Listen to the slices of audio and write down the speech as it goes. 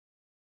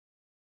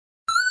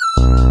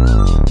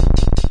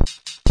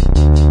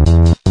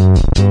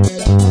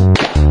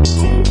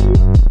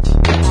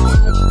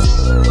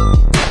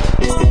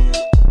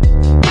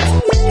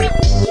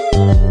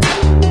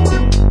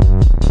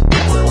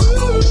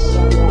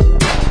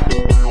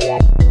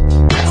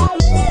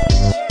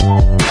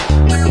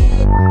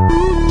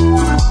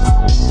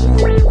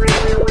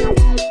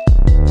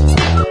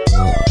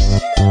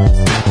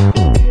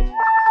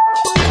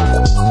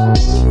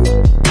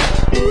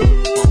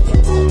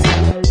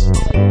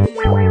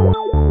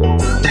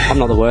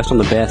not the worst, I'm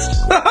the best.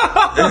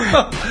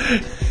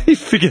 You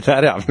figured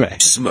that out,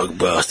 mate. Smug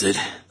bastard.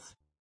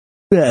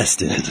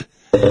 Bastard.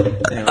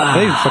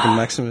 I need fucking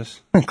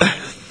Maximus.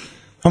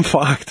 I'm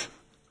fucked.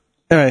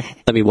 Anyway.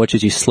 Let me watch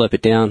as you slurp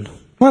it down.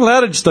 Am I allowed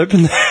to just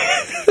open the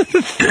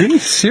thing?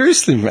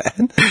 Seriously,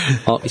 man.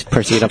 Oh, he's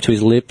pressing it up to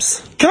his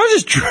lips. Can I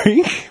just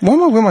drink? Why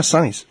am I wearing my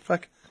sunnies?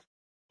 Fuck.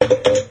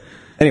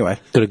 Anyway.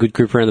 Got a good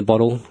grip around the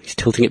bottle. He's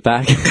tilting it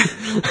back.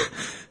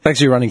 Thanks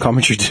for your running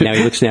commentary, too. Now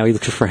he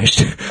looks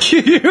refreshed.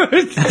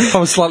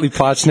 I'm slightly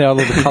parched now. All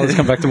the colours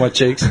come back to my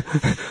cheeks.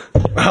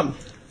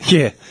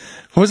 Yeah.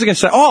 What was I going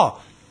to say?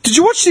 Oh, did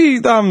you watch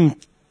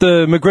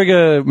the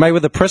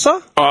McGregor-Mayweather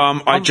presser?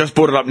 I just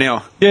brought it up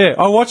now. Yeah,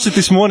 I watched it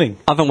this morning.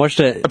 I haven't watched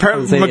it.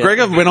 Apparently,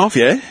 McGregor went off,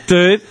 yeah?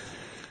 Dude,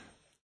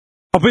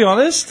 I'll be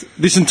honest,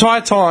 this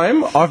entire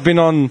time, I've been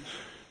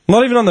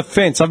not even on the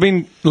fence, I've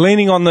been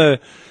leaning on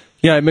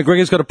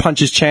McGregor's got to punch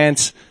his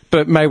chance,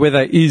 but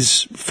Mayweather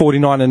is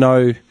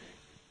 49-0,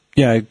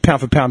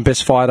 pound for pound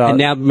best fighter. And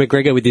now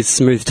McGregor with his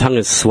smooth tongue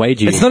has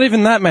swayed you. It's not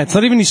even that, man. It's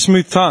not even his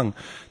smooth tongue.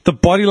 The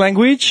body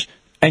language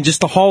and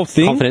just the whole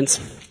thing. Confidence.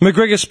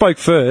 McGregor spoke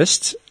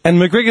first, and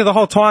McGregor the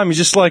whole time is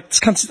just like, this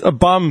cunt's a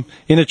bum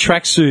in a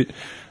tracksuit.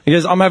 He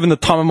goes, I'm having the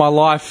time of my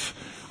life.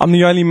 I'm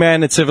the only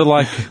man that's ever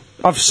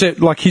I've set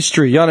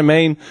history, you know what I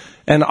mean?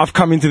 And I've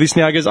come into this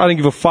now. He goes, I don't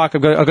give a fuck.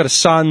 I've got a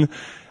son.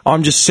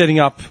 I'm just setting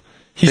up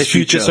his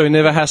future so he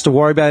never has to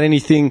worry about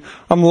anything.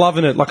 I'm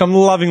loving it. I'm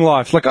loving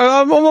life.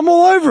 I'm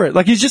all over it.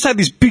 He's just had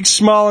this big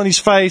smile on his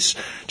face,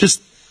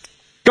 just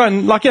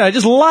going,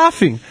 just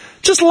laughing.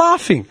 Just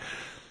laughing.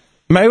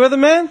 Mayweather,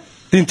 man,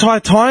 the entire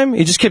time,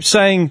 he just kept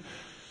saying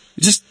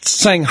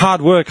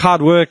hard work.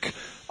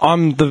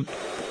 I'm the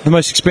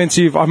most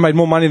expensive. I've made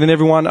more money than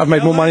everyone. I've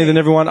made more money than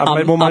everyone. I've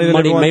made more money than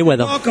everyone.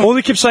 Mayweather. All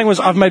he kept saying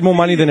was, I've made more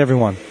money than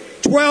everyone.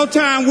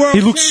 12-time world.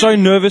 He looked so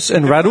nervous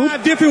and rattled.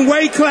 5 different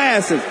weight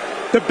classes.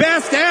 The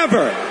best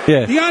ever.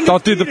 Yeah.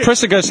 Dude, the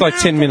presser goes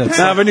 10 minutes.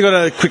 No, I've only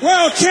got a quick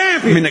world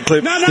champion. Minute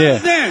clip. None other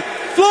than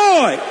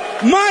Floyd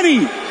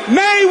Money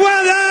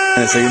Mayweather.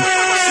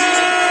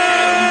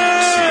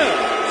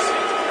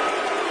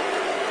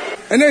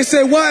 And they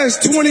say, why is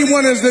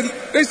 21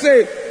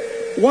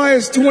 why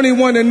is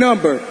 21 the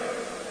number?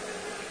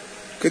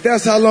 Because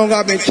that's how long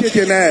I've been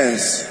kicking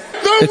ass.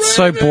 It's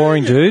so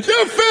boring, dude.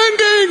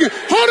 Defending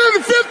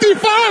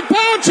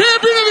 155-pound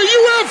champion of the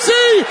UFC,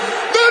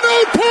 the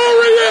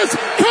notorious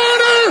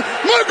Conor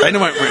McGregor. They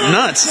went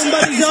nuts.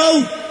 Somebody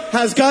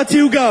has got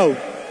to go.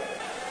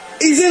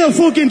 He's in a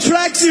fucking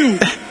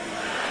tracksuit.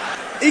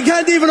 He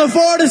can't even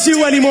afford a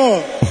suit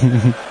anymore.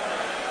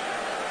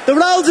 The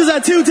roads is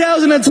at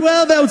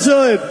 2012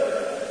 outside.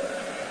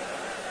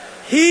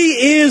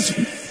 He is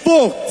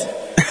fucked.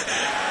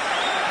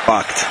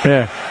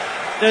 Yeah.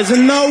 There's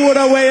no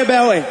other way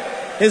about it.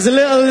 His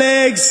little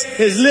legs,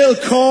 his little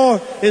core,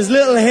 his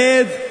little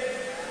head.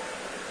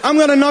 I'm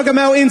going to knock him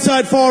out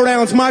inside 4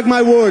 rounds, mark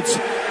my words.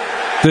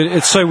 Dude,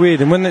 it's so weird.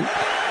 And when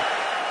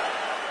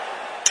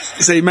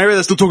See,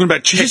 Mayweather's still talking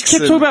about checks. He just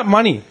kept talking about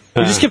money.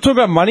 He just kept talking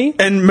about money.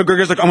 And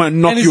McGregor's like, I'm going to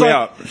knock you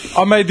out.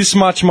 I made this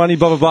much money,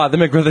 blah, blah, blah.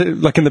 Then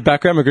McGregor, in the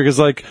background, McGregor's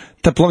like,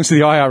 that belongs to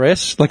the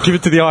IRS. Give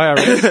it to the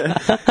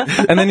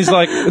IRS. And then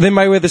then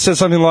Mayweather says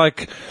something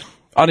like,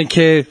 I don't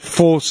care,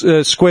 4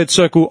 squared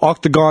circle,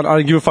 octagon, I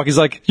don't give a fuck. He's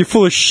like, you're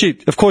full of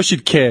shit. Of course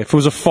you'd care. If it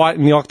was a fight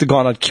in the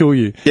octagon, I'd kill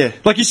you. Yeah.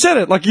 You said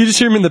it. You just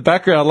hear him in the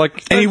background.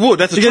 And he would,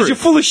 that's the truth. You're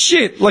full of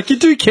shit. You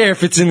do care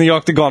if it's in the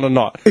octagon or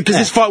not. Because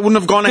this fight wouldn't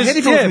have gone ahead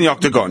if it was in the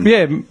octagon.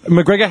 Yeah,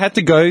 McGregor had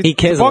to go He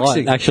cares to a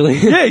boxing. lot, actually.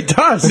 Yeah, he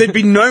does. There'd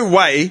be no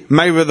way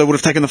Mayweather would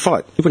have taken the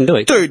fight. He wouldn't do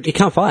it. Dude. He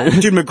can't fight.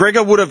 Dude,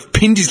 McGregor would have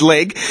pinned his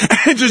leg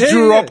and just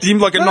dropped him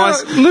like a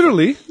nice... No,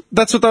 literally,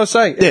 that's what they were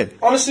saying. Yeah.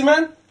 Honestly,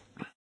 man.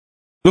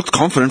 Looked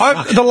confident.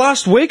 The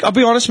last week, I'll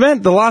be honest,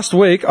 man,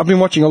 I've been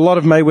watching a lot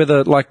of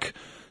Mayweather,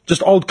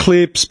 just old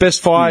clips,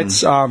 best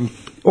fights, all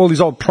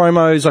these old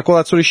promos, all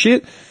that sort of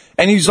shit.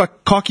 And he's,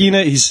 cocky in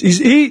it.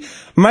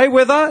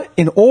 Mayweather,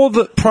 in all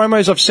the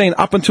promos I've seen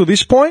up until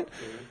this point,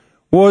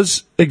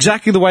 was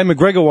exactly the way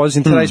McGregor was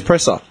in today's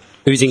presser.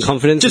 Oozing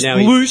confidence. Just now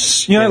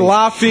loose,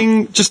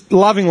 laughing, just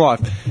loving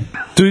life.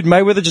 Dude,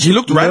 Mayweather he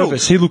looked rattled.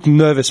 Nervous. He looked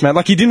nervous, man.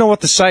 He didn't know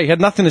what to say. He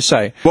had nothing to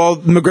say. Well,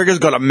 McGregor's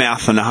got a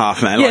mouth and a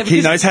half, man. Yeah, he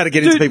knows how to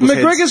get into people's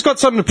heads. McGregor's got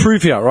something to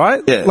prove here,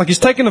 right? Yeah. He's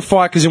taking a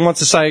fight because he wants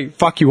to say,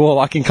 fuck you all,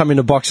 I can come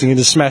into boxing and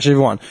just smash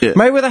everyone. Yeah.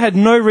 Mayweather had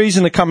no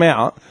reason to come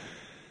out.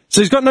 So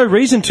he's got no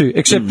reason to,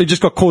 except he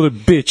just got called a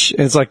bitch,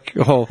 and it's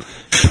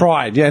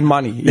pride, and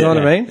money. You know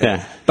what I mean?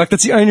 Yeah.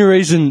 That's the only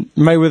reason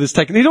Mayweather's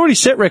taken. He'd already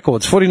set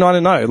records,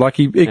 49-0.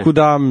 He equaled,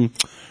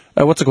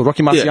 what's it called?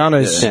 Rocky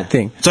Marciano's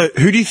thing. So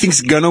who do you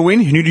think's gonna win?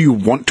 Who do you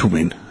want to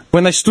win?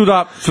 When they stood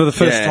up for the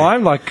first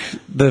time,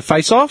 the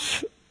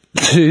face-off,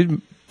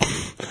 dude,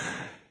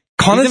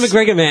 He's a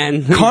McGregor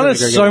man.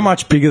 Connor's so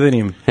much bigger than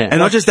him. Yeah. And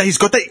not just that, he's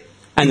got that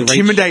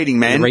intimidating,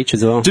 man. The reach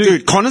as well.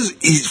 Dude,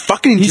 he's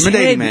fucking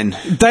intimidating, man.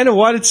 Dana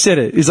White had said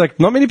it. He's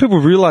not many people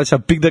realise how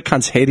big that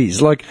cunt's head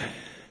is.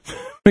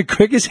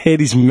 McGregor's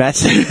head is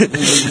massive.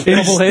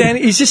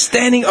 He's just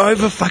standing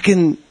over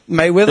fucking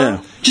Mayweather.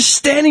 Yeah. Just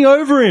standing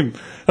over him.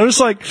 And I'm just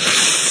like,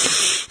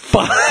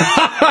 fuck,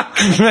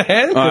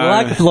 man. Good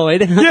luck,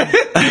 Floyd.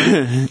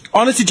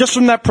 Honestly, just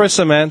from that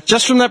presser, man,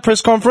 just from that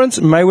press conference,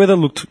 Mayweather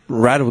looked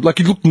rattled. Like,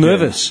 he looked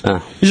nervous. Yeah.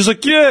 He's just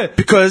like, yeah.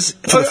 Because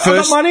for the I got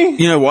first, money.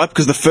 you know what?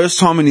 Because the first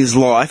time in his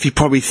life, he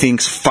probably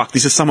thinks, "Fuck,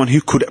 this is someone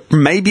who could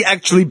maybe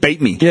actually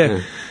beat me."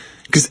 Yeah.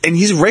 And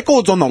his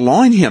record's on the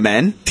line here,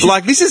 man.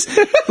 Like, this is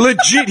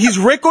legit. His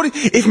record.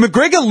 If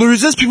McGregor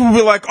loses, people will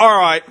be like, "All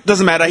right,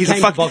 doesn't matter. He's a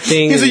came to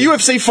boxing He's a and-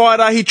 UFC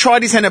fighter. He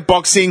tried his hand at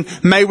boxing.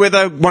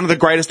 Mayweather, one of the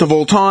greatest of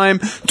all time,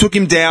 took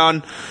him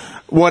down."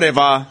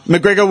 Whatever.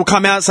 McGregor will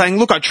come out saying,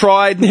 "Look, I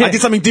tried. I did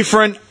something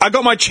different. I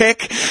got my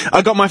check.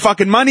 I got my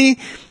fucking money.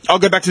 I'll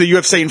go back to the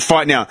UFC and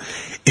fight now."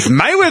 If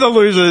Mayweather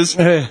loses,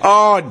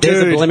 oh, dude.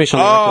 There's a blemish on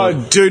the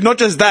record. Dude, not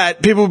just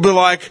that. People will be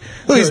like,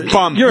 "Look, he's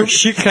bum. you're a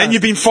shit cunt." And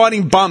you've been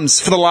fighting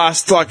bums for the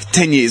last,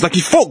 10 years. Like,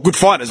 you fought good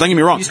fighters, don't get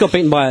me wrong. You just got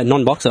beaten by a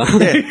non-boxer.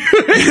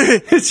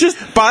 It's just,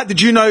 but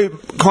did you know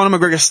Conor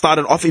McGregor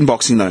started off in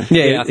boxing, though?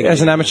 Yeah, I think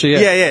as an amateur,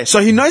 yeah. Yeah.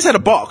 So he knows how to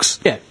box.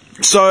 Yeah.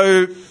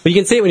 So... But you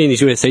can see it when in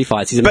his UFC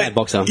fights. He's a mad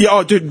boxer. Yeah,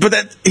 oh, dude, but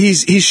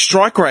his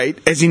strike rate,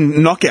 as in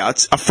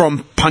knockouts, are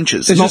from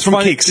punches, It's not just from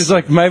funny. kicks. It's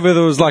like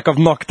Mayweather was like, "I've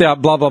knocked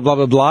out blah blah blah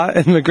blah blah,"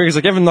 and McGregor's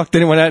like, "I haven't knocked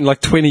anyone out in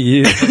like 20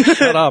 years." Like,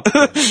 shut up.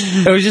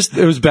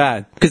 It was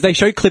bad. Because they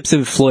show clips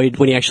of Floyd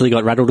when he actually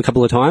got rattled a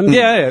couple of times.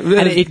 Yeah.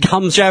 And it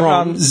comes Jab,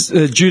 from...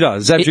 Judah,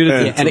 Zab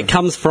Judah. Yeah, and it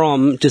comes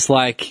from just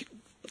like,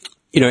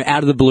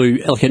 out of the blue,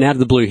 like an out of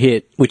the blue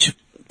hit, which...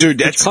 Dude,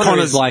 that's Conor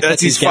Conor's, is like-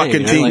 that's his that's his game, fucking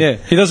you know, thing. like-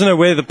 Yeah, he doesn't know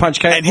where the punch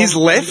came And from. his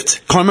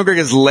left, Conor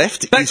McGregor's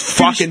left, is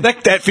fucking...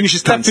 That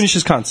finishes cunts. That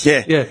finishes cunts.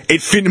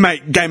 Yeah.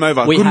 Mate, game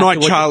over. we Good have night, to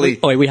watch Charlie.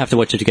 we have to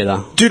watch it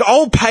together. Dude,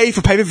 I'll pay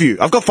for pay-per-view.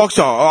 I've got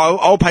Foxtel.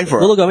 I'll pay for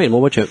it. We'll go in.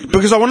 We'll watch it.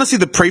 Because I want to see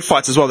the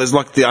pre-fights as well. There's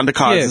like the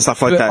undercards and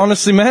stuff like but that.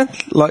 Honestly, man,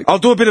 like, I'll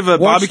do a bit of a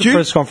watch barbecue. the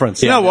press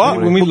conference. You know what?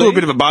 When we We'll do a leave-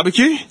 bit of a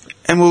barbecue,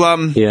 and we'll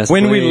Yes,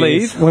 When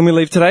please. we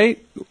leave today,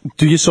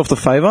 do yourself the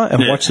favour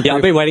and watch the. Yeah,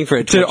 I've been waiting for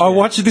it. to Dude, watch I it.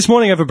 watched it this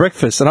morning over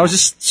breakfast, and I was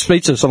just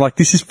speechless. I'm like,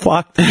 "This is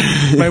fucked."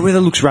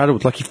 Mayweather looks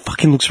rattled. Like, he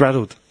fucking looks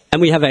rattled.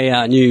 And we have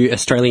a new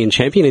Australian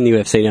champion in the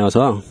UFC now as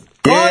well.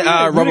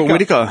 Robert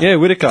Whittaker. Yeah,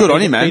 Whittaker. Good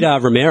on him, man. Beat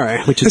Romero,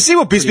 which To is... see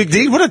what Bisping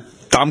did, what a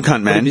dumb cunt,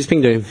 What man. did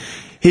Bisping do?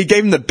 He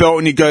gave him the belt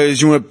and he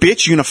goes, "You want a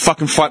bitch? You're gonna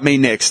fucking fight me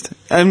next."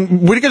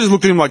 And Whittaker just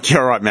looked at him like, "Yeah,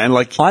 all right, man."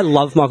 Like, I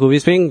love Michael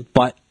Bisping,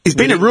 but... he's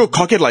been a real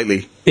cockhead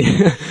lately.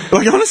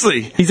 Like,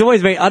 honestly. He's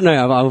always been... I don't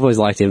know, I've always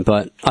liked him,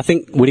 but I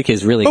think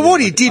Whittaker's really But good. what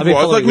he did I've been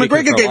was, following like,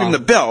 Whittaker for McGregor a gave him while. the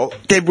belt,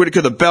 gave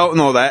Whittaker the belt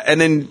and all that,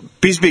 and then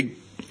Bisping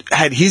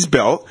had his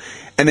belt,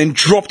 and then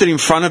dropped it in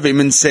front of him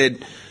and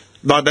said,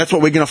 "No, that's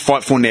what we're going to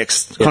fight for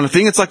next," kind of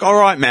thing. It's like, all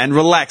right, man,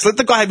 relax. Let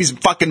the guy have his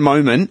fucking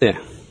moment. Yeah.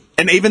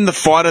 And even the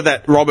fighter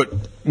that Robert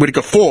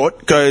Whittaker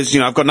fought goes,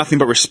 "I've got nothing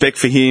but respect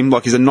for him.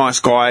 Like, he's a nice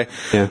guy."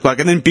 Yeah. Like,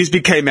 and then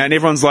Bisping came out and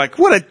everyone's like,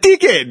 "What a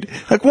dickhead.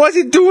 Like, why is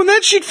he doing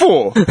that shit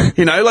for?"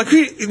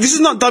 This is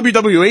not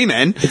WWE,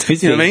 man. It's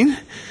Bisping. You know what I mean?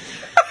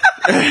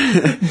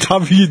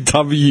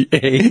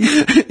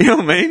 WWE. You know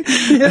what I mean?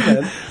 Yeah, man.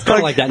 It's kind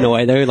of like that in a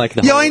way, though. Like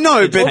the Yeah, whole I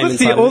know, but entertainment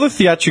side of All it. the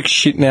theatric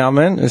shit now,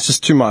 man. It's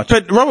just too much.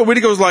 But Robert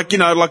Whittaker was like,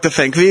 I'd like to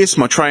thank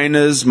my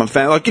trainers, my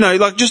family,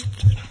 just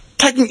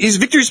taking his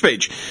victory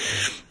speech.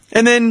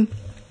 And then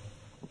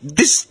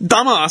this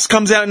dumbass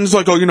comes out and is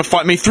like, "Oh, you're going to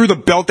fight me," threw the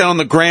belt down on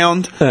the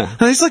ground. Yeah.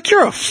 And he's like,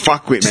 "You're a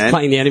fuckwit, man."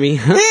 Playing the enemy.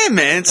 Yeah,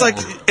 man. It's like,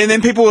 and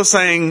then people are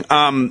saying,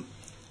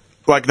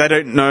 like, they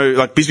don't know,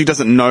 like, Bisping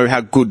doesn't know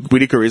how good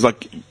Whittaker is.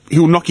 Like,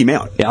 he'll knock him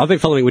out. Yeah, I've been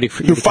following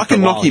Whittaker. He'll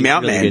fucking knock him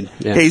out, Really man.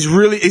 good.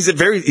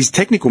 Yeah. He's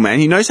technical, man.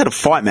 He knows how to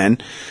fight, man.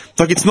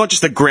 Like, it's not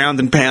just a ground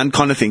and pound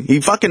kind of thing.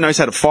 He fucking knows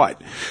how to fight.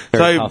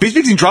 Very So tough.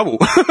 Bisping's in trouble.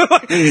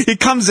 He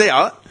comes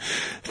out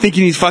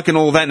thinking he's fucking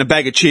all that in a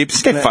bag of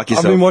chips. Go fuck I've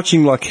yourself. been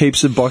watching like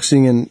heaps of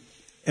boxing and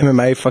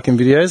MMA fucking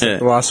videos Yeah.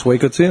 the last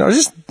week or two, and I was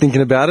just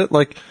thinking about it,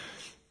 like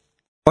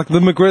the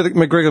McGregor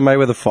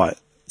Mayweather fight.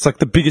 It's like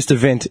the biggest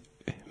event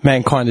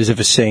mankind has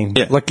ever seen.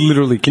 Yeah. Like,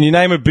 literally, can you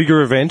name a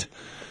bigger event?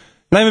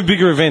 Name a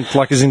bigger event,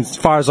 like, as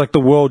far as like the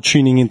world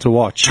tuning in to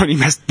watch. Johnny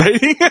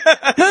masturbating.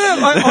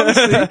 Like,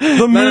 honestly,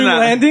 the moon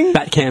landing.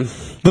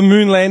 Batcam. The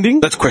moon landing.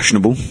 That's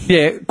questionable.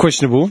 Yeah,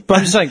 questionable. But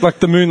I'm just saying, like,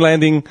 the moon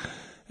landing.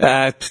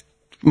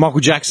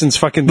 Michael Jackson's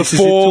fucking The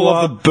fall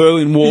of the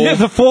Berlin Wall. Yeah,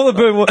 the fall of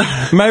the Berlin Wall.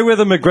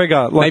 Mayweather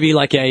McGregor. Like, Maybe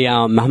like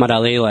a Muhammad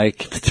Ali,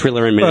 like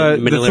Thriller in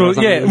Manila or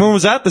something. yeah, when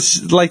was that?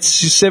 The late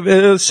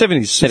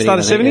 70s. Start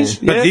of I think,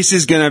 70s? But Yeah. this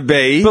is going to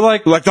be...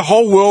 But, like the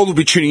whole world will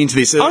be tuning into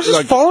this. I was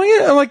just following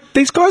it, and like,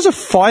 these guys are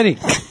fighting.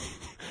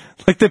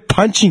 Like, they're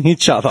punching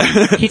each other.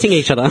 Hitting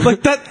each other.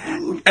 Like that.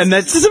 And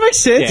that's... Does it make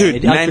sense? Yeah,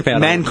 Dude, I'd trip out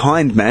on it.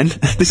 mankind, man.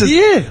 This is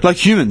Yeah. like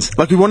humans.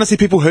 Like, we want to see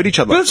people hurt each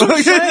other. But that's what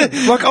I'm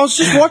saying. Like, I was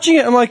just watching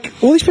it, and like,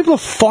 all these people are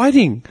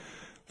fighting.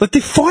 Like,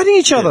 they're fighting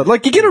each other.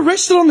 Like, you get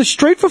arrested on the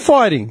street for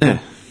fighting. Yeah.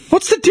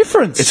 What's the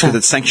difference? It's because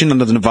it's sanctioned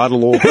under the Nevada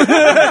law.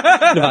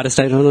 Nevada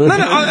State. No,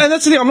 and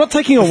that's the thing. I'm not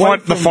taking away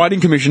The Fighting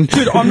Commission.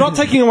 Dude, I'm not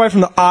taking away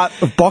from the art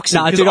of boxing.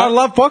 Nah, Because dude, I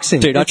love boxing.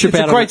 Dude, I it's trip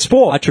out a on great it.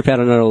 sport. I trip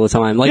out on it all the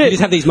time. Like, Yeah. you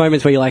just have these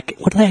moments where you're like,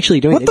 what are they actually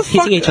doing? What the They're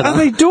hitting fuck each other. are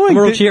they doing? And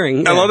we're all They-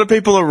 cheering. A lot of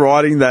people are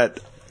writing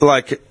that,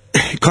 like,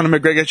 Conor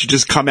McGregor should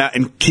just come out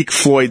and kick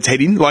Floyd's head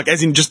in, like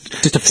as in just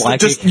a fly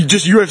just kick.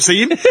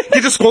 UFC him.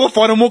 Get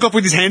disqualified and walk up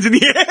with his hands in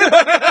the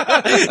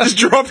air, just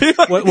drop him.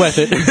 Worth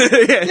it.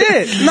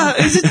 Yeah, no,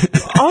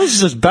 I was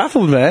just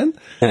baffled, man.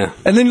 Yeah.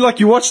 And then, like,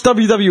 you watch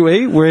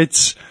WWE where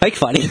it's Fake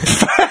fighting. Yeah,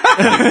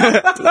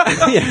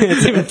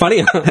 it's even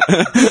funnier.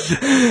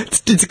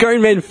 It's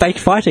grown men fake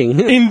fighting.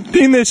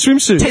 in their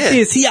swimsuit.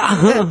 Yes,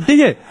 yeah.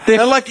 Yeah,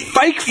 they're And like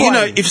fake fighting. you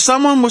know, if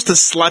someone was to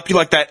slap you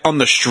like that on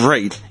the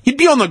street, you'd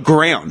be on the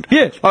ground.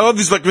 Yeah. I love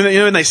this, like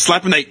when they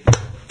slap and they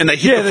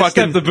hit yeah, the they fucking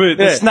snap the boot,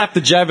 Yeah. they snap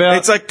the jab out.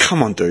 It's like,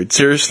 come on, dude,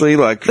 seriously,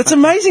 like That's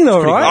amazing,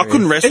 though, right? I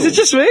couldn't wrestle. Is it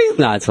just me?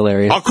 No, it's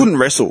hilarious. I couldn't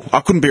wrestle.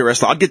 I couldn't be a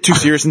wrestler. I'd get too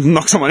serious and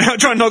knock someone out.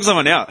 Try and knock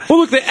someone out. Well,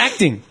 look, they're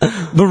acting.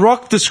 The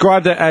Rock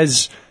described it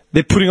as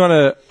they're putting on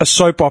a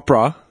soap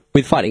opera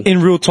With fighting.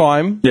 in real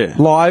time, Yeah.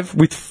 live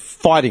with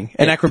fighting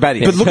and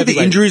acrobatics. But look at the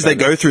Perfect. injuries they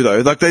go through, though.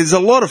 Like, there's a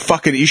lot of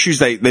fucking issues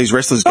these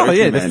wrestlers go Oh through.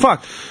 yeah, man. they're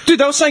fucked, dude.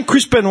 They were saying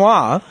Chris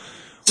Benoit.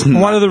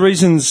 One of the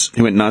reasons,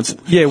 He went nuts.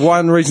 yeah,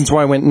 one of the reasons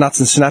why he went nuts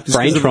and snapped is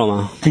Brain 'cause of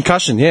trauma.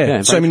 concussion. Yeah,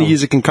 Yeah, so brain many trauma.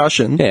 years of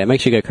concussion. Yeah, it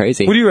makes you go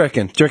crazy. What do you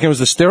reckon? Do you reckon it was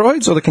the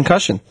steroids or the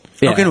concussion?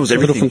 Yeah. reckon it was A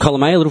little everything. from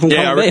column A, a little from Yeah,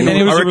 I column reckon B. And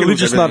he was I a reckon it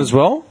was religious nut everything. as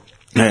well.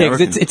 Yeah, I Yeah, 'cause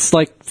reckon. it's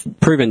like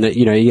proven that,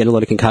 you know, you get a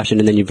lot of concussion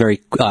and then you're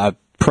very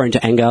prone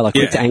to anger, like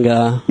quick Yeah. to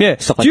anger. Yeah.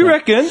 Stuff like Do you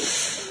that. reckon?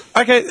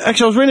 Okay,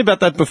 actually, I was reading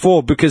about that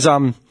before because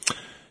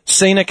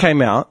Cena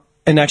came out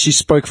and actually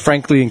spoke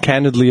frankly and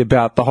candidly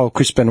about the whole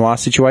Chris Benoit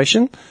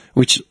situation,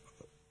 which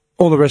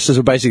all the wrestlers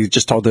were basically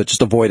just told to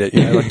just avoid it.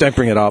 You know, like don't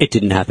bring it up. It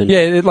didn't happen.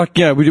 Yeah, like,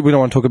 you know, we don't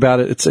want to talk about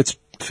it. It's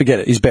forget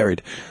it. He's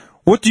buried.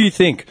 What do you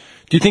think?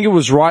 Do you think it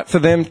was right for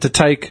them to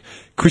take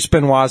Chris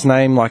Benoit's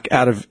name like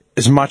out of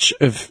as much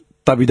of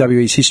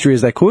WWE's history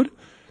as they could?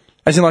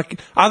 As in, like,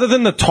 other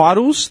than the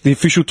titles, the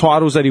official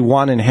titles that he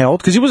won and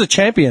held, because he was a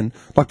champion,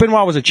 like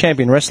Benoit was a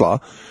champion wrestler.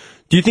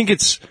 Do you think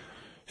it's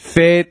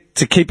fair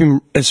to keep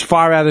him as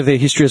far out of their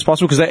history as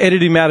possible? Because they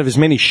edited him out of as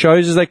many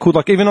shows as they could,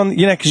 like even on,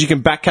 you know, because you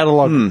can back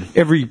catalogue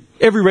every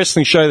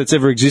wrestling show that's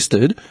ever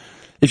existed.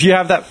 If you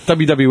have that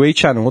WWE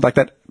channel, like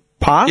that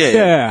pass,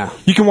 Yeah.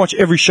 you can watch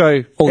every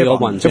show. All the ever.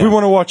 old ones, If yeah. we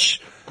want to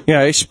watch, you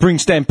know, Spring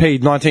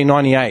Stampede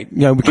 1998, you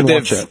know, we can But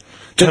watch they've it.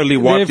 totally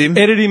wiped They've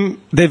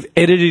him. They've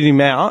edited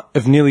him out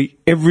of nearly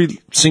every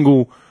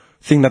single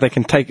thing that they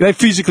can take. They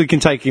physically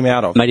can take him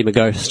out of. Made him a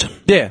ghost.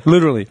 Yeah,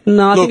 literally.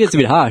 No, I Look, think it's a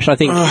bit harsh. I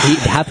think it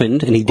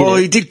happened and he did Well,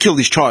 it. he did kill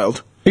his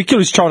child He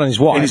killed his child and his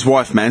wife. and his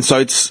wife, man. So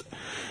it's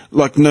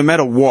like no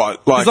matter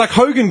what, like, It's like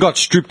Hogan got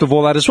stripped of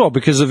all that as well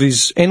because of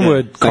his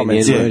N-word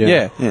comments. N-word, yeah.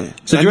 yeah. yeah.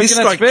 So do and you this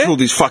reckon guy that's fair? killed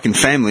his fucking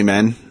family,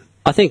 man.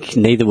 I think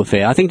neither were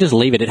fair. I think just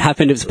leave it. It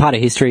happened. It was part of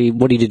history.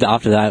 What he did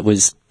after that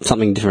was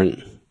something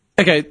different.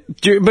 Okay,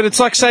 but it's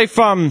like, say, if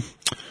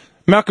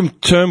Malcolm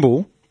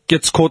Turnbull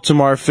gets caught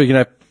tomorrow for, you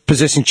know,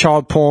 possessing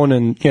child porn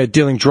and, you know,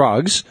 dealing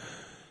drugs,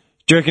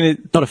 do you reckon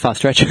it... Not a far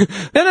stretch.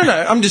 No,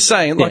 I'm just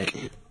saying, like,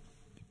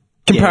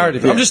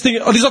 comparative. Yeah. I'm just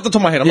thinking... Oh, this is off the top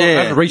of my head. I'm not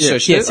having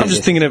researched Yeah. it. I'm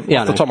just thinking of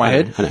Yeah, off the I know, top of my I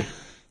know, head. I know.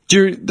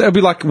 That'd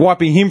be like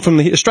wiping him from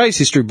the Australia's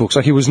history books.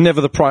 Like, he was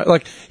never the prime...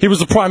 Like, he was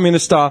the Prime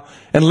Minister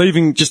and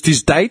leaving just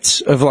his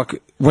dates of,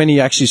 like, when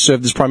he actually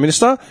served as Prime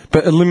Minister,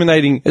 but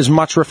eliminating as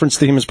much reference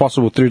to him as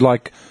possible through,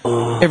 like,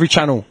 every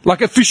channel.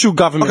 Like, official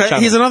government Okay,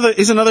 channel.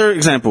 here's another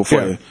example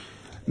for Yeah. you.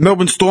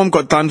 Melbourne Storm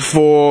got done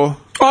for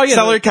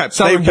salary cap.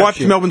 salary They cap wiped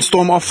shit. Melbourne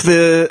Storm off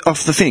the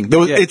thing. There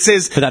was, Yeah. It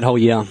says For that whole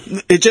year.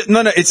 it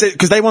says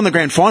because they won the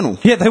grand final,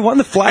 Yeah, they won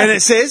the flag. and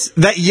it says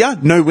that year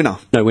no winner.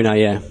 No winner,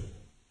 yeah.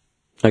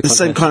 No The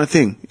same contest. kind of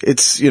thing.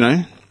 It's, you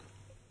know,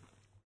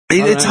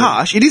 it's know.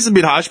 harsh. It is a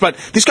bit harsh, but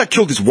this guy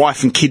killed his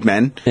wife and kid,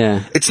 man.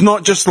 Yeah. It's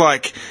not just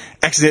like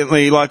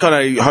accidentally, like, I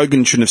know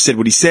Hogan shouldn't have said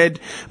what he said,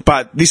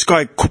 but this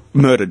guy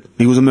murdered.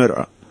 He was a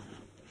murderer.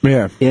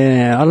 Yeah.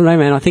 Yeah, I don't know,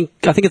 man. I think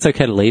it's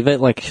okay to leave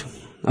it. Like,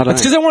 I don't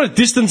It's know. because they want to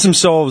distance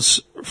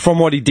themselves from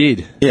what he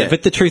did. Yeah.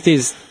 But the truth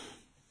is,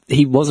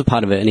 he was a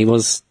part of it, and he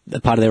was a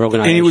part of their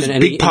organisation. And he was a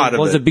big part of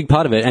was it. a big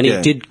part of it, and Yeah.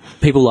 he did.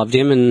 People loved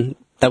him, and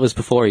that was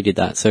before he did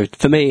that. So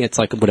for me, it's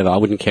like whatever. I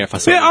wouldn't care if I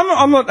saw. Yeah, him.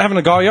 I'm not having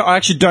a go. I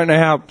actually don't know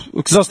how,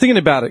 because I was thinking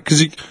about it,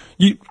 because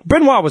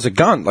Benoit was a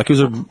gun. Like, he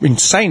was an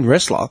insane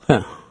wrestler.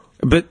 Yeah.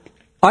 But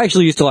I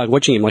actually used to like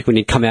watching him, like when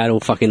he'd come out all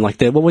fucking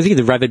like what was he,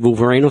 the Rabid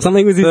Wolverine or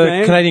something was his the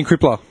name? Canadian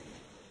Crippler,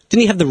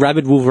 Didn't he have the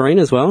Rabid Wolverine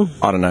as well?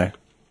 I don't know.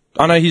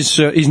 I know his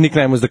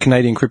nickname was the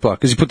Canadian Crippler,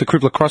 because he put the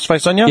Crippler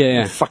crossface on you. Yeah,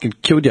 yeah. He fucking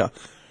killed you.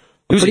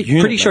 He was a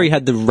unit, Pretty sure man. he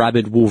had the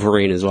Rabid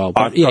Wolverine as well.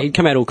 But I- yeah, he'd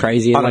come out all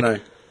crazy. And I don't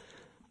like, know.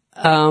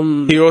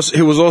 He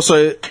was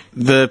also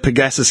the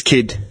Pegasus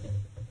kid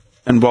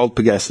and Wild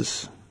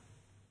Pegasus.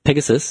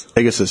 Pegasus,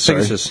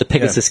 Sorry. the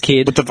Pegasus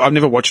kid. But I've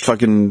never watched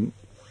fucking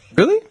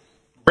Really?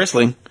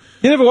 wrestling.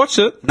 You never watched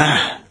it?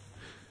 Nah.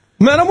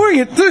 Man, I'm wearing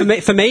it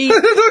too. For me,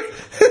 Look,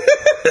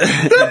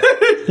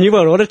 New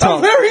World Order I'm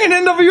top. wearing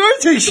an NWO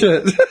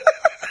t-shirt.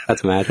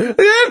 That's mad.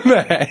 Yeah,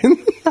 man.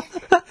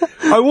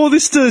 I wore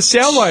this to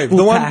Soundwave.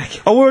 The one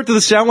Wolfpack. I wore it to the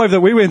Soundwave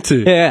that we went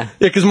to. Yeah.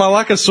 because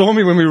Malaka saw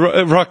me when we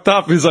rocked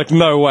up. He was like,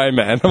 "No way,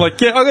 man!" I'm like,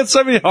 "Yeah, I got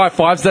so many high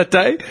fives that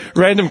day.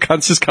 Random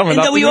cunts just coming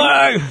up." to me.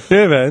 NWO!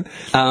 Yeah,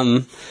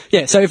 man.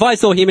 Yeah, so if I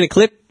saw him in a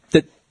clip,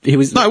 he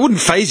was. No, it wouldn't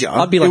phase you.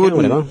 I'd be like, It oh,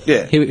 wouldn't- whatever.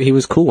 Yeah. He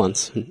was cool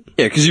once. Yeah,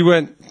 because you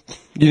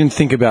didn't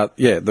think about,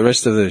 the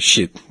rest of the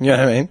shit. You know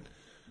what I mean?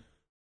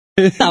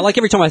 No, like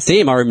every time I see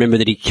him, I remember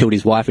that he killed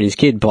his wife and his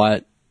kid,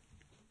 but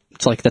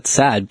it's like, that's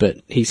sad, but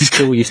he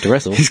still used to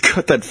wrestle. He's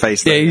got that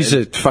face. Yeah, though, he's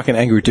man. a fucking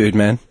angry dude,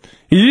 man.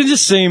 You didn't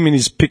just see him in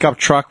his pickup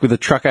truck with a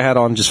trucker hat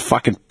on, just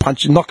fucking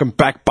knocking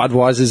back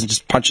Budweisers and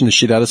just punching the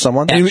shit out of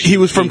someone. He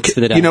was from, Thanks for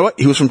the day. you know what?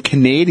 He was from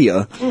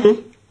Canada.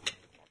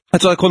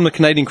 That's why I call him the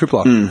Canadian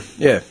Crippler.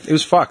 Yeah, it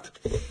was fucked.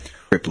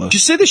 Crippler. Did you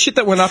see the shit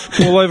that went up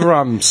all over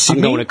I'm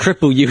Sydney? going to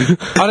cripple you.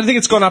 I don't think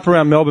it's gone up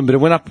around Melbourne, but it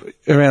went up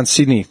around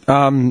Sydney.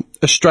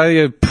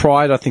 Australia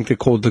Pride, I think they're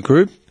called, the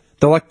group.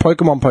 They're like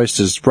Pokemon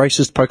posters,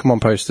 racist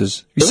Pokemon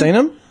posters. You seen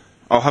them?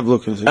 I'll have a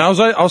look. And I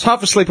was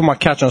half asleep on my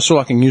couch and I saw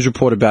like a news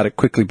report about it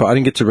quickly, but I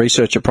didn't get to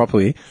research it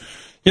properly.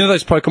 You know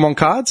those Pokemon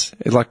cards?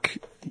 It's like,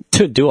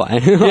 Do I?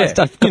 yeah,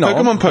 I've you know,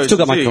 Pokemon I've still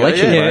got my posters, yeah,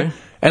 collection, yeah. bro.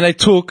 and they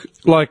took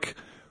like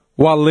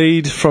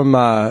Waleed from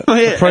the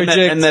project.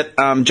 and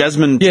that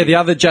Jasmine. Yeah, the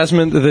other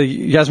Jasmine,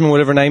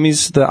 whatever her name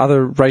is, the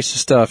other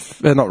racist,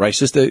 not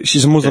racist,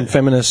 she's a Muslim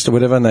feminist or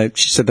whatever, and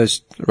she said those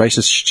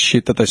racist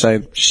shit that they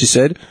say she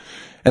said.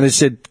 And they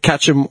said,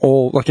 catch them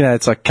all, like,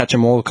 it's like, catch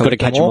them all. Gotta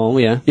catch 'em all,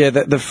 yeah. Yeah,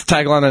 the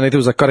tagline underneath it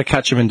was like, gotta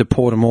catch them and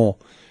deport them all.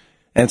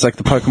 And it's like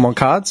the Pokemon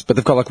cards, but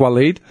they've got like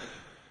Waleed.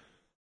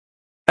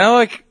 And I'm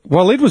like,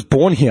 Waleed was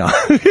born here.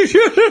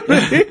 You know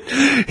what I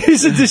mean?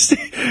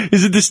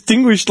 He's a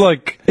distinguished,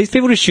 like, These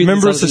people just shoot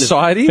member of themselves in the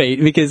society.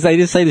 feet because they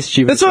just say the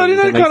stupid. That's what I things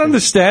that don't make quite sense.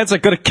 understand. It's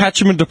like, gotta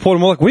catch him and deport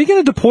him. We're like, where are you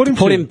gonna deport him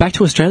Put to? him back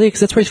to Australia because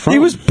that's where he's from. He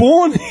was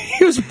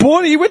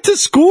born, he went to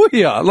school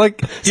here.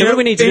 Like, So what do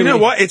we need to do? You know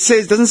what? It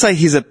doesn't say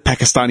he's a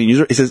Pakistani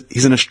user. It says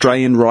he's an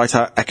Australian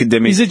writer,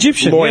 academic. he's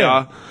Egyptian. lawyer.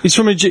 Yeah. He's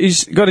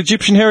he's got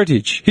Egyptian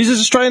heritage. He's as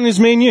Australian as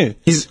me and you.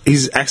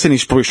 His accent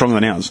is probably stronger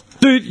than ours.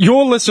 Dude,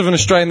 you're less of an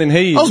Australian than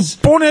he is. I was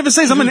born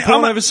overseas. He was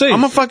born overseas.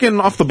 I'm a fucking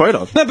off the boat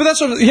of. No, but that's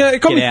what,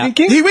 it got Get me out.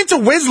 thinking. He went to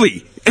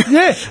Wesley.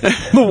 Yeah.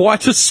 The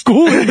whitest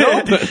school in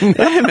Melbourne.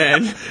 Yeah,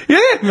 man.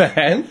 Yeah,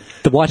 man.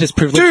 the whitest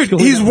privilege. Dude, school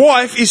his in-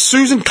 wife is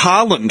Susan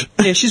Carland.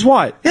 Yeah, she's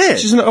white. Yeah.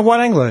 She's a white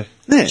Anglo.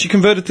 Yeah. She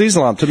converted to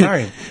Islam to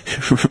marry him.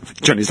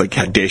 Johnny's like,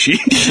 how dare she?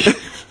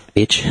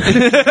 bitch.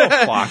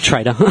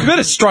 Traitor. You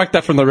better strike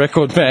that from the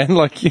record, man.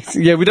 Like,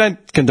 yeah, we don't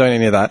condone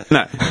any of that.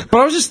 No. But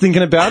I was just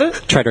thinking about it.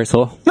 Traitorous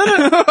whore.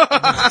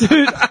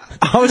 Dude,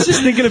 I was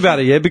just thinking about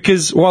it, yeah,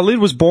 because Waleed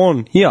was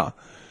born here,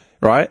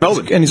 right?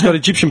 Melbourne. And he's got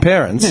Egyptian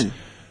parents. Yeah.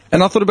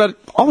 And I thought about it,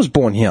 I was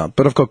born here,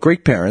 but I've got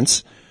Greek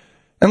parents.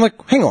 And like,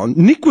 hang on,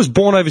 Nick was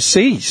born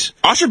overseas.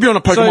 I should be on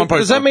a Pokemon So poster.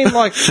 does that mean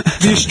like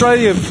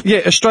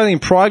the Australian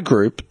Pride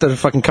group that are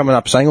fucking coming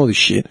up saying all this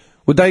shit,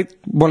 would they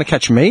want to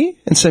catch me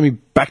and send me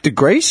back to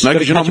Greece? No,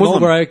 because you're not catch 'em all,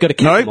 Muslim. bro. Gotta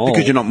catch No, 'em all.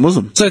 because you're not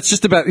Muslim. So it's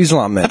just about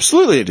Islam then?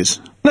 Absolutely, it is.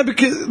 No,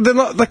 because they're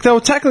not, like, they were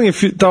targeting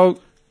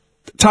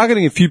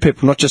a few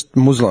people, not just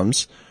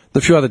Muslims,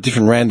 a few other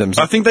different randoms.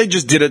 I think they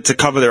just did it to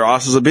cover their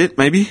asses a bit,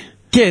 maybe.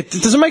 Yeah,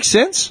 does it make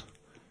sense?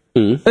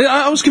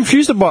 I was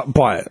confused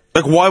by it.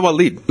 Like, why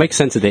Waleed? Makes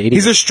sense of the idiot.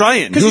 He's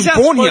Australian. He 'Cause was he's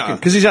born outspoken. here.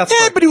 'Cause he's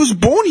outspoken. Yeah, but he was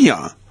born here.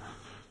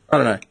 I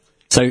don't know.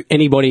 So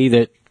anybody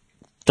that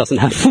doesn't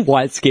have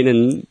white skin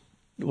and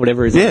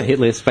whatever is on Yeah. the hit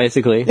list,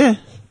 basically. Yeah.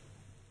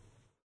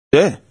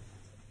 Yeah.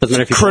 Doesn't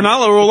matter if you're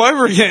Cronulla all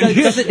over again.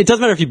 it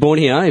doesn't matter if you're born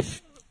here.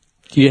 If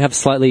you have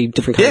slightly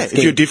different Yeah, colour if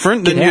skin. you're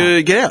different, then Get out.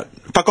 you get out.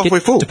 Fuck off, Get we're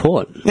full.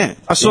 deport. Yeah.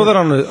 I saw that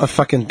on a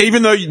fucking...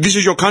 Even though this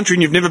is your country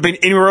and you've never been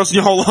anywhere else in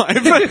your whole life.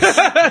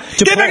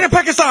 Get back to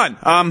Pakistan!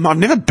 I've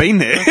never been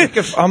there.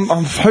 I'm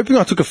hoping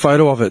I took a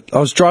photo of it. I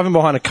was driving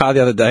behind a car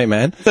the other day,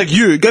 man. It's like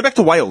you, go back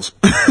to Wales.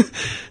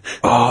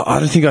 Oh, I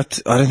don't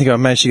think I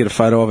managed to get a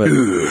photo of it.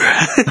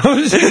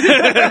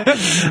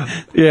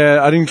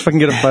 Yeah, I didn't fucking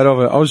get a photo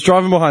of it. I was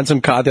driving behind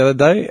some car the other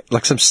day,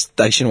 like some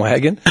station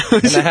wagon,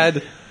 and they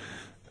had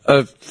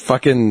a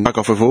fucking... Fuck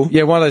off, we're full.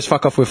 Yeah, one of those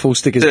fuck off, we're full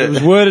stickers. Yeah. It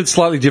was worded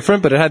slightly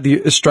different, but it had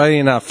the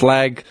Australian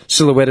flag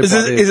silhouetted by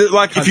Is it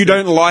like, if you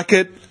don't like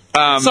it,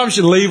 some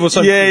should leave or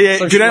something. yeah, yeah.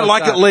 some If you shit don't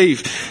like that. it,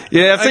 leave.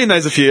 Yeah, I've seen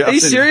those a few. Are you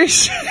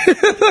serious?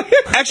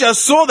 Actually, I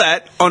saw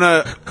that on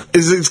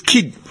this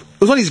kid.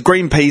 It was on his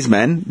green peas,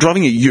 man,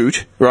 driving a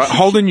ute, right,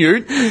 Holden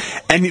ute,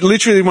 and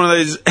literally one of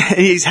those.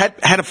 He's had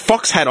a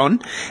fox hat on,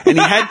 and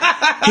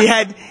he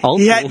had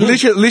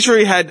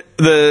literally had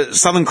the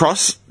Southern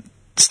Cross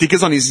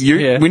stickers on his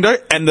ute window,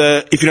 and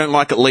if you don't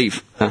like it,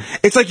 leave.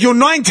 It's like, you're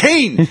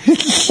 19.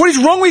 What is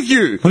wrong with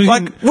you?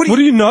 What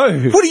do you know?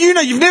 What do you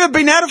know? You've never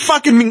been out of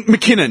fucking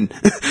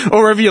McKinnon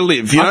or wherever you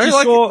live. You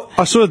know,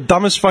 I saw the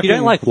dumbest fucking... You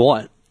don't like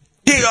what?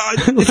 yeah,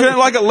 if you don't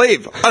like it,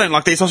 leave. I don't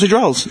like these sausage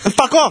rolls.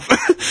 Fuck off.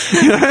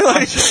 You know,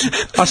 like,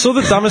 I saw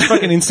the dumbest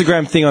fucking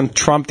Instagram thing on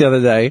Trump the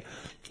other day.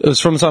 It was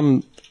from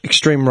some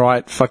extreme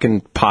right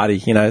fucking party,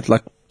 you know,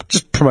 like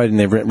just promoting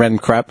their random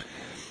crap.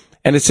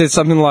 And it said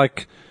something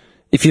like,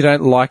 if you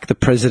don't like the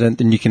president,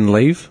 then you can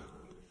leave.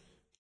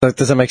 Like,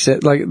 does that make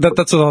sense? Like,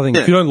 that's the whole thing.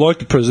 Yeah. If you don't like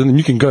the president, then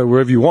you can go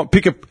wherever you want.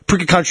 Pick a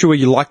country where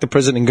you like the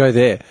president and go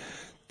there.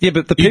 Yeah,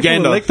 but the people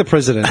Uganda. that elect the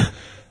president,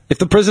 if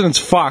the president's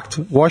fucked,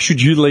 why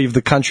should you leave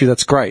the country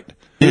that's great?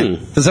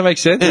 Does that make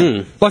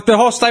sense? Like the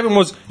whole statement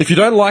was, if you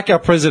don't like our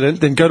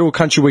president, then go to a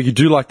country where you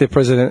do like their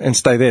president and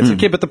stay there. It's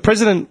like, yeah, but the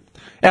president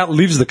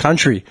outlives the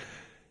country.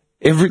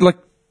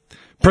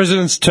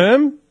 President's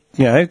term,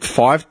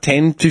 5,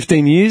 10,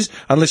 15 years,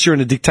 unless you're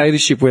in a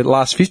dictatorship where it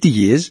lasts 50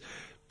 years.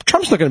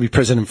 Trump's not going to be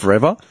president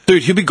forever.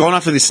 Dude, he'll be gone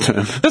after this term.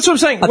 That's what I'm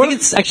saying. I think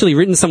it's actually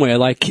written somewhere,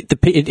 like,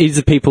 it is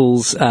the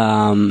people's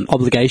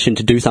obligation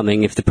to do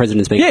something if the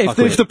president's being if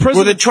the president...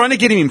 Well, they're trying to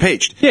get him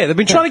impeached. Yeah, they've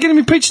been trying to get him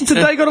impeached since the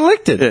day he got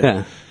elected.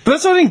 Yeah. But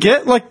that's what I didn't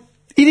get. Like,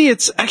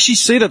 idiots actually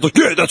see that. Like,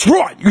 yeah, that's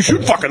right. You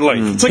should fucking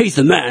leave. It's like, He's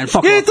the man.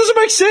 Fuck yeah, off. it doesn't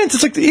make sense.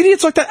 It's like the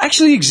idiots like that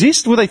actually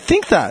exist where they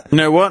think that. You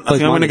know what? I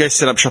think I'm going to go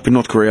set up shop in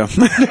North Korea.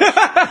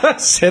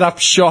 Set up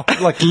shop,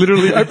 like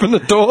literally open the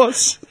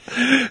doors.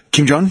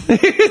 Kim Jong?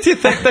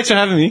 Thanks for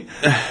having me.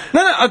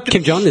 No,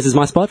 Kim Jong, this is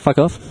my spot. Fuck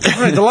off.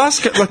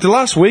 the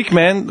last week,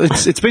 man,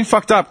 it's been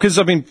fucked up because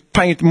I've been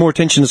paying more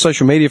attention to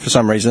social media for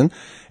some reason,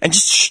 and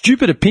just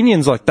stupid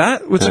opinions like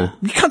that. Which you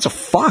cunts are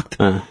fucked.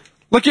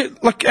 Like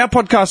our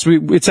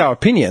podcast, it's our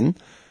opinion,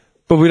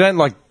 but we don't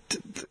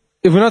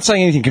if we're not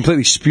saying anything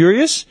completely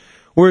spurious.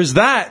 Whereas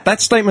that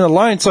statement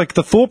alone, it's like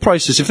the thought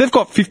process. If they've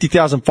got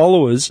 50,000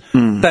 followers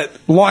that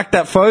like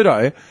that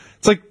photo,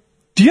 it's like,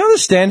 do you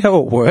understand how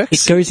it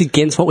works? It goes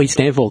against what we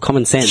stand for,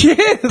 common sense. Yeah.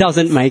 It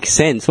doesn't make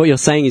sense. What you're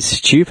saying is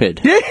stupid.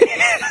 Yeah.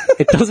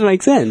 It doesn't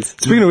make sense.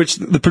 Speaking of which,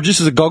 the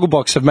producers of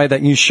Gogglebox have made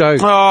that new show.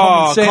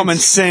 Oh, Common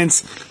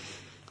Sense.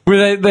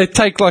 Where they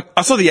take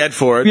I saw the ad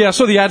for it. Yeah, I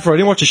saw the ad for it. I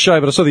didn't watch the show,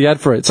 but I saw the ad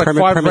for it. It's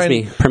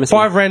like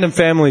five random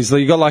families.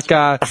 You got like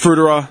a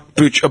fruiterer,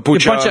 a butcher. A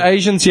bunch of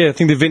Asians, I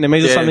think they're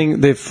Vietnamese or something.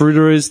 They're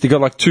fruiterers. They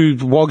got like 2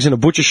 wogs in a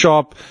butcher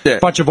shop. Yeah. A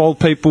bunch of old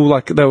people,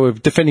 like they were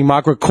defending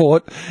Margaret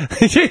Court.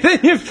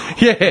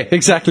 Yeah,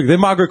 exactly. They're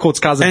Margaret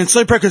Court's cousin. And it's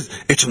so proud because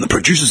it's from the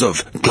producers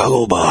of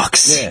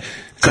Gogglebox. Yeah.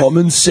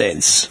 Common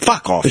sense.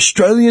 Fuck off.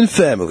 Australian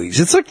families.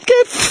 It's like,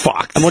 get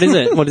fucked. And what is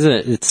it? What is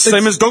it? It's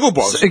same as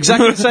Gogglebox.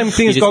 Exactly the same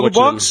thing as just watch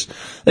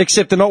Gogglebox,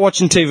 except they're not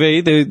watching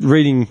TV, they're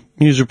reading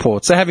news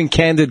reports. They're having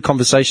candid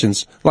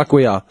conversations, like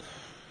we are.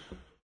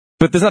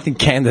 But there's nothing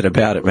candid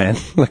about it, man.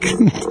 Like, do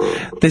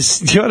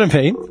you know what I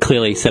mean?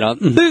 clearly set up.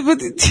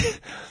 This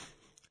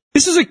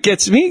is what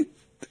gets me.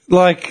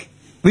 Like,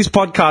 this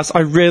podcast,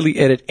 I rarely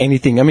edit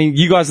anything. I mean,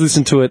 you guys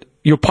listen to it,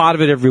 you're part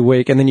of it every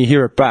week, and then you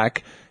hear it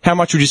back. How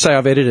much would you say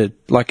I've edited,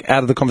 like,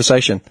 out of the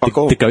conversation?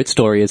 The goat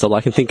story is all I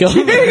can think of.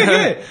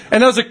 Yeah.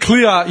 And that was a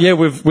clear,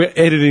 we're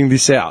editing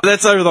this out.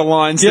 That's over the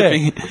line,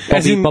 stepping.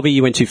 Bobby,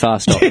 you went too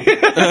fast. Stop.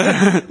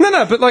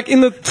 No, but like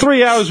in the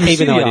 3 hours we sit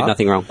Even though here... I did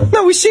nothing wrong.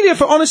 No, we sit here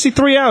for honestly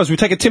 3 hours. We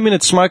take a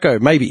 10-minute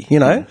smoko, maybe,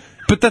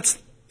 But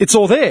it's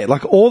all there.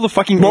 Like, all the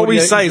fucking What we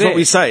audio say is there. what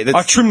we say.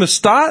 I trim the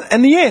start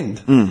and the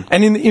end.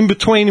 And in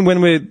between, when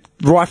we're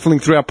rifling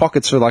through our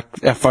pockets for, like,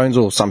 our phones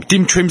or something.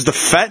 Dim trims the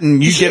fat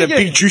and you get a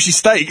big juicy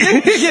steak.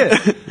 Yeah.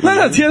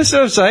 No, do you understand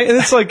what I'm saying? And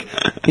it's like,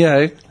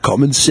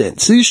 common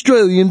sense. The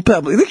Australian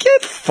public. They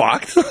get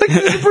fucked. Like,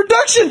 it's a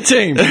production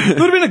team. It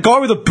would have been a guy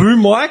with a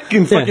boom mic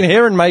and fucking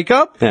hair and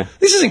makeup. Yeah.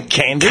 This isn't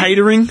candid.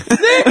 Catering.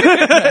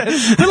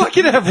 They're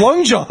lucky to have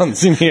long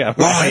johns in here.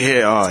 Oh,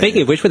 yeah.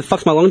 Speaking of which, where the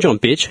fuck's my long john,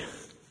 bitch?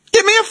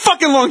 Get me a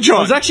fucking Long John.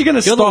 I was actually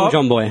going to You're stop. the Long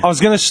John boy. I was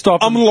going to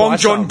stop. I'm and Long buy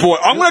John some. boy.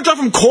 I'm going to drive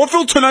from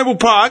Caulfield to Noble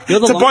Park You're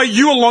the to Long- buy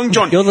you a Long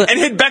John You're the- and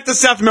head back to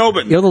South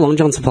Melbourne. You're the long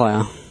john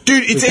supplier.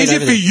 Dude, it's take easier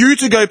over for this. you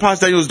to go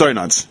past Daniel's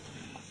Donuts.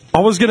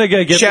 I was going to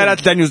go get Shout them. out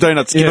to Daniel's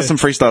Donuts. Give Yeah. us some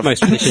free stuff. Most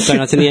delicious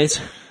donuts in the East.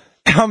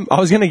 I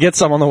was going to get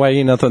some on the way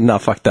in. I thought, no,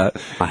 fuck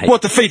that. I hate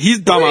What, to feed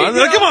his dumb ass?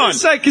 Like, come on.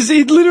 Because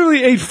he'd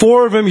literally eat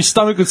 4 of them. His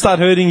stomach would start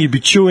hurting. You'd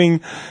be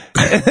chewing.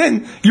 And then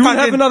you wouldn't have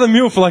Fucking- another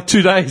meal for like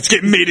 2 days.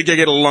 Get me to go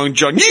get a Long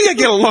John. You go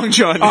get a Long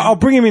John. I'll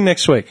bring him in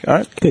next week. All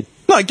right? Good.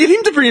 No, get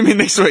him to bring him in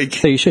next week.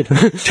 So you should.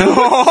 Why?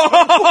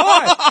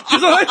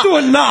 Because I don't do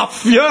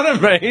enough. You know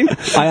what I mean?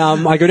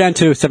 I go down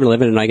to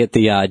 7-Eleven and I get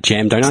the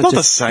jam donut. It's not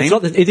the same. It's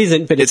not it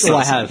isn't, but it's It's all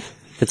not I the have.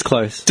 It's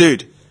close.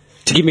 Dude,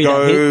 To give me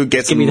Go that hit, get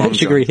give some me that Long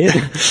sugary John.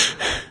 hit.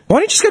 Why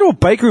don't you just go to a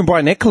bakery and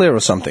buy an eclair or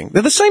something?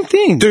 They're the same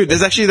thing. dude,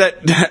 there's actually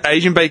that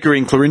Asian bakery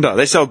in Clorinda.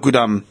 They sell good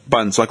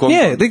buns, like long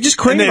Yeah, buns. they're just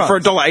cream And they're for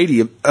buns.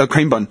 $1.80 a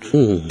cream bun.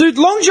 Dude,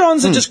 Long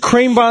Johns are just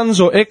cream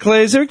buns or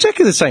eclairs. They're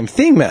exactly the same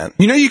thing, man.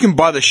 You know you can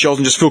buy the shells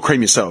and just fill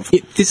cream yourself.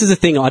 This is the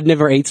thing. I'd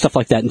never eat stuff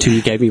like that until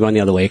you gave me one the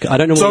other week. I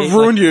don't know. So what I've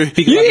ruined you.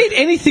 because You I- eat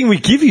anything we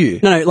give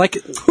you. No, like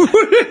no,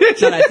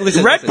 listen, Rat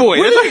listen. boy.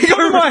 When That's did what you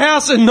come to my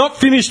house and not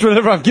finished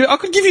whatever I've given? I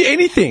could give you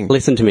anything.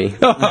 Listen to me.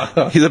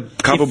 Here's a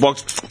cardboard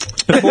box.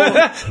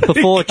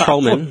 Before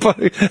Trollman,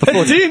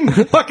 It's in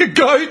like a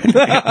goat.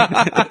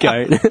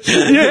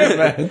 Yeah,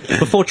 man.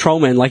 before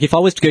Trollman, like if I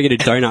was to go get a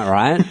donut,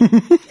 right,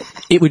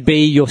 it would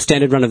be your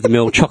standard run of the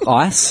mill chalk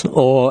ice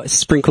or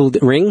sprinkled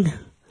ring.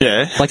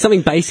 Yeah. Like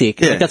something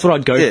basic. Yeah. Like that's what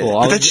I'd go Yeah, for. but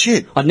I that's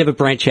shit. I'd never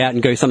branch out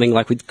and go something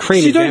like with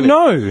cream. You and jam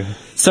don't in it. know.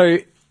 So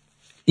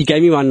you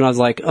gave me one and I was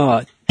like,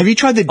 oh, Have you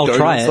tried their I'll donuts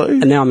try it. though?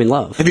 And now I'm in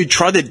love. Have you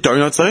tried their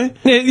donuts though?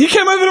 Yeah, you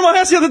came over to my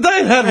house the other day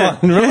and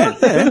had one. Remember?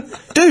 Yeah.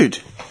 Dude,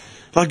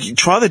 like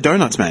try the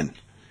donuts, man.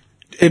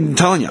 I'm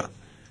telling you.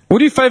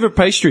 What are your favourite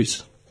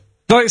pastries?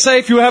 Like, say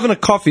if you were having a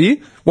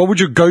coffee, what would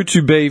your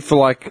go-to be for,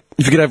 like,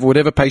 if you could have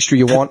whatever pastry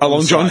you want? A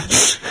Long John.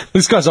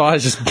 This guy's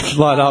eyes just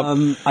light up.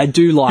 I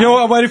do like. You know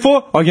what I'm waiting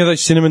for? I'll get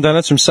those cinnamon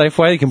donuts from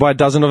Safeway. You can buy a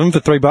dozen of them for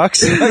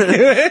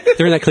 $3.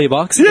 They're in that clear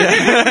box.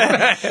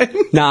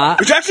 Nah.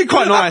 Which is actually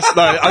quite nice,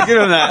 though. I'll give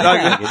him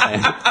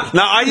that.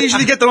 No, I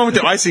usually get the one with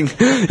the icing.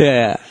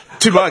 Yeah.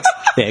 $2.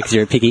 Yeah, because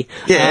you're picky.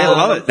 Yeah, I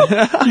love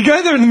it. You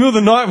go there in the middle of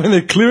the night when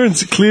they're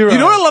clearance clear. You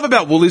know what I love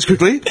about Woolies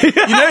quickly?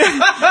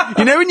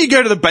 You know when you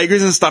go to the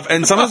bakeries and stuff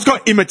and sometimes it's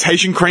got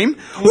imitation cream?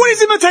 What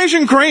is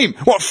imitation cream?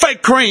 What,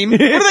 fake cream? What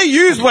do they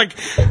use? Like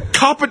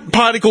carpet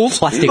particles?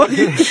 Plastic.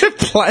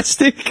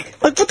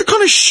 Plastic. Like what the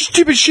kind of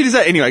stupid shit is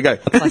that? Anyway, go.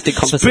 Plastic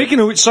composite. Speaking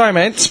of which, sorry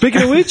man,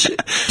 speaking of which, do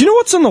you know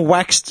what's on the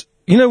waxed,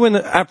 you know when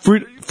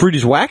the fruit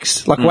is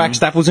waxed? Like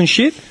waxed apples and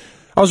shit?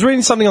 I was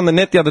reading something on the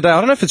net the other day, I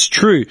don't know if it's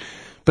true,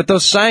 but they were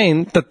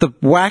saying that the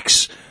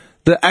wax,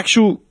 the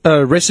actual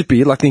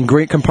recipe, like the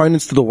ingredient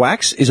components to the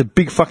wax, is a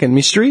big fucking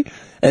mystery.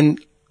 And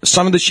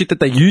some of the shit that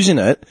they use in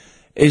it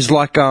is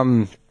like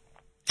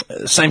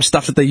same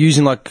stuff that they use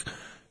in like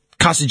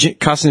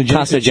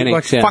carcinogenic,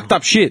 like yeah. fucked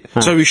up shit.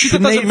 So we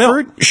shouldn't doesn't eat melt.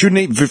 fruit. Shouldn't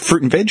eat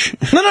fruit and veg.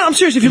 No, I'm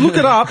serious. If you look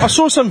it up, I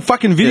saw some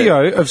fucking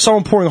video of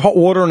someone pouring hot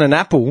water on an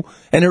apple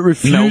and it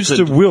refused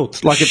Melted. to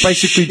wilt. Like it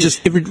basically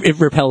just... It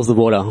repels the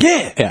water.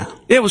 Yeah. Yeah.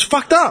 It was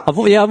fucked up. I've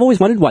always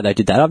wondered why they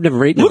did that. I've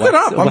never eaten Look it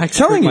up. I'm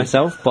telling you.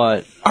 myself,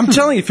 but I'm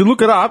telling you, if you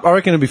look it up, I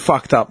reckon it'd be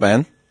fucked up,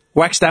 man.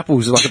 Waxed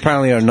apples like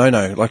apparently are a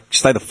no-no. Like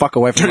stay the fuck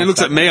away from Tony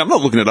looks at me. I'm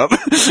not looking it up.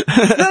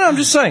 No, I'm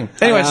just saying.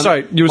 Anyway,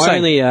 sorry, you were my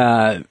saying.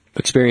 only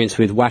experience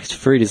with waxed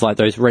fruit is like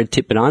those red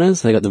tip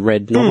bananas. They got the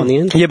red knob on the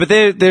end. Yeah, but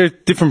they're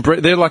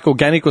different. They're like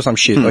organic or some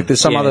shit. Like there's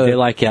some Yeah, other. they're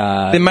like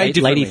they're made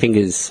differently. lady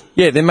fingers.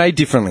 Yeah, they're made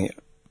differently.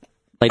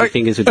 Lady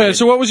fingers with the red,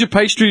 So what was your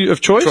pastry of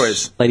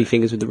choice? lady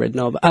fingers with the red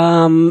knob.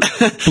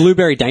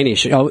 Blueberry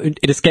Danish. Oh, it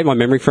escaped my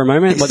memory for a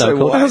moment. What they were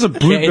called? What the hell's a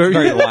blueberry?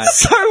 Yeah, it's very white.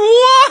 So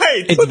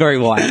white. It's very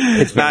white.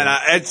 It's very No.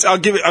 I'll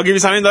give you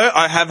something though.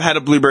 I have had a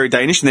blueberry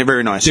Danish and they're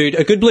very nice. Dude,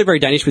 a good blueberry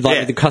Danish with like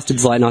Yeah. the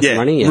custard's like nice and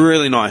runny. Yeah.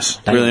 Really nice.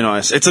 Really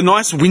nice. It's a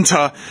nice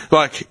winter,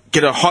 like,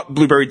 get a hot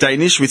blueberry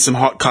Danish with some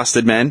hot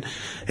custard, man.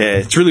 Yeah,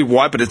 it's really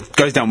white, but it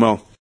goes down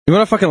well. You know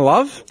what I fucking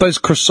love? Those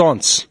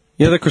croissants.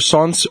 You know the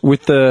croissants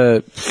with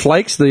the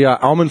flakes, the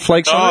almond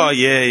flakes on Oh, them?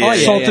 yeah, yeah. Oh,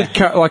 yeah.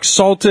 Salted, like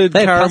salted They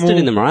have caramel. custard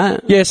in them, right?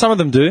 Yeah, some of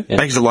them do. Yeah.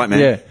 Bakers Delight, man.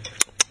 Yeah.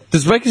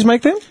 Does Bakers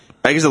make them?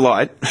 Bakers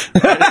Delight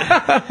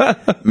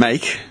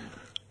make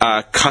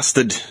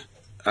custard,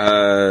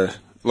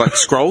 like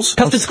scrolls.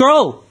 Custard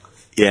scroll.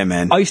 Yeah,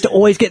 man. I used to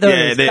always get those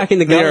Yeah, they're- back in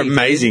the they're gully.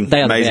 amazing. They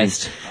are Amazing. the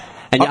best.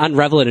 And you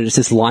unravel it and it's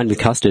just lined with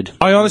custard.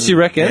 I honestly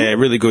reckon. Yeah,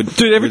 really good.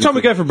 Dude, every Really time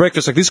we good. go for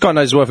breakfast, like this guy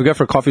knows as well, if we go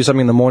for a coffee or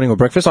something in the morning or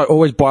breakfast, I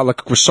always buy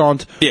like a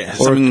croissant. Yeah,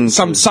 or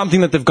something-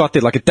 something that they've got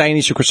there, like a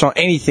Danish or croissant,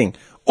 anything.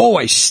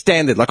 Always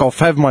standard. Like I'll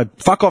have my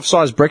fuck off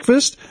size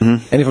breakfast, and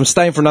if I'm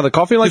staying for another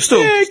coffee, like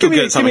still give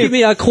get something. Give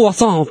me a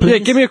croissant, please. yeah,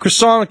 give me a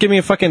croissant, give me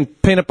a fucking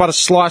peanut butter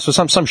slice or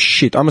some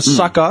shit. I'm a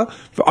sucker.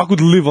 I could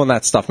live on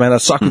that stuff, man. I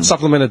could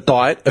supplement a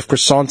diet of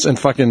croissants and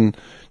fucking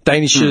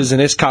Danishes and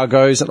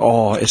escargots and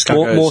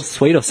escargots. More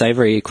sweet or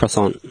savoury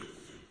croissant?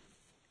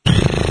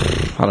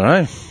 I don't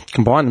know.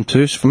 Combine them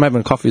too. So I'm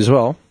having coffee as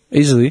well,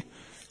 easily.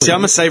 See,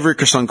 I'm a savoury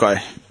croissant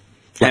guy.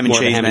 Ham and more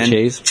of a cheese, ham man. and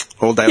cheese.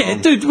 All day Yeah,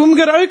 long. dude, when we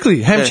go to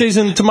Oakley, ham, cheese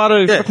and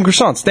tomato fucking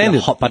croissant, standard.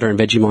 Your hot butter and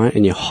Vegemite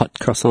and your hot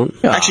croissant.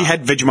 I actually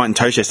had Vegemite and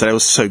toast yesterday. It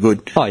was so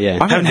good. Oh, yeah.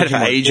 I haven't had it for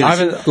ages. I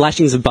haven't.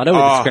 Lashings of butter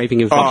with a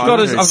scraping of I've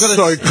Vegemite. got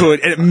so good.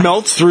 And it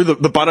melts through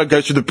the butter,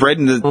 goes through the bread.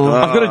 And I've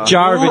got a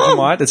jar of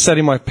Vegemite that's sat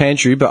in my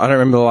pantry, but I don't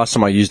remember the last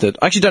time I used it.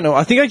 I actually don't know.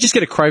 I think I just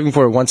get a craving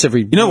for it once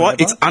every. You know what?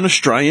 It's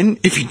un-Australian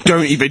if you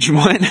don't eat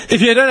Vegemite.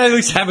 If you don't at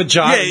least have a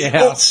jar in your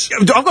house.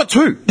 I've got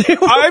two.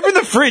 I opened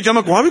the fridge. I'm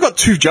like, why have we got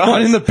two jars?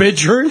 One in the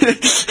bedroom.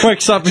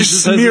 Wakes up and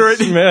just smear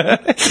it. You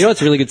know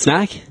what's a really good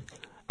snack?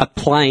 A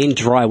plain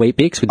dry wheat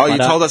bix with Oh,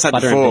 butter, you told us that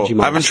butter before. and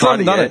Vegemite. I haven't tried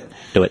it done yet. it.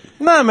 Do it.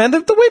 No, man, the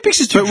Wheat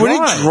Bix is too But dry.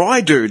 when it's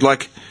dry, dude,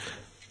 like,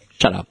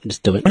 Shut up.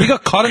 Just do it. You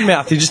got cotton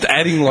mouth. You're just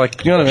adding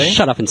like, you know what I mean?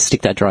 Shut up and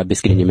stick that dry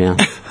biscuit in your mouth.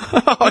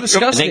 and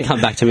Disgusting. then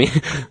come back to me.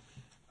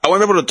 I won't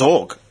be able to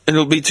talk, and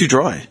it'll be too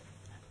dry.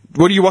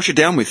 What do you wash it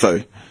down with,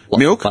 though?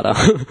 Milk? Lots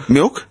of butter.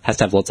 Milk? Has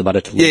to have lots of butter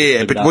to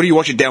Yeah, but what do you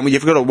wash it down with?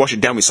 You've got to wash it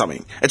down with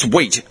something. It's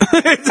wheat.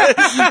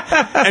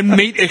 And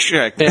meat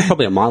extract. Yeah,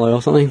 probably a Milo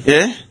or something.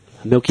 Yeah?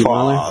 A milky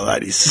Milo. Oh,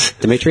 that is...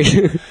 Dimitri.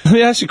 Let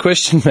me ask you a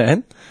question,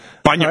 man.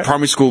 Bunyip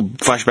primary school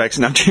flashbacks.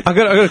 No, I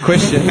got a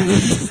question.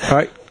 All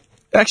right.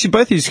 Actually,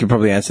 both of you can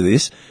probably answer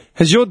this.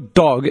 Has your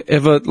dog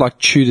ever like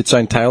chewed its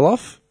own tail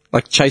off?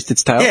 Like chased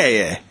its tail?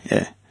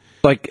 yeah.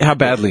 Like how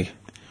badly?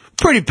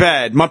 Pretty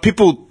bad. My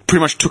people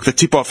pretty much took the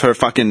tip off her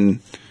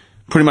fucking...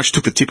 Pretty much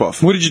took the tip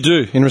off. What did you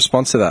do in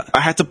response to that? I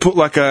had to put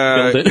like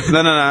a... Build it. No.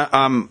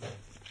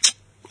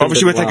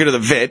 Obviously, we had to take her to the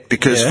vet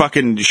because Yeah.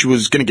 fucking she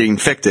was going to get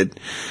infected.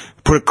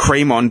 Put a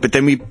cream on, but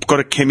then we got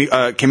a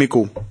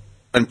chemical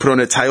and put on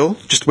her tail,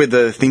 just where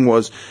the thing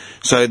was,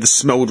 so the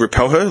smell would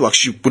repel her, like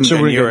she wouldn't So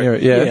go we near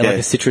it. Yeah. Yeah, like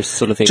a citrus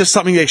sort of thing. Just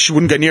something that she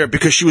wouldn't go near it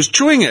because she was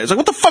chewing it. It's like,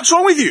 what the fuck's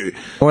wrong with you?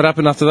 What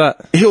happened after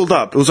that? Healed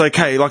up. It was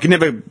okay. Like, it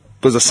never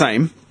was the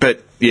same,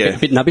 but yeah, A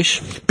bit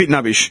nubbish. bit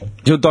nubbish. Has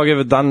your dog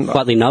ever done...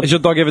 Slightly nubbed. Has your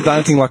dog ever done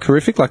anything like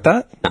horrific like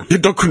that? Your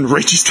dog couldn't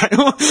reach his tail.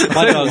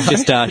 My dog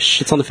just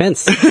shits on the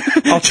fence.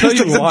 I'll tell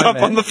you Just why, dump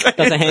man. on the fence.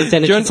 Does a handstand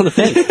and shits on the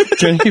fence.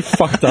 John, you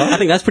fucked I up.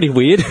 think that's pretty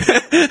weird.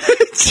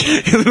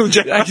 Your little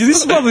Jack. Actually,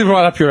 this is probably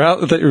right up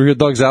your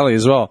dog's alley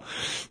as well.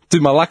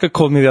 Dude, Malaka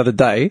called me the other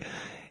day.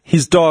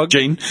 His dog...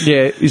 Gene?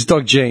 Yeah, his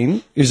dog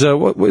Gene is a...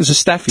 What is a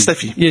Staffy?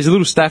 Staffy. Yeah, he's a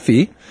little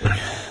Staffy.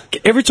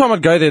 Every time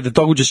I'd go there, the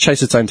dog would just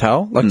chase its own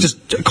tail. Like,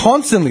 just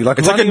constantly. Like,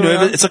 It's like a running around.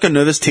 nervous. It's like a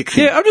nervous tick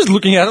thing. Yeah, I'm just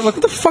looking at it like,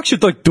 what the fuck's your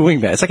dog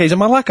doing there? It's like, he's a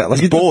Malaka. Like,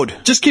 He's bored.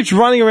 Just keeps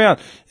running around.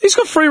 He's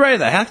got free rein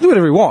there. He can do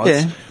whatever he wants.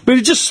 Yeah. But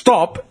he just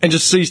stop and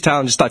just see his tail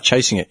and just start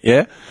chasing it,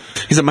 yeah?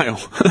 He's a male.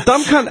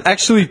 Dumb cunt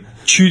actually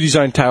chewed his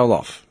own tail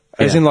off.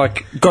 As in,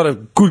 like, got a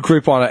good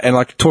grip on it and,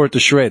 like, tore it to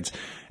shreds.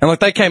 And, like,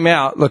 they came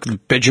out, like, the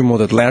bedroom or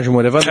the lounge room,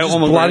 whatever. Tail Just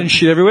on the blood ground. and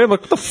shit everywhere. I'm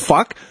like, what the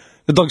fuck?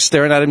 The dog's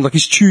staring at him like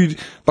he's chewed,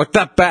 like,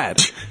 that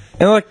bad.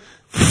 And, like,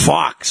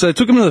 fuck. So they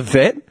took him to the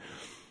vet.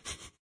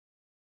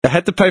 I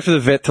had to pay for the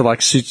vet to,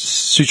 like,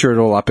 suture it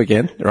all up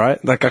again,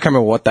 right? Like, I can't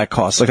remember what that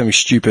cost. Like, I'm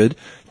stupid.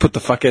 Put the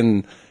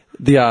fucking...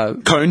 The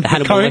Cone.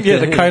 Hannibal cone, yeah, Lecter,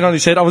 the yeah. cone on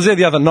his head. I was there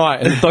the other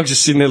night, and the dog's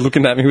just sitting there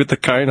looking at me with the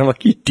cone. I'm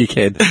like, you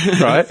dickhead,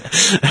 right?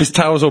 His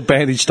tail was all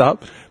bandaged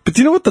up. But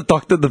do you know what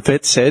the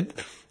vet said?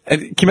 And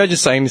can you imagine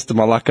saying this to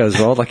Malaka as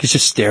well? Like, he's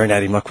just staring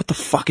at him like, what the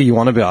fuck are you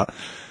on about?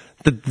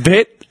 The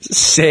vet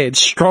said,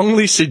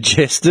 strongly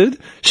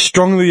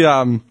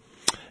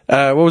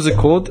what was it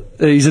called?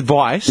 His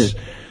advice,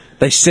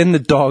 they send the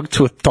dog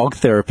to a dog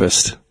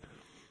therapist.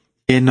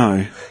 Yeah,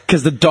 no.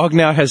 Because the dog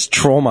now has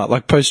trauma,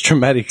 like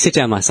post-traumatic. Sit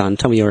down, my son.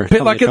 Tell me your. But tell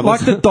me like, your like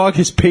troubles. the dog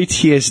has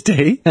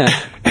PTSD,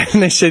 Yeah.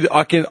 and they said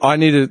I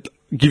need to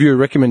give you a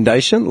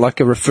recommendation, like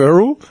a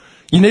referral.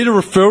 You need a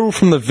referral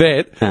from the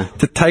vet Yeah.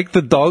 to take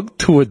the dog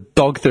to a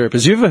dog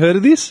therapist. You ever heard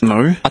of this?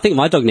 No. I think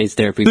my dog needs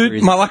therapy. for Dude,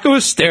 his- Malaka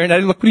was staring at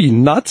him like, what are you,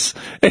 nuts?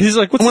 And he's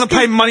like, what's I wanna this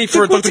pay gonna- money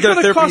for a dog what's to it go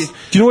to gonna therapy.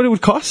 cost? Do you know what it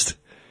would cost?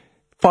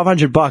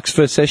 $500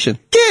 first session.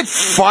 Get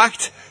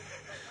fucked.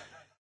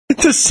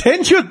 To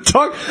send your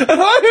dog.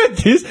 And I heard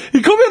this.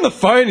 He called me on the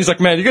phone. He's like,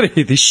 man, you got to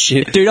hear this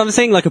shit. Dude, I'm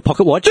seeing like a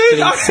pocket watch. Dude,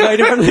 getting straight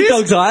in front of the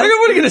dog's eyes. Like,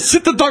 what are you going to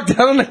sit the dog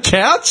down on the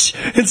couch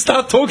and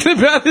start talking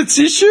about its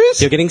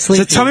issues? You're getting So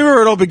sleepy. tell me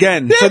where it all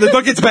began. So the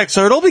dog gets back.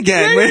 So it all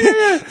began.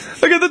 Yeah.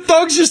 Look at the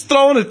dog's just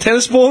throwing a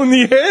tennis ball in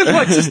the air,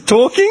 like just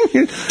talking.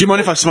 Do you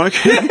mind if I smoke?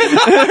 Do you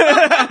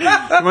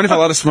mind if I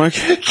light a smoke?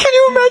 Can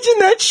you imagine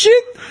that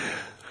shit?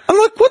 I'm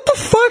like, what the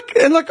fuck?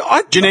 And like,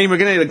 Janine, we're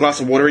going to need a glass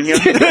of water in here.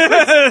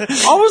 I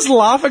was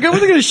laughing. What are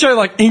they going to show,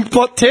 like ink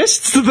blot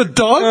tests to the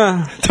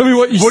dog? Tell me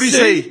what you see. What do you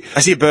see?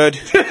 I see a bird,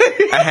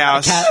 a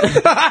house.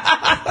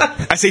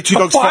 I see two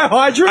dogs. fire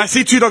hydrant? I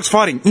see two dogs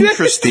fighting.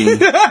 Interesting.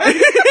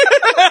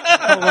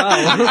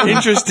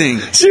 Interesting.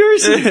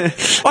 Seriously.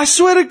 I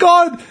swear to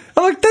God.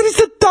 I'm like, that is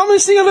the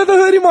dumbest thing I've ever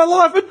heard in my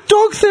life. A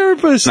dog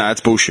therapist. No,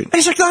 it's bullshit. And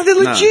he's like, no, they're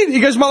legit. He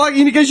goes,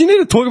 you need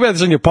to talk about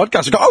this on your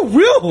podcast. I go, oh,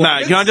 real? No,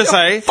 can I just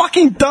say- How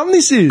fucking dumb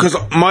this is. Because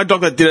my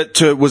dog that did it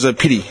to was a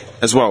pity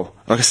as well,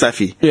 like a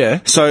Staffy. Yeah.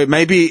 So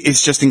maybe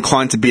it's just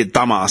inclined to be a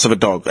dumbass of a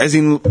dog. As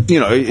in,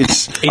 you know,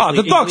 it's Oh,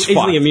 the dog's easily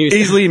fine. amused.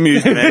 easily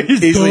amused, man.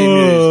 Easily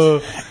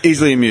amused.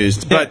 Easily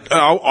amused. But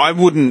I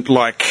wouldn't,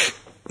 like,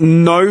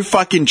 no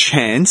fucking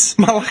chance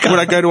Malaka. would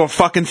I go to a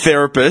fucking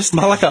therapist.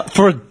 Malaka,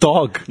 for a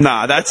dog.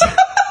 Nah, that's...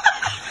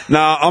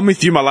 Nah, I'm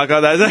with you,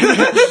 Malaka.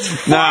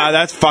 Nah,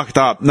 that's fucked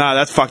up. Nah,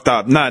 that's fucked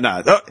up. Nah.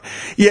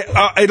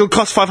 It'll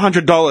cost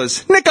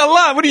 $500.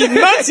 Nicola, what are you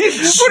nuts?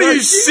 What are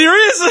you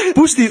serious?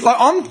 Pussy, like,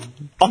 I'm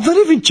not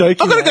even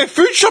joking. I've got to man. go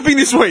food shopping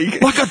this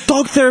week. Like a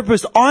dog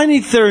therapist, I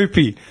need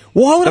therapy.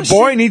 Why would The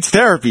boy needs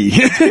therapy.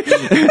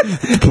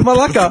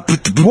 Malaka,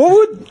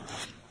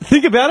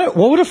 think about it,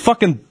 what would a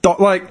fucking dog,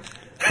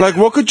 like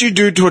what could you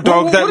do to a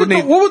dog that would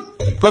need...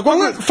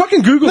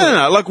 fucking Google it.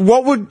 No. Like,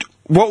 what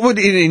would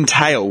it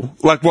entail?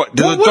 Like, what?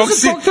 Does What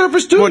does a dog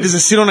therapist do? What, does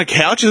it sit on a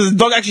couch? Does the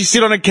dog actually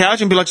sit on a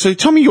couch and be like, so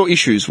tell me your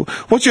issues.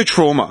 What's your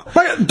trauma?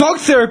 Like, Dog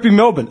Therapy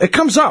Melbourne, it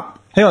comes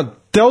up. Hang on,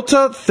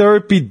 Delta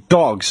Therapy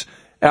Dogs,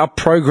 our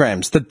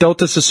programs, the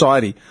Delta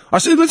Society. I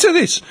said, let's say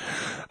this.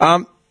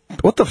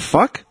 What the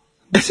fuck?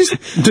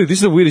 Dude, this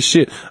is the weirdest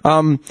shit.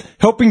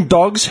 Helping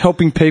dogs,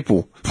 helping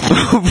people.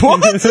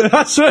 What?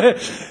 I swear.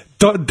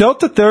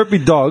 Delta Therapy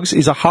Dogs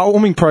is a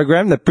heartwarming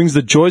program that brings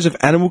the joys of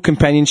animal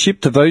companionship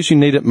to those who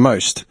need it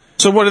most.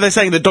 So what are they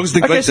saying? The dog's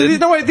neglected? Okay,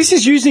 so this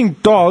is using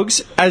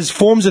dogs as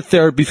forms of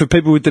therapy for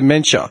people with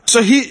dementia.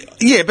 So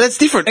but that's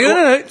different.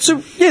 No.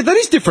 So, yeah, that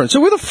is different. So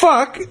where the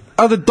fuck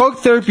are the dog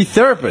therapy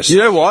therapists? You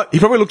know what? He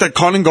probably looked at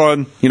Con and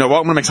gone, you know what?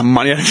 I'm going to make some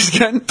money out of this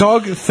again.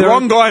 Dog therapy.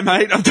 Wrong guy,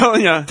 mate. I'm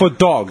telling you. For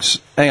dogs.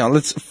 Hang on,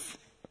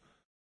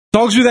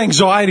 dogs with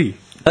anxiety.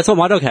 That's what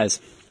my dog has.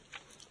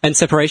 And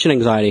separation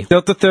anxiety.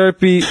 Delta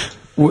Therapy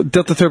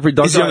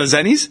Dog. Is he on the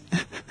Xennies?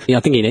 Yeah, I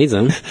think he needs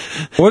them.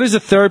 What is a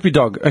therapy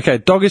dog? Okay,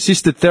 dog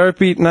assisted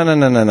therapy.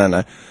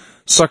 No.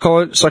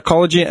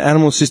 Psychology and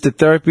animal assisted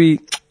therapy.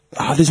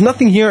 There's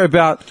nothing here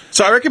about.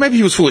 So I reckon maybe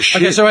he was full of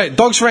shit. Okay, so wait,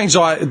 dogs with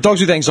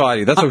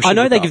anxiety. That's what we I should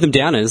know look they up. give them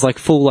downers, like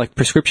full like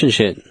prescription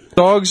shit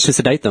Dogs to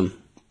sedate them.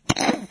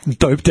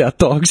 Doped out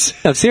dogs.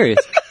 I'm serious.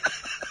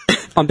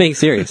 I'm being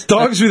serious.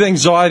 Dogs with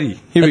anxiety.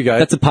 Here we go.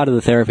 That's a part of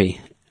the therapy.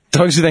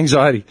 Dogs with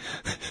anxiety.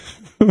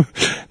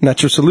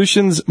 Natural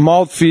solutions,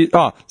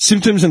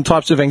 symptoms and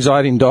types of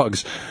anxiety in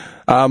dogs.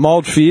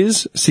 Mild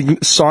fears.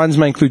 Signs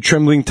may include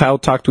trembling, tail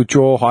tucked,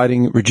 withdrawal,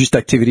 hiding, reduced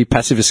activity,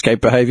 passive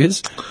escape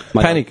behaviors.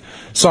 Panic.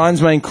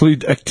 Signs may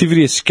include active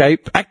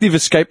escape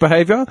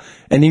behavior,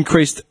 and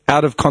increased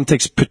out of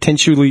context,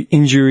 potentially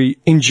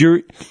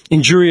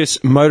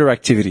injurious motor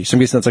activity. So I'm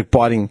guessing that's like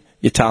biting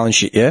your tail and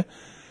shit, yeah?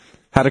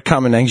 How to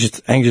calm an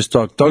anxious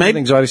dog. Dog with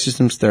anxiety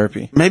systems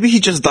therapy. Maybe he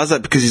just does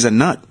that because he's a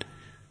nut.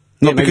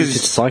 Not maybe because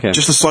he's just a psycho.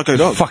 Just a psycho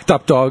dog. Fucked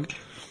up dog.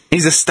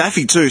 He's a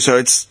staffy too, so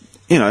it's,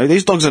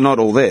 these dogs are not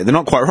all there. They're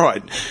not quite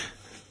right.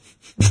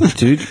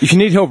 Dude, if you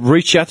need help,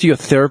 reach out to your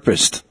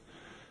therapist.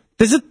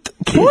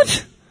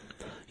 What?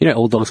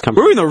 All dogs come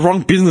We're in the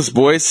wrong business,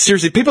 boys.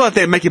 Seriously, people out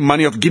there making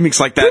money off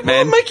gimmicks like that,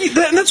 man. Making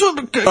that, and that's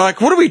what.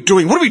 Like, what are we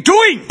doing? What are we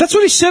doing? That's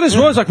what he said as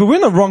well. It's like, we're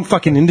in the wrong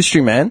fucking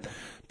industry, man.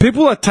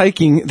 People are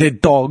taking their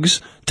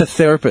dogs to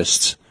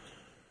therapists.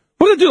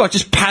 What do they do? Like,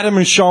 just pat them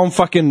and show them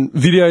fucking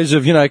videos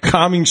of,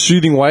 calming,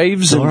 soothing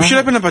waves? We should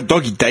open up a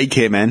doggy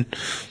daycare, man.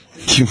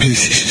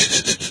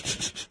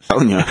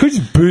 Telling you. Who's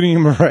booting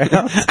him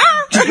around?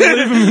 Just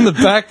leave him in the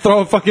back, throw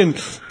a fucking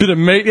bit of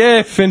meat.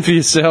 Yeah, fend for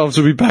yourselves.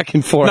 We'll be back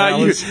in 4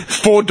 hours.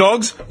 4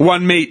 dogs,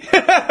 1 meat.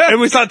 And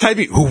we start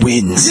taping. Who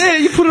wins? Yeah,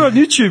 you put it on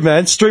YouTube,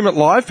 man. Stream it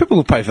live. People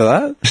will pay for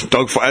that.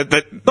 Dog fight.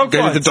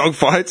 Dog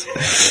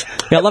fights.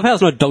 Yeah, I love how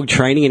it's not dog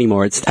training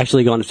anymore. It's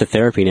actually gone into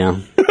therapy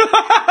now.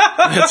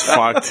 That's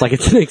fucked. Like,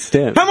 it's the next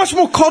step. How much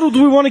more coddled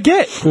do we want to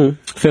get?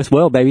 First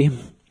world, baby.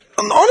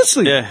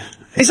 Honestly. Yeah.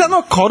 Is that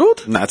not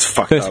coddled? Nah, it's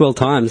fucked First up. world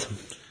times.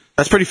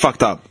 That's pretty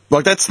fucked up.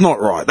 Like, that's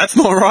not right. That's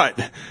not right.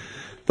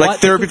 Like,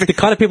 therapy. The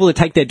kind of people that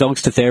take their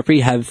dogs to therapy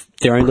have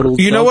their own little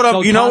You know what?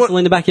 castle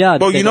in the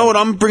backyard. Well, you know what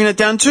I'm bringing it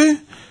down to?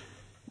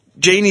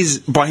 Gene is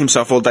by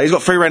himself all day. He's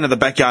got free reign of the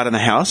backyard and the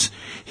house.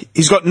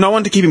 He's got no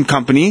one to keep him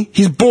company.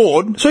 He's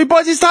bored, so he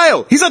bites his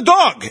tail. He's a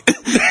dog.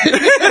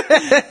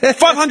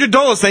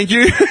 $500, thank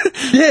you.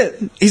 Yeah.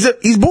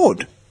 He's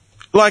bored.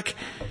 Like,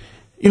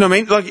 you know what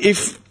I mean? Like,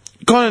 if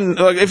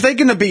they're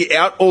going to be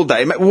out all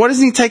day, why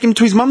doesn't he take him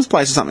to his mum's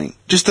place or something?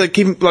 Just to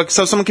keep him,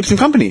 so someone keeps him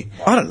company.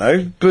 I don't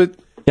know, but...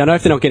 Yeah, I know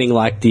if they're not getting,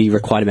 the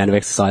required amount of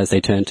exercise,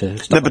 they turn to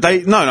stuff.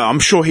 No, I'm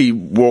sure he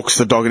walks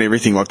the dog and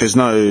everything. Like, there's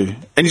no... And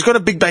he's got a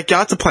big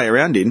backyard to play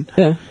around in.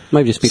 Yeah,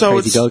 maybe just be a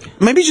crazy dog.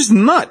 Maybe just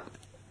nut.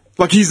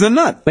 Like, he's the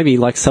nut. Maybe he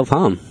likes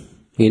self-harm.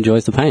 He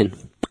enjoys the pain.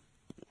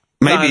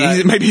 Maybe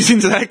he's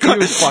into that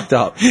kind He was fucked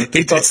up.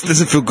 It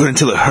doesn't feel good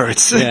until it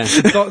hurts. Yeah.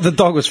 The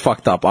dog was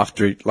fucked up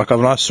after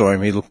when I saw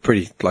him, he looked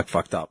pretty,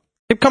 fucked up.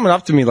 He kept coming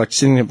up to me,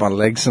 sitting at my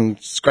legs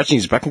and scratching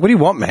his back. What do you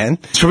want, man?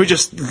 He's probably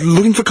just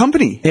looking for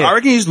company. Yeah. I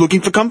reckon he's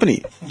looking for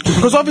company.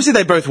 Because obviously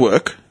they both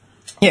work.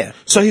 Yeah.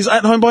 So he's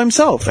at home by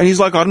himself. And he's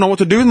like, I don't know what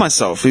to do with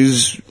myself.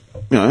 He's,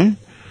 Do you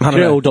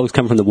know all dogs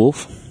come from the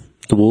wolf?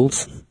 The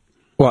wolves?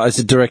 Well, is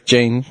it direct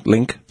gene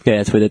link?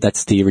 Yeah,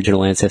 that's the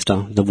original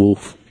ancestor, the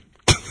wolf.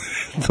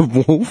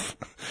 The wolf?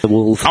 The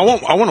wolf. I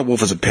want a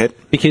wolf as a pet.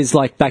 Because,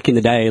 back in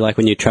the day,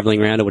 when you're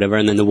travelling around or whatever,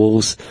 and then the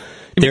wolves,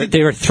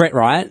 they're a threat,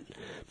 right?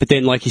 But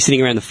then, you're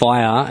sitting around the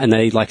fire, and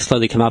they,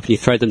 slowly come up, and you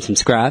throw them some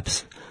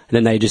scraps, and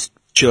then they just...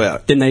 Chill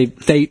out. Then they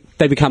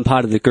become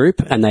part of the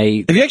group, and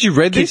they... Have you actually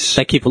read this?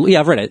 They keep... Yeah,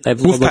 I've read it. They've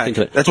looked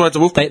into it. That's why it's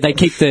a wolf pack. They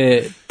keep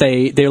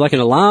they're like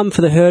an alarm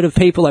for the herd of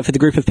people, for the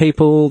group of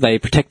people. They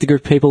protect the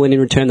group of people, and in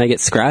return they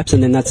get scraps,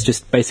 and then that's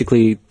just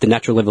basically the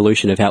natural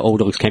evolution of how all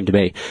dogs came to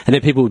be. And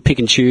then people would pick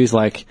and choose,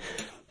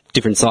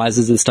 different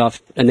sizes and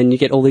stuff, and then you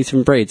get all these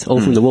different breeds,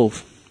 all from the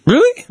wolf.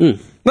 Really? No,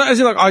 as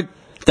in,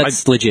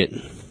 That's legit.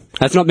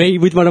 That's not me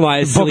with one of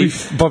my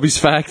Bobby's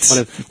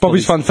facts.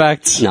 Bobby's fun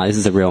facts. No, this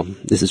is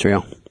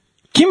real.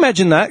 Can you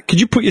imagine that? Could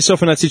you put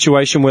yourself in that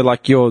situation where,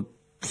 you're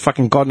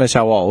fucking God knows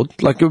how old,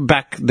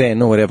 back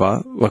then or whatever?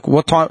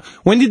 What time?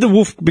 When did the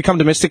wolf become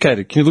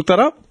domesticated? Can you look that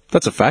up?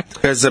 That's a fact.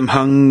 Because I'm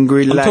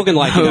hungry. I'm talking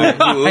I hate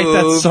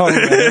that song,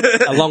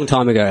 man. a long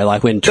time ago,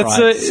 when tribes.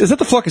 Is that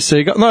the Flock of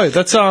Seagulls? No,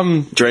 that's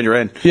Duran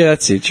Duran. Yeah,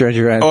 that's it. Duran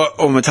Duran.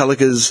 Or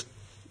Metallica's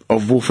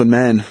Of Wolf and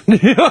Man.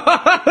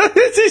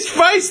 It's his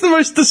face, the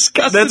most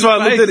disgusting. That's why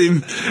I face. looked at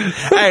him.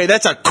 Hey,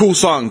 that's a cool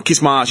song.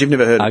 Kiss My Ass. You've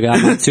never heard it. I got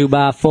my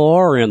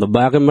 2x4 in the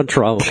back of my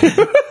truck.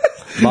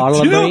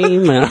 Bottle of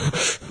beam.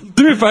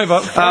 Do me a favour.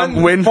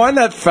 Find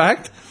that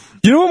fact.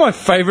 You know what my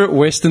favourite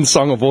Western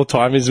song of all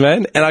time is,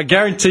 man? And I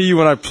guarantee you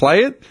when I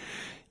play it,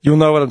 you'll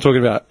know what I'm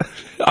talking about.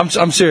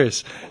 I'm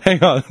serious.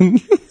 Hang on.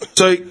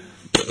 So,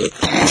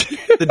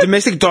 the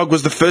domestic dog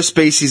was the first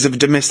species of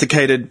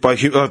domesticated by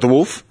the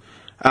wolf.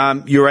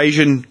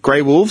 Eurasian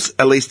grey wolves,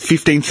 at least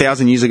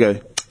 15,000 years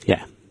ago.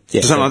 Yeah.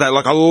 Something like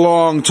that, a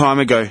long time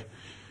ago.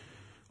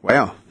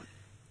 Wow.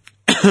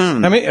 How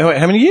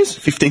many years?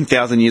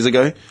 15,000 years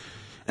ago.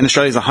 And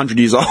Australia's 100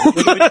 years old.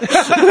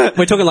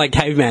 We're talking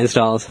caveman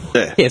styles.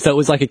 Yeah. Yeah, so it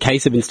was a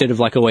case of instead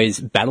of always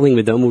battling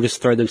with them, we'll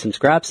just throw them some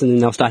scraps and then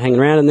they'll start hanging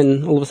around and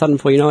then all of a sudden,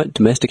 before you know it,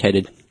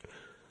 domesticated. And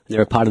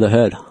they're a part of the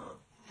herd.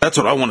 That's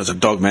what I want as a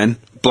dog, man.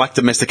 Black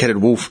domesticated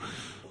wolf.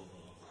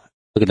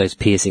 Look at those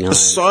piercing The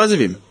eyes. size of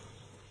him.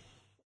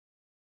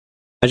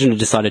 Imagine it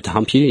decided to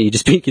hump you. You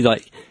just you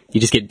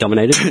just get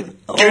dominated.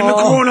 Get in the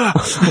corner.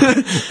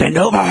 Bend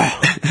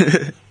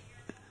over.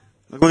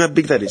 Look how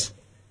big that is.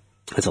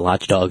 That's a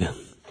large dog.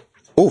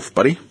 Oof,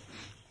 buddy.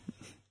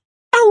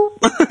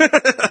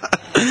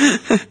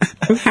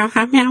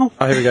 Meow.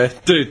 Oh, here we go.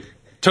 Dude,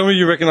 tell me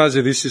you recognise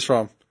who this is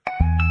from.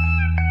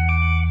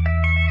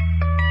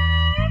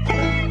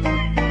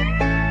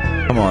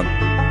 Come on.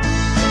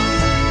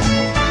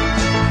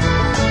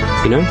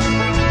 You know?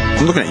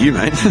 I'm looking at you,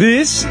 mate.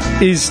 This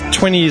is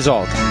 20 years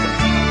old.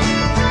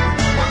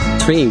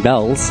 It's ringing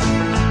bells.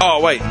 Oh,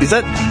 wait. Is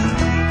that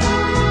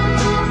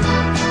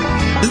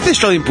the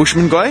Australian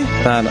Bushman guy?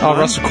 Oh,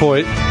 Russell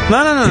Coit.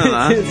 No.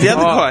 The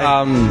other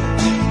guy.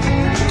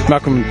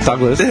 Malcolm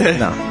Douglas. No.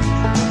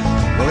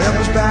 Well, it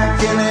was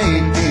back in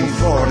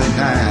 1849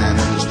 at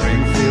the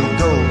Springfield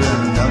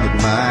Golden Nugget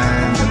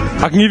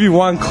Mine. I can give you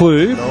one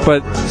clue,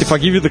 but if I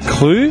give you the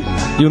clue,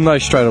 you'll know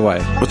straight away.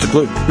 What's the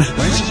clue?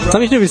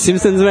 Something to do with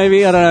Simpsons,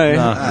 maybe? I don't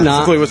know.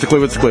 Nah. What's the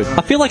clue?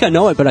 I feel like I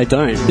know it, but I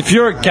don't. If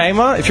you're a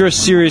gamer, if you're a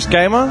serious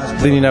gamer,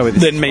 then you know where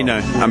this Then is me, from. no.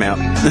 I'm out.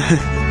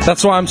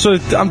 That's why I'm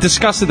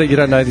disgusted that you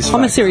don't know this.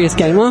 I'm a fact. serious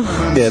gamer.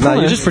 Yeah, no,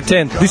 you just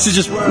pretend. This is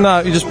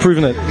you're just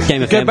proving it.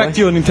 Game of Go fanboy. back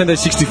to your Nintendo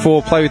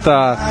 64, play with,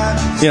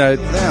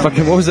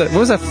 fucking, what was that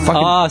fucking...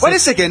 Oh, so, Wait a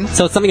second.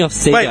 So it's something off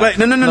Sega. Wait.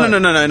 No.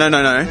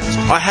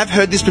 I have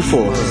heard this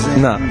before.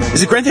 No.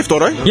 Is it Grand Theft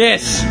Auto?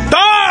 Yes!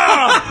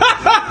 Ah!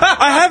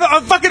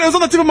 it was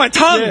on the tip of my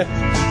tongue.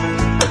 Yeah.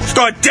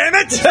 God damn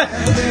it!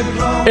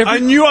 I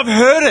knew I've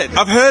heard it.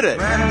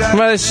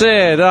 But I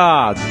said,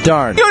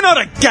 darn. You're not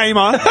a gamer.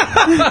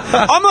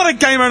 I'm not a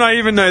gamer and I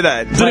even know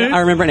that. Wait, I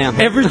remember it now.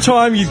 Every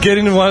time you get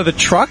into one of the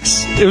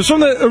trucks, it was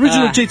from the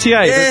original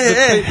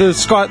GTA,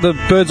 the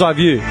bird's eye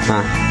view.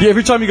 Yeah,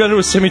 every time you go into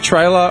a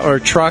semi-trailer or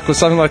a truck or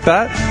something like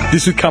that,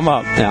 this would come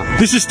up. Yeah.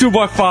 This is still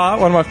by far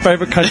one of my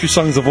favourite country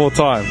songs of all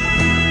time.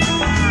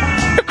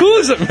 How cool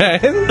is it,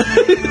 man?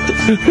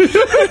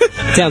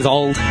 Sounds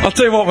old. I'll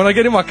tell you what, when I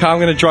get in my car, I'm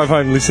going to drive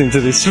home listening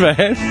to this,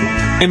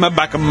 man. In my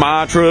back of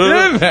my truck.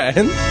 Yeah,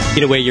 man.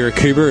 You know where you're a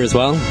Cooper as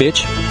well,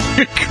 bitch?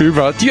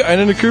 Akubra. Do you own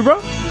an Akubra?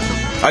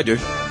 I do.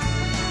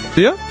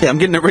 Do you? Yeah, I'm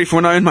getting it ready for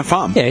when I own my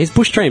farm. Yeah, he's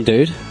bush trained,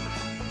 dude.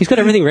 He's got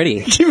everything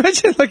ready. Can you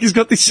imagine, he's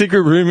got this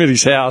secret room at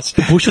his house?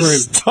 The bush room.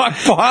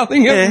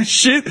 Stockpiling it and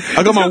shit.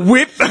 I got my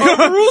whip.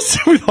 Overalls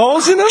with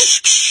holes in them.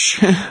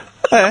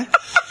 Yeah.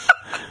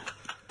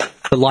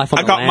 The life on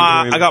I the got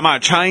land room. my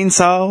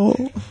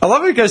chainsaw. I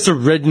love how it goes to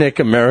redneck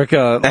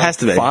America. It has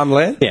to be.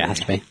 Farmland. Yeah, it has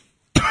to be.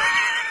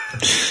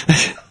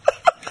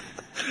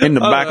 In the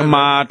back of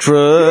my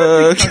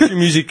truck. Country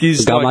music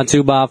is Got my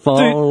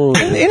 2x4.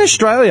 Dude, in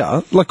Australia,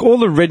 all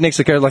the rednecks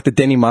that go like the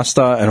Denny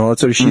Muster and all that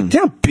sort of shit, you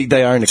know how big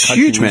they are in the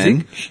country huge, music?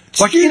 man.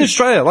 Like in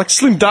Australia, like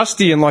Slim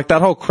Dusty and like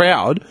that whole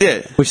crowd.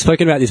 Yeah. We've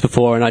spoken about this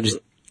before, and I just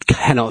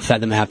cannot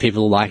fathom how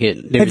people like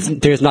it.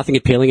 There's nothing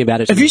appealing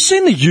about it. Have you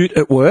seen the Ute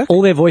at work?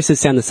 All their voices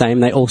sound the same.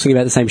 They all sing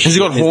about the same shit. Has he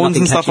got There's horns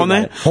nothing and stuff catchy on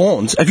there? about it.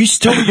 Horns. Have you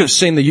still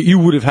seen the Ute? You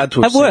would have had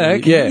to have At seen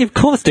work? the Ute. Yeah. Of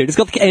course, dude. It's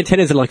got the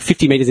antennas that are like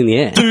 50 metres in the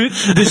air. Dude,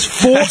 there's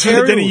four That's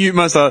where the Denny aerials. Ute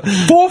must have.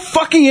 4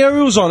 fucking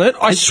aerials on it.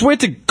 I swear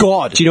to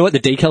God. Do you know what the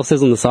decal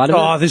says on the side of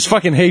Oh, it? there's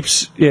fucking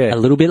heaps. Yeah. A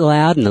little bit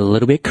loud and a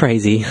little bit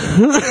crazy.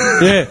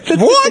 Yeah.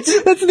 What?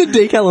 That's the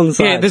decal on the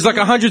side. Yeah, there's like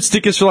 100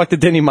 stickers for like the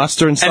Denny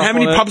Muster and stuff. And how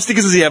many on it. pub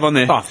stickers does he have on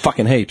there? Oh,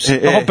 fucking heaps.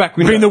 The whole back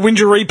window. Being the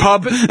Wingeree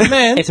pub.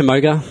 Man,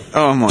 Etamoga.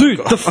 Oh my dude,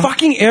 god. the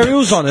fucking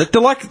aerials on it,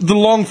 they're like the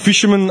long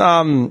fisherman,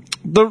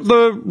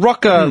 the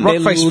rock They're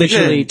face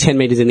literally fisherman. 10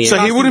 metres in the air. So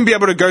he wouldn't be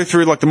able to go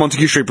through like the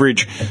Montague Street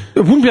Bridge.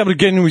 It wouldn't be able to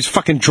get into his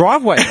fucking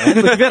driveway, man.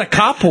 Like, if he had a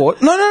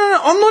carport. No,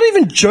 I'm not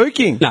even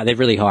joking. No, they're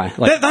really high.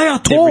 Like, They are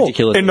they're tall.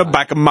 ridiculous. In the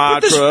back of my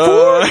There's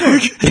 4 of them.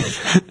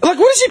 truck. Like,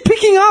 what is he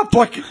picking up?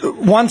 Like,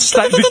 one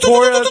state,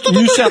 Victoria,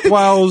 New South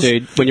Wales.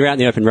 Dude, when you're out in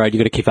the open road, you've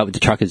got to keep up with the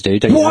truckers,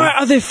 dude. Don't you Why know?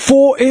 are there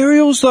 4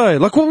 aerials, though?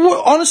 Like,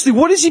 honestly,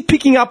 what is he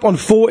picking up on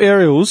 4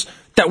 aerials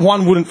that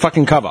one wouldn't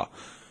fucking cover?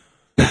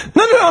 No,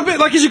 I mean,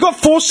 like, has he got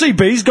 4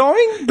 CBs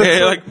going?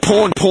 Yeah, like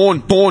porn.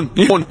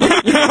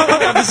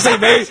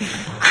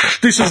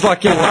 This is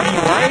like,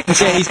 Yeah,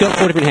 he's got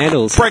 4 different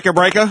handles. breaker.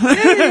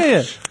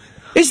 yeah.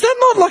 Is that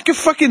not like a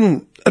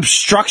fucking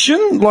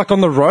obstruction, like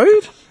on the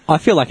road? I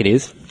feel like it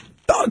is.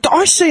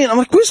 I see it. I'm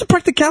like, where's the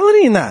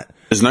practicality in that?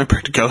 There's no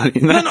practicality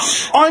in that.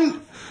 No,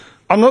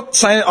 I'm not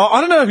saying. I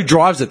don't know who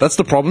drives it. That's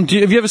the problem.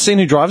 Have you ever seen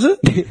who drives it?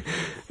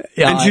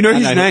 Yeah, And do you know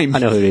his I name? I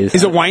know who it is.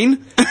 Is it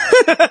Wayne?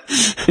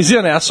 Is he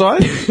on our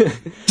side?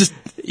 Just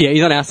Yeah,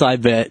 he's on our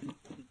side, but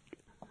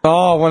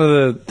one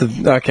of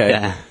the okay.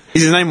 yeah.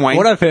 Is his name Wayne?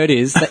 What I've heard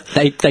is that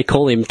they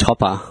call him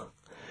Topper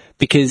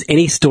because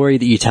any story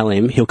that you tell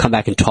him, he'll come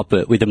back and top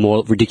it with a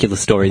more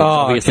ridiculous story that's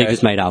obviously okay.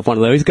 just made up. One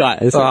of those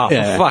guys. Oh,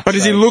 Yeah. for fuck's But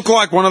does he sake. look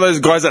like one of those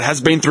guys that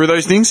has been through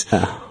those things?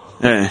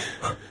 Yeah.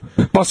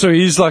 Oh, so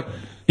he's like,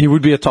 he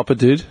would be a topper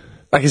dude.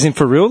 Like, is in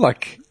for real?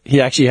 Like, he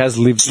actually has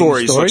lived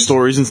Stories, in like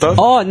stories and stuff.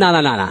 Oh,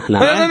 no.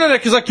 No,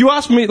 because like you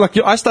ask me, like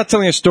I start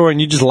telling a story and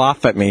you just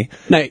laugh at me.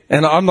 No.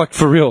 And I'm like,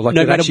 for real, like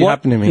No it matter actually what,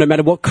 happened to me. no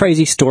matter what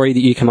crazy story that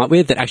you come up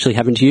with that actually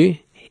happened to you,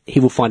 he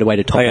will find a way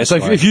to top Okay, that so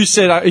story. if you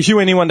said, if you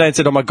went in one day and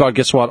said, "Oh my god,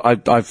 guess what?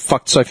 I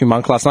fucked Sophie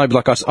Monk last night," I'd be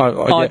like, I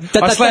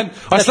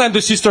slammed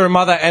her sister and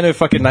mother and her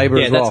fucking neighbour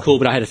yeah, as well. that's cool,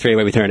 but I had a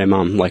three-way with her and her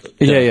mum. Like,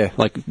 Yeah.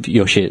 like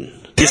your shit.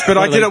 Yes, but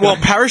I did it while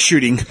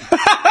parachuting.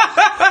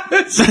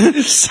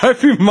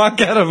 Sophie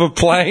Monk out of a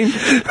plane.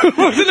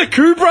 Was it a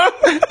Cobra?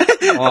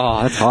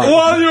 Oh, that's hard.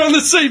 While you're on the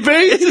CB,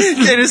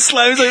 It just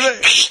slams like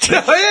that.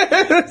 oh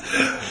yeah,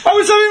 I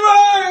was Sophie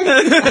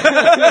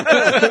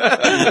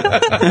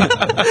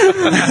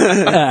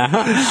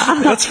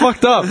Monk. That's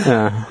fucked up.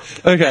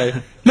 Okay.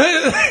 No,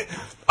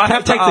 I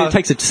have to It ask.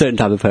 takes a certain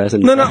type of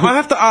person. No, I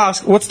have to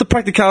ask. What's the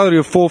practicality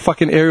of 4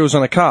 fucking aerials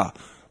on a car?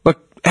 Like,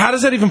 how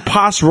does that even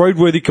pass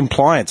roadworthy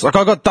compliance? Like,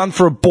 I got done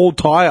for a bald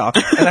tyre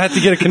and I had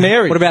to get a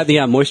canary. What about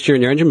the moisture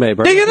in your engine bay,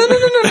 bro? Yeah,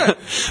 no.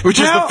 Which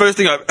is the first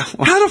thing I...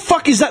 How the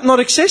fuck is that not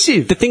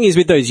excessive? The thing is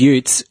with those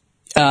utes,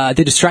 they're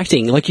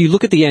distracting. Like, you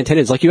look at the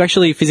antennas, like, you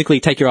actually physically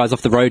take your eyes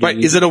off the road. Wait,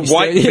 and is it a you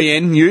white stare-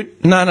 VN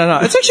ute? No.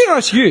 It's actually a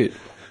nice ute.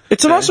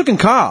 It's a nice looking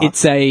car.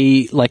 It's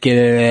like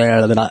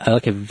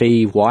a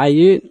VY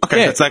ute, Okay,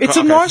 yeah, that's like, it's a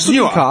okay, nice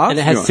looking newer. car. and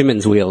it has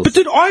Simmons wheels. But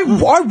dude, I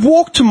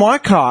walk to my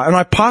car and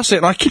I pass it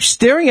and I keep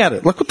staring at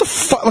it. Like, what the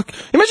fuck? Like,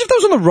 imagine if that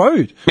was on the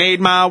road.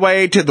 Made my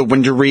way to the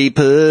Wingery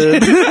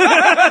pub.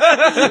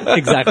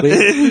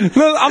 Exactly.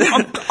 No,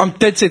 I'm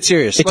dead set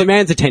serious. It Like,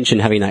 demands attention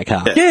having that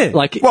car. Yeah.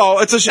 Like, Well,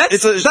 it's a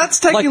that's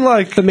taking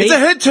like for me, it's a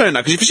head turner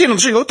because if you see it on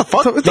the street, what the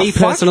fuck? What the me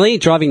fuck? personally,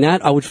 driving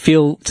that, I would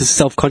feel just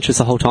self-conscious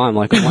the whole time.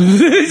 Like, what?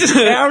 just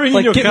cowering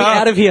Like, in your get car. me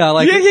out of here.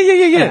 Like,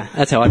 Yeah.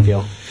 that's how I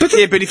feel.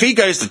 Yeah, but if he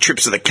goes to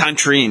trips to the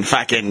country and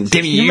fucking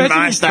Demi You imagine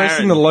Master,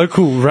 impressing the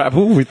local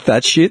rabble with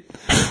that shit.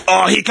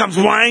 oh, here comes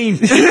Wayne.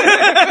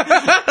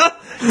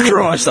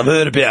 Christ, I've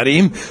heard about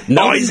him.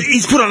 Oh,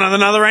 he's put on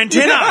another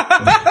antenna.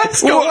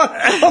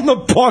 On the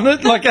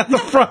bonnet, like at the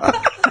front.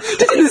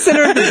 In the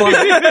center of the bonnet.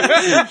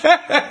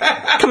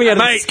 Coming out of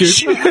Mate, the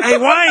scoop. hey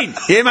Wayne,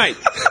 yeah mate,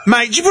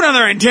 did you put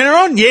another antenna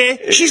on?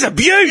 Yeah, she's a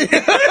beaut.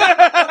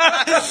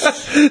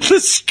 The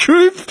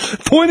scoop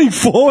pointing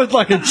forward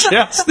like a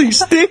jousting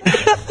stick.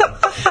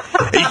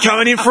 Are you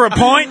coming in for a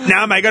pint?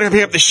 No, mate, got to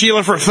pick up the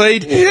Sheila for a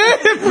feed.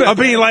 Yeah, I'll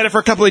be in later for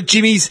a couple of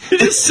jimmies. you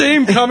just see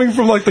him coming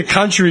from like the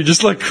country,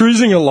 just like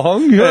cruising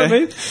along. You know what I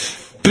mean?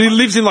 But he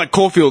lives in like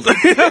Caulfield. In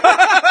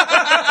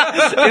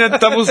a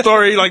double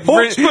story, like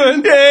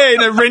Hawksburn.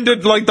 in a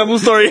rendered like double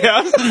story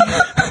house.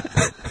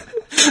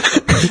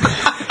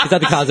 Is that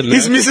the car's a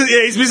His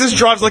missus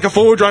drives like a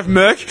 4-wheel drive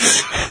Merc.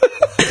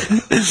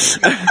 It's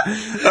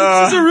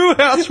a real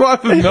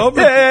housewife of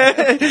Melbourne.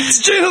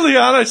 It's Gina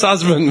Liano's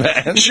husband,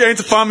 man. She owns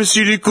a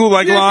pharmaceutical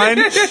like line,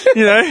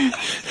 you know.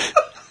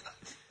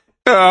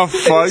 Oh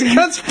fuck!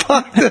 That's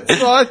fucked.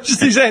 That's right.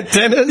 Just his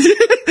antennas.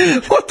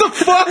 What the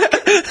fuck?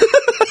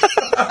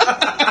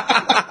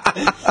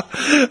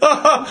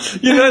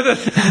 You know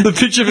the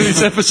picture for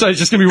this episode is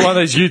just going to be one of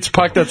those utes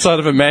parked outside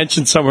of a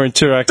mansion somewhere in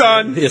Toorak.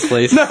 Done. Yes,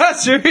 please. No,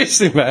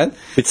 seriously, man.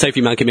 With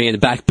Sophie Monk and me in the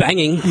back,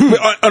 banging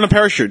On a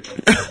parachute.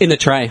 in the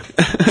tray.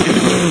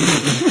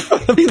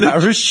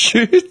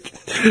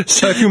 Parachute.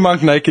 Sophie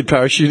Monk naked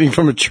parachuting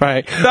from a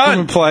train. From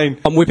a plane.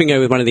 I'm whipping her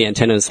with one of the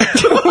antennas.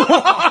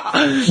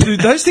 Dude,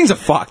 those things are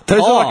fucked.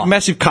 Those are like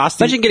massive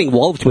casting. Imagine getting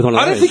walloped with one of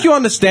I those. don't think you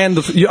understand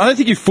I don't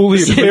think you fully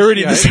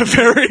Severity, the appreciate.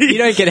 severity. You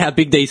don't get how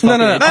big these fucking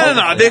no.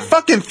 No, they're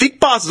fucking thick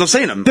bastards. I've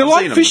seen them. They're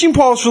like fishing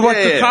poles for like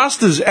Yeah. the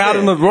casters out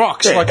in the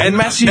rocks, like and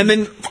massive. And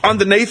then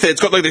underneath it,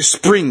 it's got like those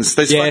springs.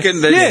 Those Yes.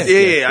 fucking.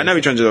 Yeah. I know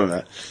which ones you're talking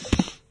about.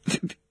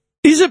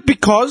 Is it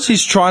because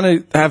he's trying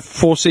to have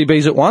 4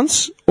 CBs at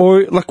once,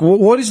 or like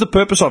what is the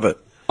purpose of it?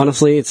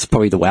 Honestly, it's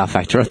probably the wow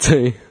factor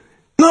too.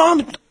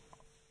 No,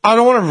 I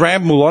don't want to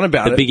ramble on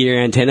about The it. bigger your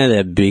antenna,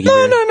 the bigger.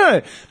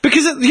 No,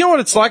 because you know what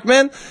it's like,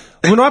 man.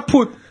 When I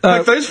put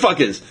Like those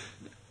fuckers.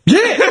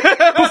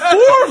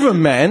 before of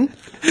them, man.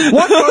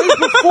 What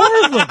goes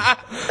before of them?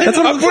 That's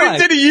what I it looks put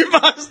like. it to you,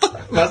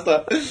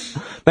 master.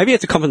 Maybe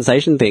it's a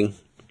compensation thing.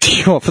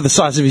 What, for the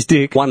size of his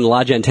dick? One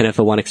large antenna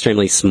for one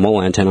extremely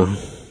small antenna.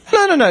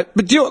 No.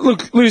 But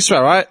look this way,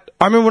 right?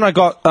 I remember when I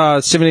got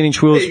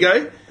 17-inch wheels. There you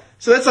go.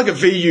 So that's like a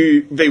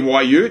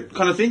VYU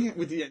kind of thing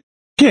with the.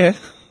 Yeah.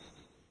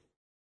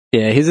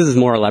 Yeah, his is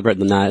more elaborate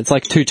than that. It's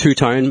like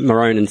two-tone,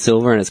 maroon and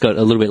silver, and it's got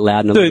a little bit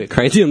loud and a little bit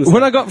crazy on the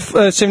When side. I got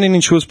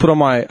 17-inch wheels put on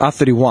my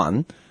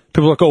R31,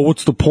 people were like, oh,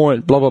 what's the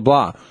point? Blah, blah,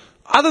 blah.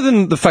 Other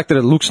than the fact that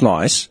it looks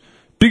nice,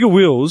 bigger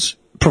wheels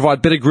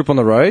provide better grip on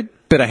the road,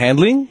 better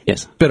handling,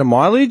 Yes. better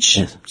mileage,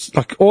 Yes.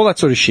 like all that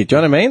sort of shit. Do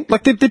you know what I mean?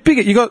 Like they're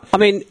bigger. You got I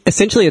mean,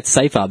 essentially it's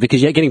safer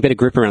because you're getting better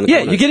grip around the yeah,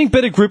 corners. you're getting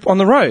better grip on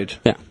the road.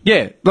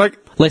 Yeah. Like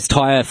Less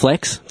tyre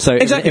flex. So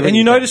exactly, and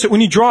you everything's notice it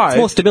when you drive. It's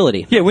more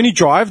stability. Yeah, when you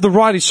drive, the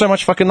ride is so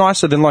much fucking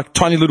nicer than like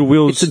tiny little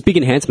wheels. It's a big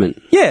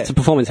enhancement. yeah, It's a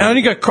performance And I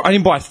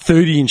didn't buy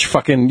 30-inch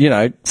fucking,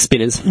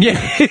 spinners.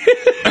 yeah.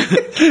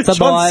 So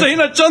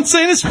buy- John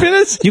Cena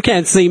spinners. You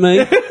can't see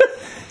me.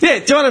 Yeah,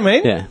 do you know what I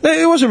mean? Yeah.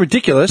 It wasn't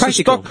ridiculous. The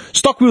Practical.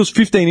 stock wheels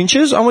 15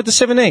 inches. I went to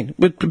 17.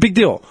 Big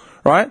deal,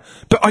 right?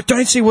 But I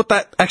don't see what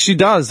that actually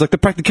does. Like the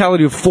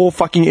practicality of 4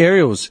 fucking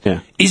aerials.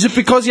 Yeah. Is it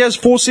because he has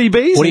 4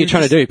 CBs? What are you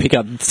trying to do? Pick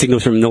up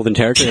signals from Northern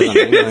Territory or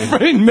something?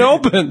 Like- in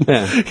Melbourne.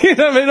 Yeah. You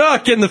know what I mean? Oh,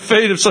 getting the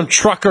feed of some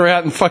trucker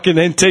out and fucking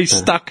NT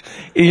stuck,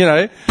 you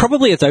know.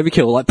 Probably it's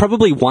overkill. Like,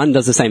 probably one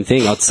does the same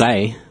thing, I'd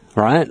say.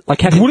 Right?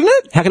 Like, how can, Wouldn't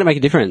it? How can it make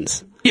a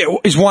difference? Yeah, well,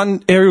 is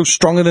one aerial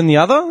stronger than the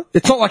other?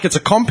 It's not like it's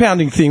a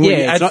compounding thing where Yeah,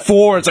 you it's add not-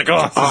 4, it's like,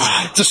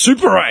 it's a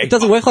super A. It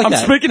doesn't work like I'm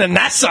that. speaking to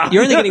NASA.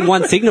 You're only getting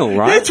one signal,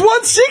 right? It's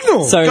one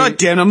signal. So, God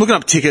damn it, I'm looking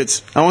up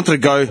tickets. I wanted to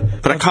go,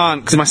 but I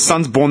can't because my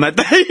son's born that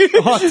day.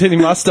 Oh, Denny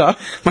Muster.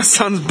 My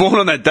son's born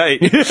on that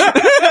date.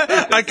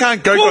 I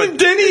can't go. Well,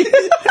 Denny.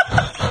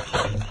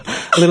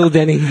 little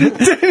Denny.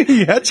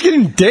 Denny. How'd you get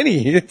him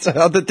Denny? It's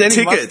the Denny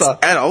Tickets, Muster.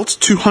 adults,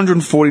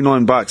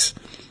 $249.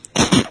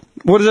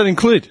 What does that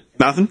include?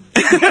 Nothing.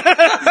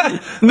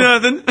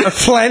 Nothing. A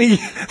flanny.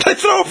 They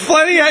throw a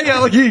flanny at you.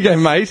 Like, here you go,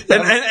 mate.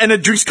 And a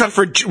drinks cut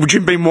for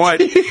Jim Beam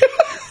White.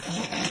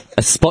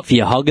 A spot for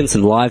your hog and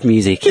some live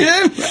music.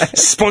 Yeah.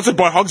 Sponsored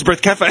by Hog's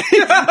Breath Cafe.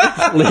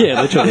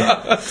 Yeah, literally.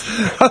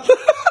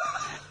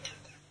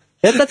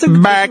 That's a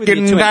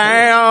Backing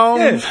down.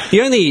 Yeah.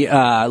 The only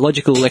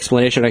logical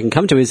explanation I can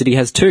come to is that he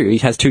has 2. He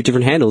has 2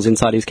 different handles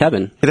inside his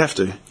cabin. You'd have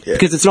to. Yeah.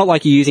 Because it's not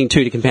like you're using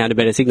 2 to compound a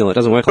better signal. It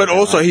doesn't work like But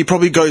also, he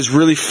probably goes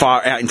really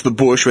far out into the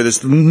bush where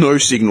there's no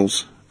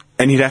signals.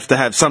 And he'd have to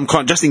have some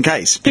kind, just in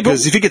case.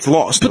 Because if he gets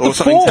lost or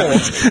something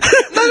happens,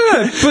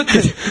 No. But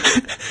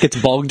that.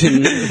 Gets bogged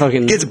and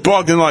fucking... gets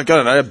bogged in, like, I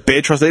don't know, a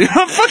bear trust eating.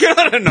 Fucking,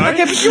 I don't know.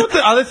 okay, but you know what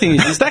the other thing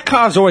is that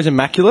car's always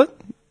immaculate.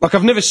 Like,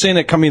 I've never seen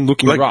it come in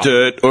looking Like rough.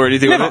 dirt or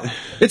anything Never. like that.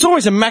 It's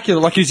always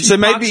immaculate. Like, So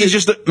maybe he's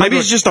just a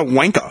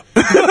wanker.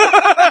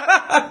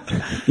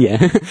 Yeah.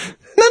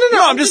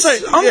 No. I'm just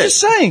saying.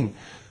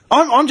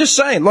 I'm just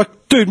saying.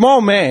 Like, dude, my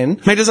old man.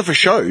 He does it for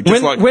show.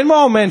 Just When my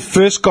old man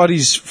first got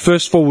his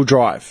first 4-wheel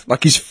drive,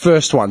 like his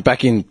first one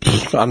back in,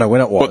 I don't know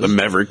when it was. what, the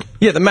Maverick?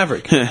 Yeah, the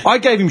Maverick. I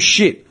gave him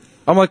shit.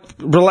 I'm like,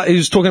 he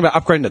was talking about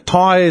upgrading the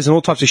tyres and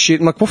all types of shit.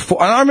 I'm like, what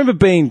for? And I remember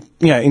being,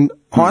 in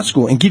high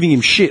school and giving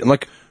him shit. I'm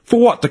like, for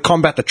what? To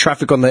combat the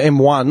traffic on the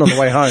M1 on the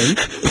way home.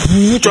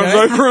 Drives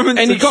over him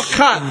And he got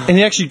cut. And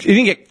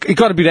he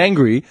got a bit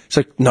angry. He's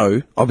like,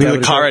 no, I'll be Threw able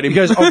the to car go. at him. He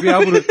goes, I'll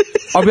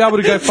be able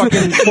to go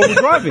fucking forward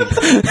driving.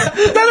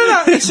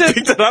 No. He said,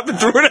 Picked it up and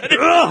threw it at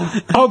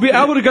him. I'll be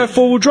able to go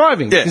forward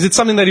driving. Yeah. Because it's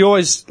something that he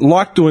always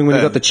liked doing when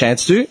he got the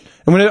chance to.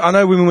 And I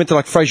know when we went to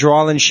like Fraser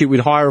Island and shit, we'd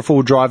hire a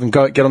forward drive and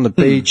go get on the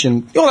beach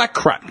and all that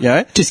crap,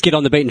 Just get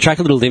on the beaten track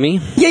a little, Dimmy.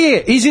 Yeah.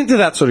 He's into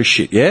that sort of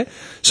shit, yeah?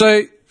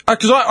 So,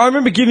 because I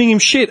remember giving him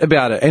shit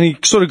about it and he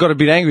sort of got a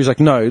bit angry. He's like,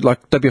 no,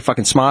 like, don't be a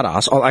fucking smart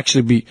ass. I'll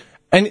actually be...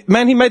 And,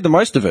 man, he made the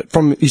most of it.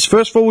 From his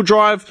first forward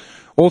drive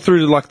all through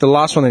to, like, the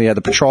last one that he had,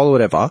 the patrol or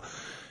whatever.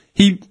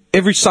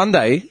 Every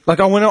Sunday, like,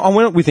 I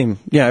went with him,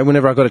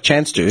 whenever I got a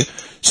chance to.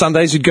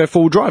 Sundays, he'd go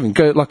forward driving.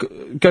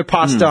 Go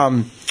past,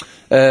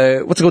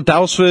 what's it called,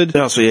 Dalesford?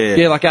 Dalesford, yeah.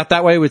 Yeah, like out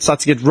that way, we'd start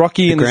to get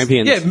rocky. And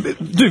Grampians. yeah,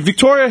 dude,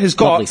 Victoria has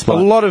got Lovely a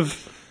spot. lot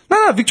of...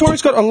 No,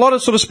 Victoria's got a lot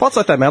of sort of spots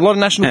like that, man. A lot of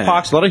national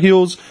parks, a lot of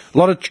hills, a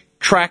lot of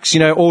tracks,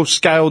 all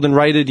scaled and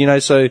rated,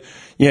 so,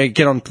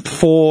 get on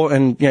 4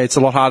 and, it's a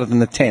lot harder than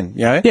the 10,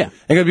 Yeah. And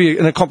you got to be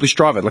an accomplished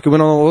driver. Like, it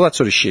went on all that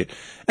sort of shit.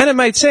 And it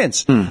made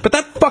sense. But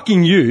that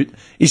fucking ute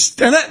is...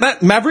 And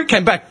that Maverick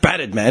came back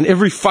battered, man.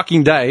 Every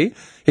fucking day,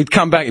 he'd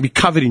come back, he'd be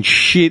covered in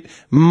shit,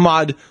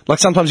 mud. Like,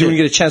 sometimes you wouldn't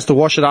get a chance to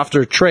wash it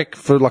after a trek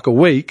for, like, a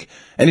week.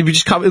 And he'd be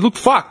just covered... It looked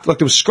fucked. Like,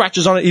 there was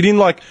scratches on it. He didn't,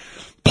 like...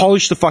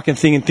 polish the fucking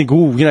thing and think,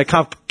 ooh,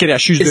 can't get our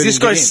shoes dirty. Is this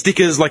and get guy's in.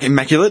 stickers like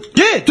immaculate?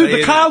 Yeah, dude,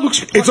 the car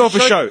looks... It's all for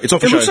show. It's all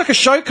for It show. looks like a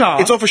show car.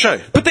 It's all for show.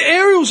 But the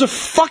aerials are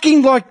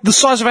fucking like the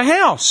size of a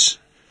house.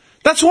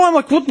 That's why I'm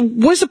like,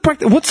 what's the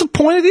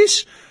point of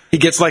this? He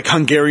gets like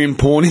Hungarian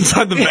porn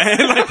inside the van.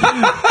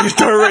 Like, he's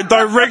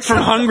direct from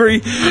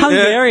Hungary.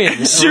 Hungarian.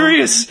 The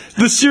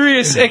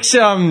Sirius X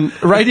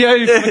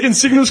radio fucking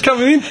signals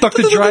coming in.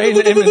 Dr. Dre and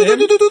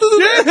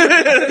Eminem.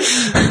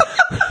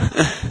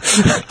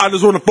 I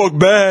just want to fuck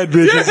bad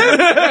bitches.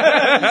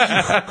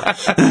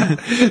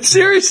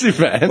 Seriously,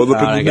 man. All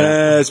up in the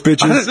ass,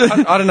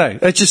 bitches. I don't know.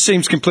 It just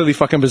seems completely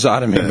fucking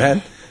bizarre to me,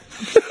 man.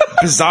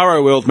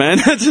 Bizarro world, man.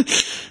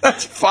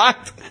 That's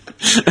fucked.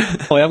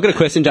 Oh, yeah, I've got a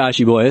question to ask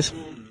you, boys.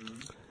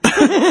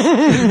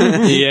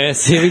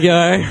 Yes, here we go.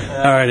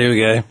 All right, here we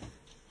go.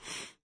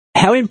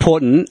 How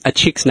important are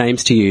chicks'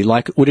 names to you?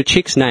 Like, would a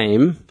chick's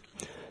name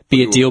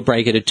be a deal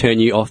breaker to turn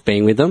you off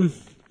being with them?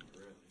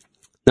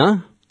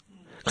 No?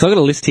 Because I've got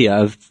a list here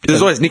of...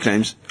 There's always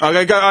nicknames.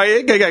 Okay, go.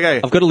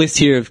 I've got a list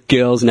here of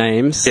girls'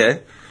 names. Yeah.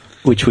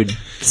 Which would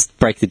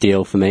break the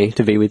deal for me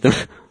to be with them.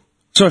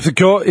 So if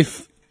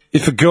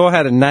a girl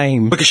had a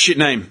name... Like a shit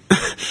name.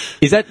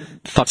 Is that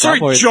fucked Sorry,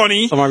 up? Or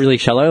Johnny. Am I really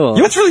shallow? Or?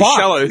 That's really fucked.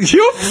 shallow.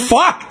 You're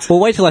fucked. Well,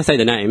 wait till I say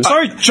the name.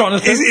 Sorry,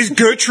 Jonathan. Is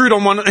Gertrude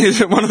on one?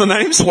 Is it one of the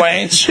names?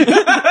 Blanche.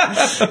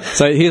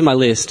 So here's my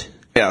list.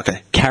 Yeah.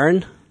 Okay.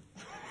 Karen,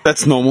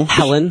 That's normal.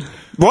 Helen,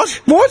 What?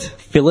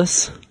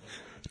 Phyllis,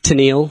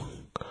 Tennille,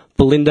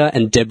 Belinda,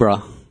 and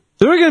Deborah.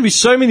 There are going to be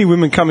so many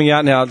women coming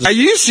out now. Are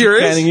you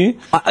serious? Scanning you.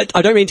 I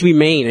don't mean to be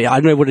mean. I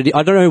don't know what it is.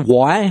 I don't know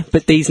why,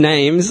 but these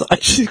names.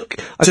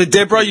 So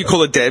Deborah, you call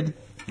her Deb.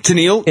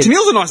 Tennille.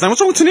 Tennille's a nice name. What's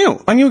wrong with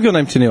Tennille? I knew a girl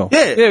named Tennille.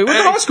 Yeah. Yeah, we went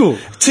to high school.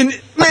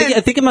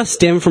 I think it must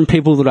stem from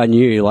people that I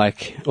knew,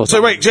 like. Or So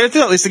something. wait, do you have to do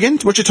that list again?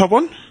 What's your top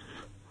one?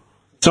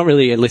 It's not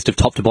really a list of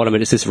top to bottom,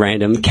 but it's just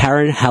random.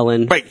 Karen,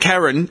 Helen. Wait,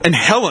 Karen and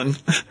Helen.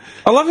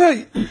 I love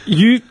how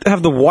you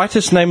have the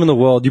whitest name in the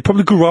world. You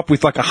probably grew up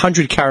with like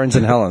 100 Karens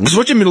and Helens. So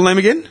what's your middle name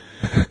again?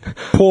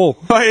 Paul.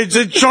 Wait, is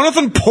it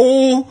Jonathan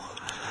Paul?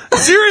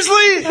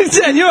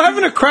 Seriously? And you're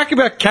having a crack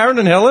about Karen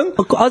and Helen?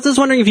 I was just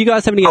wondering if you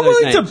guys have any I'm of those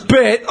willing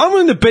names. I'm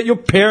willing to bet your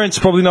parents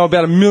probably know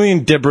about 1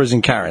 million Deborahs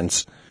and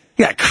Karens.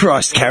 Yeah,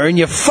 Christ, Karen,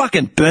 you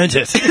fucking burnt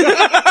it.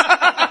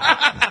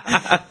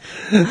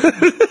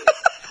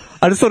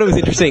 I just thought it was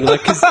interesting,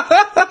 like, 'cause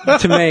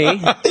to me.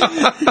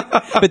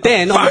 But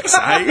then,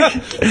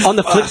 on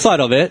the flip side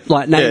of it,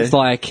 like names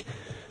like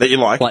That you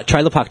like.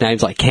 trailer park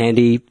names like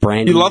Candy,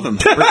 Brandy, You love them.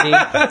 Brittany,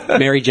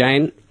 Mary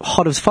Jane,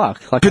 hot as fuck.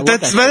 Like, But I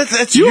love that shit.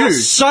 that's You you. are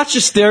such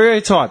a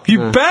stereotype.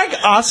 You bag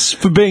us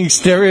for being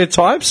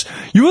stereotypes.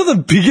 You are the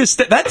biggest.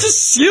 That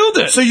just sealed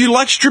it. So you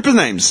like stripper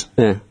names?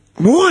 Yeah.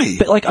 Why?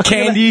 But like,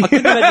 Candy.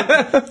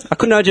 I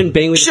couldn't imagine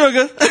being with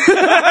Sugar.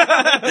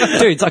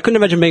 dudes. I couldn't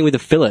imagine being with a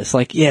Phyllis.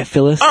 Like, yeah,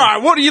 Phyllis. All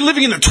right, what are you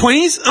living in the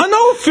 20s? I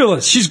know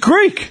Phyllis. She's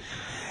Greek.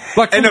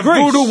 Like And a from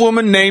Greece. voodoo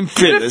woman named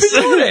Phyllis.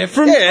 Yeah,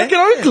 from fucking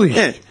Oakley.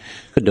 Yeah.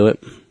 Couldn't do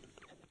it.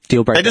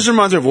 Deal breaker. It just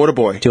reminds me of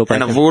Waterboy. Deal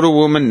And a breaker. voodoo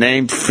woman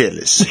named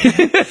Phyllis.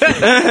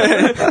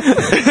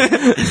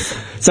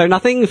 So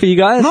nothing for you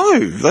guys? No,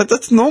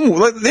 that's normal.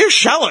 Like, they're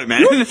shallow, man.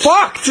 You're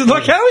fucked.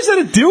 Like, how is that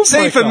a deal See,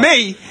 breaker? for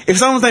me, if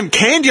someone's named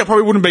Candy, I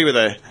probably wouldn't be with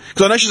her.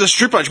 Because I know she's a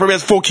stripper and she probably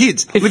has 4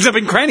 kids. Lives up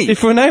in Cranny.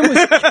 If her name was,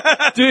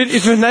 dude,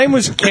 if her name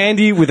was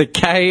Candy with a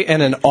K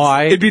and an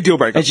I, It'd be a deal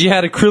breaker. and she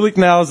had acrylic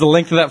nails the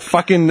length of that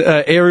fucking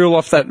aerial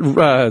off that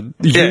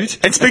Yeah. ute,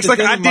 And speaks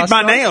like I did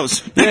my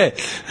nails. Yeah,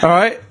 all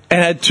right,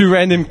 and had 2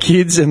 random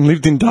kids and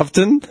lived in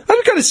Doveton.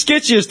 I'd kind of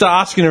sketchy as to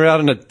asking her out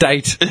on a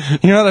date.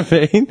 You know what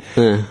I mean?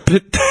 Yeah.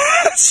 But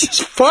that's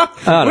just fuck.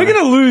 I don't We're know.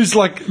 going to lose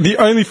like the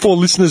only 4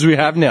 listeners we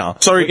have now.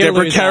 Sorry, We're gonna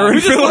Deborah, lose Karen,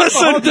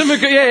 that.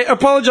 Phyllis. Yeah,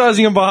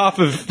 apologising on behalf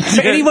of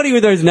For anybody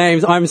with those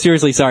names, I'm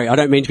seriously sorry. I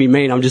don't mean to be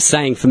mean. I'm just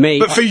saying, for me.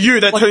 But for you,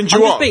 that turned you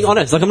I'm off. just being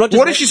honest. Like, I'm not just.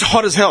 What if she's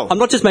hot as hell? I'm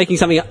not just making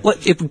something up.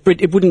 Like,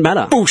 it wouldn't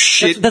matter.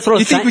 Bullshit. That's what I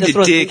was You think saying. with That's your what I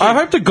was dick. thinking. I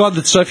hope to God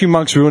that Sophie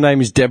Monk's real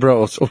name is Deborah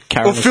or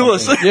Karen Or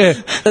Phyllis. something. Yeah.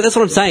 That's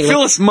what I'm saying. Like,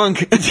 Phyllis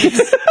Monk.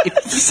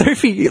 if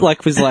Sophie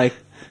was like,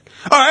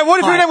 All right, what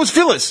if her Hi. name was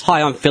Phyllis?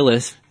 "Hi, I'm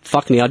Phyllis."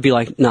 Fuck me. I'd be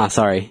like, "Nah,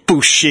 sorry.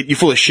 Bullshit, you're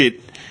full of shit.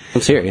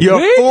 I'm serious." You're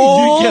Where did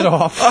full... you get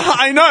off?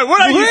 I know.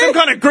 What are you, Where? some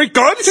kind of Greek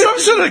god? Some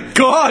sort of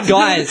god.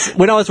 Guys,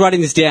 when I was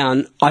writing this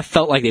down, I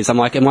felt like this. I'm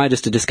like, am I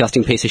just a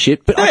disgusting piece of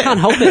shit? But I Yeah. can't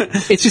help it.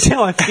 It's just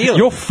how I feel.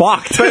 You're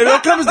fucked. But it all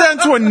comes down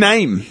to a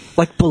name.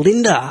 like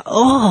Belinda.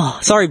 Oh,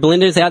 sorry,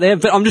 Belinda's out there,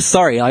 but I'm just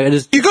sorry. I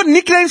just, You got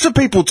nicknames for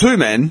people too,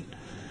 man.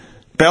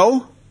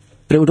 Belle?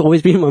 but it would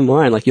always be in my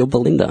mind, like, you're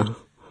Belinda.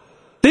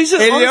 These are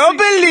Hello, honestly-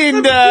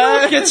 Belinda. You know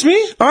what gets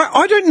me?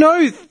 I don't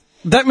know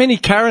that many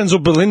Karens or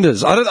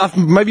Belindas. I've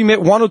maybe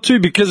met 1 or 2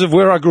 because of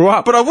where I grew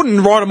up. But I wouldn't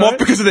write them off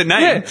because of their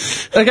name.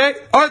 Yeah. Okay.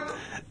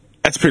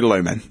 That's pretty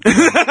low, man.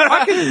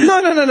 I can,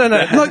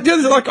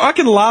 no. Like I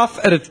can laugh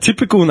at a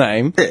typical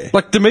name. Yeah.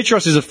 Like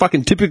Demetrios is a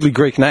fucking typically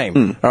Greek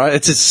name. All right,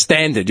 it's a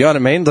standard. You know what I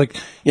mean? Like,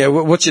 yeah,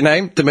 what's your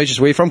name? Demetrios.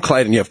 Where you from?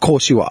 Clayton. Yeah, of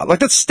course you are. Like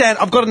that's standard.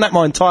 I've gotten that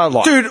my entire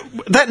life. Dude,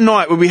 that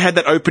night when we had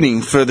that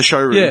opening for the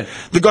showroom, Yeah.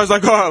 the guy's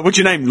like, "Oh, what's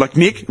your name?" Like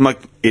Nick. I'm like,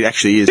 "It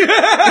actually is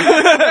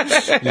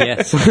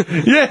Yes.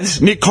 Yes.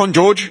 Nick Con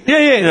George."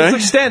 Yeah, You know? it's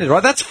like standard,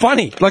 right? That's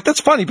funny. Like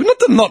that's funny, but not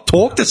to not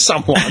talk to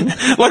someone.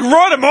 Like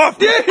write him off.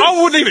 Yes.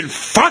 I wouldn't even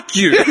fuck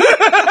you.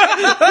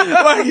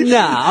 Like,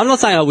 Nah, I'm not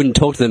saying I wouldn't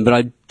talk to them, but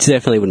I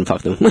definitely wouldn't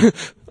fuck them.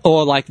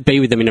 Or, like,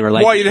 be with them in a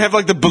relationship. why you'd have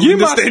like the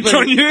Belinda stench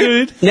on you?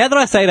 dude. Now that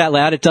I say it out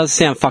loud, it does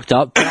sound fucked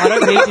up, but I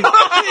don't mean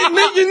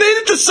to, You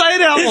needed to say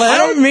it out I loud.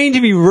 don't mean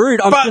to be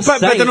rude. I'm But just but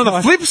saying. then on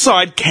the flip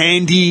side,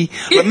 Candy,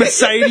 like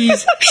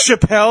Mercedes,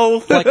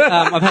 Chappelle, like,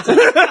 I've had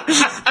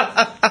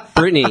some,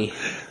 Brittany.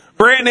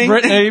 Brittany,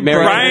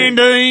 Mary-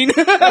 Brandine.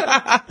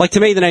 Like, to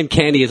me, the name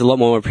Candy is a lot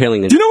more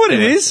appealing than. Do you know what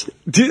it is?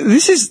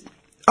 This is.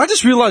 I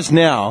just realised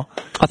now.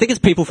 I think it's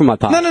people from my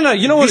past. No.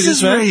 You know what This it is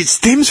is, where man? it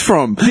stems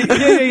from.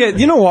 Yeah.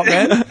 You know what,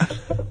 man?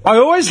 I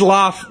always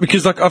laugh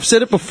because, like, I've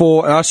said it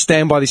before, and I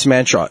stand by this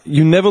mantra.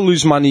 You never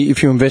lose money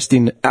if you invest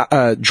in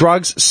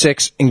drugs,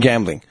 sex, and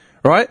gambling.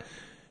 Right?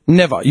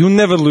 Never. You'll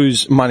never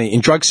lose money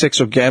in drugs, sex,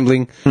 or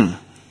gambling.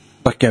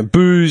 Like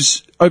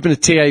booze, open a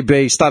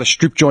TAB, start a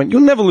strip joint.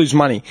 You'll never lose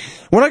money.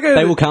 When I go,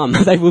 They will come.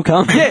 They will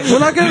come. Yeah,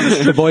 when I go to the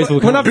strip, boys will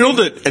when come. I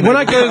Build it. When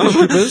I go to the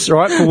strippers,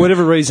 right, for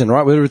whatever reason,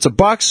 right, whether it's a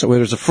Bucks or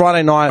whether it's a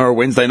Friday night Or a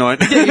Wednesday night.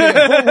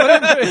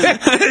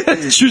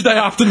 Tuesday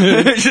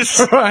afternoon.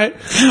 Right.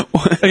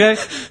 Okay.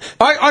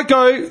 I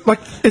go, like,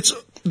 it's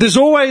there's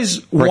always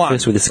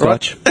Breakfast one. with a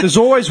scotch. Right? There's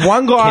always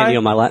one guy. Candy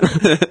on my lap.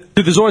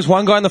 Dude, there's always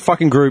one guy in the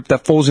fucking group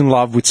that falls in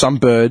love with some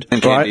bird.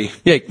 And right? Candy.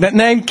 Yeah, that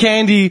named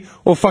Candy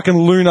or fucking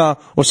Luna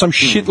or some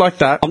shit like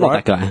that. I'm not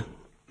right? that guy.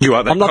 You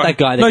are that I'm not guy. that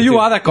guy. No, you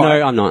are that guy.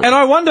 No, I'm not. And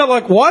I wonder,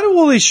 like, why do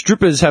all these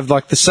strippers have,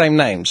 like, the same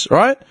names,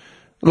 right?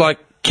 Like,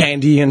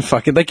 Candy and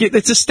fucking...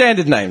 it's a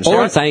standard names, All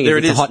right? I'm saying There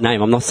is it it's is. a hot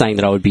name. I'm not saying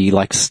that I would be,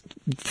 like,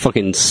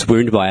 fucking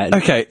swooned by it.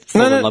 Okay.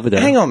 Fall No, in love with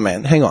it. hang on,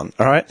 man. Hang on,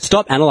 all right?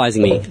 Stop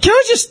analysing me. Can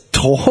I just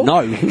talk? No.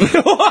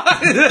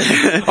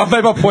 I've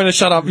made my point to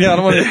shut up. Yeah, I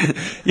don't want to...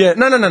 Yeah,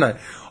 no. I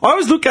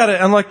always look at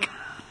it and, like...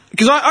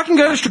 Because I can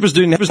go to strippers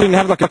doing and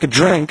have like a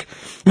drink.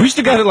 We used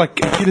to go to like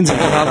Kittens and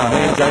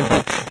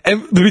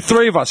and there'd be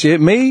three of us, yeah?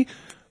 Me,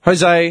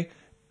 Jose,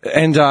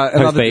 and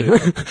another B.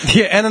 dude.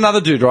 Yeah, and another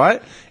dude,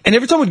 right? And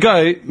every time we'd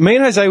go, me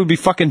and Jose would be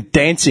fucking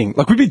dancing.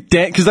 Like we'd be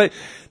because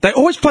they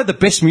always played the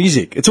best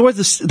music. It's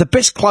always the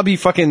best clubby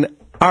fucking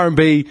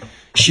R&B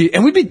shit.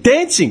 And we'd be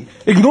dancing,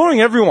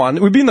 ignoring everyone.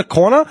 We'd be in the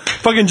corner,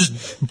 fucking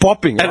just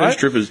bopping, And right? the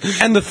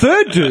strippers. And the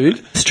third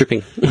dude,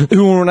 Stripping. who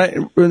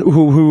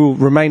will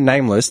remain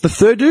nameless, the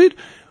third dude,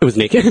 It was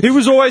Nick. he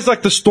was always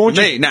like the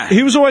staunchest. Me? Nah.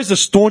 He was always the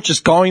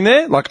staunchest going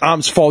there, like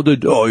arms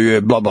folded. Oh yeah,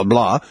 blah blah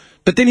blah.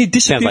 But then he'd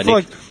disappear Sounds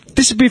like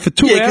for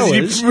 2 Yeah, hours.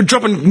 because you're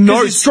dropping 'Cause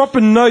notes. he's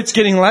dropping notes,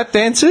 getting lap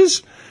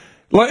dances,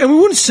 like, and we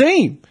wouldn't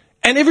see him.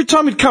 And every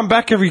time he'd come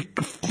back every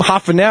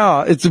half an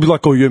hour, it'd be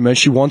like, "Oh yeah, man,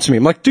 she wants me."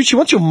 I'm like, "Dude, she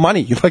wants your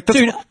money." Like, that's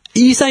Dude, are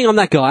you saying I'm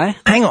that guy?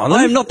 hang on,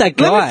 I'm not that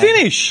guy. Let me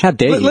finish. How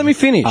dare you? Let me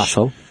finish.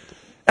 Asshole.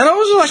 And I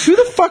was like, who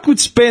the fuck would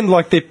spend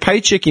like their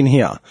paycheck in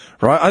here,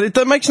 right?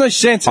 That makes no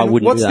sense. I And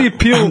wouldn't What's do the that.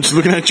 appeal? I'm just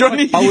looking at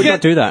Johnny. I You would get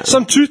not do that.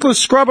 Some toothless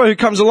scrubber who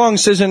comes along and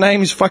says her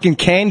name is fucking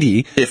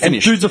Candy, Yeah, and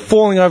finish. dudes are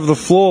falling over the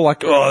floor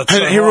like, oh, it's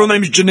so Her real hot.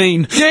 name's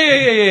Janine.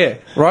 Yeah.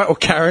 Right? Or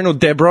Karen or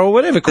Deborah or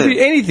whatever. Could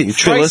be anything.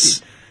 Phyllis.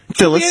 Tracy. Could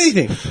Phyllis. be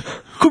anything.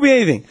 Could be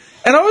anything.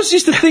 And I was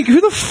used to think,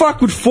 who the fuck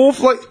would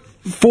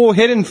fall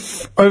head and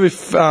over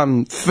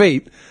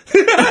feet?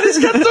 He's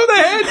got it on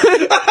the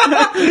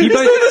head. You He's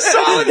doing the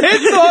solid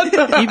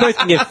heads on. You both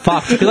can get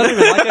fucked because I don't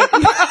even like it.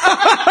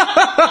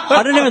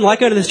 I don't even like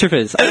going to the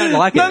strippers. I don't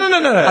like it. No. I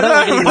don't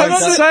like I'm any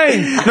not loser.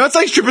 saying. Not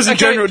saying strippers in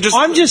general, just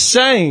I'm just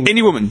saying.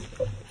 any woman.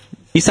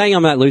 You're saying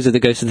I'm that loser that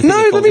goes to the thing No,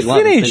 and let falls me in love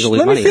and finish. spends all his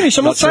Let me money. finish.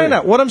 I'm not saying true.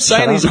 that. What I'm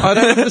saying Shut is, up. I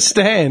don't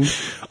understand.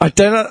 I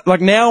don't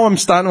like now. I'm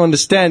starting to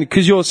understand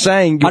because you're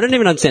saying I don't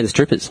even understand the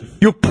strippers.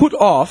 you're put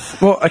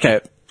off. Well,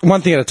 okay,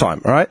 one thing at a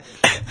time. All right,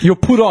 you're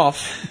put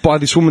off by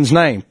this woman's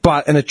name,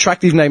 but an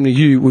attractive name to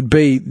you would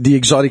be the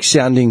exotic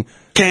sounding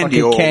Candy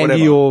fucking or Candy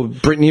whatever. or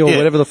Brittany or Yeah.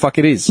 whatever the fuck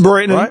it is.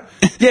 Brittany. Right?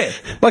 Yeah,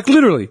 like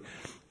literally.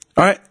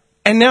 All right.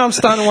 And now I'm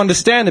starting to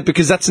understand it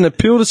because that's an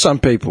appeal to some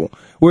people.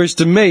 Whereas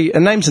to me, a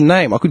name's a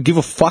name. I could give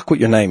a fuck what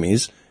your name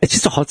is. It's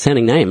just a hot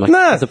sounding name, like,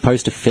 No. as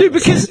opposed to Dude, Phyllis.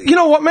 because, you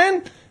know what,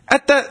 man?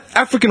 At that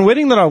African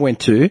wedding that I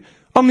went to,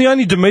 I'm the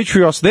only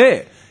Demetrios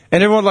there.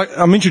 And everyone, like,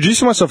 I'm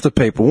introducing myself to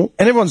people,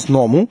 and everyone's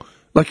normal.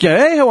 Like, yeah,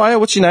 hey, how are you?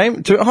 What's your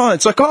name?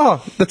 It's like,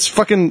 oh, that's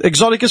fucking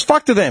exotic as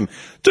fuck to them.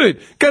 Dude,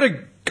 go to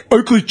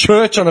Oakley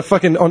Church on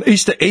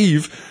Easter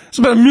Eve. It's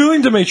about 1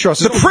 million Demetrios.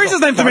 The priest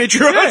is named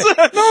Demetrios.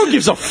 Yeah, no one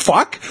gives a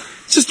fuck.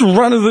 It's just a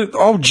run of the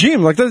old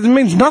gym. Like, that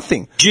means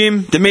nothing.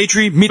 Jim,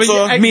 Dimitri, But you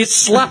Mitza, Mitz.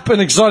 slap an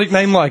exotic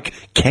name like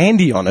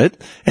Candy on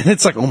it, and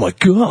it's like, oh my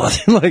god,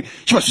 like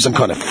she must be some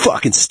kind of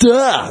fucking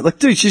star. Like,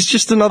 dude, she's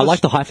just another. I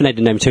like the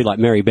hyphenated name too, like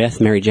Mary Beth,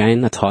 Mary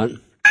Jane. That's hot.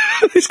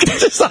 This guy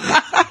just,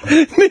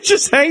 Nick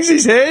just hangs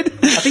his head.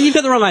 I think you've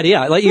got the wrong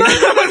idea. Like, you,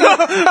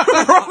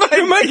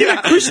 You're making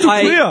it crystal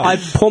clear. I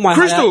pour my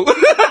Crystal. heart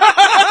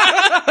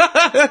out.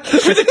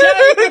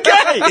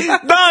 Okay,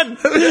 done.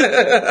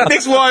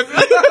 Next wife.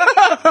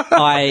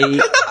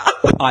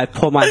 I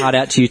pour my heart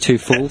out to you two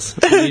fools.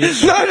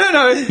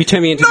 No. You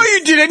turn me into. No,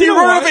 you didn't. You know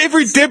wrote what? off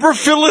every Deborah,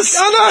 Phyllis,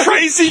 I know.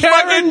 Tracy,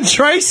 Karen, fucking.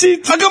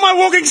 Tracy. I got my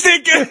walking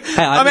stick.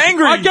 I'm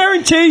angry. I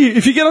guarantee you,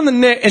 if you get on the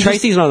net and just,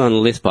 Tracy's not on the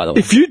list, by the way.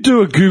 if you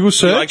do a Google You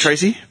search, like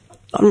Tracy?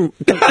 I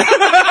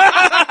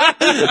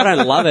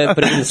don't love it, but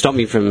it doesn't stop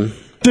me from.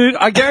 dude,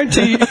 I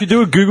guarantee you, if you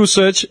do a Google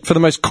search for the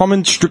most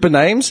common stripper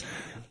names,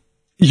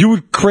 you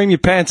would cream your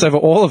pants over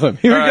all of them.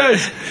 Here he Right.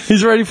 goes.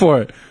 He's ready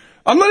for it.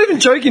 I'm not even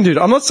joking, dude.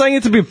 I'm not saying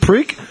it to be a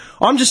prick.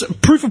 I'm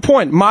just proof of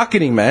point.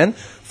 Marketing, man.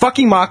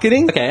 Fucking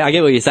marketing. Okay, I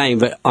get what you're saying,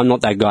 but I'm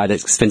not that guy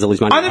that spends all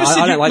his money. I never said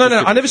don't you. like No.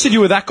 this I never said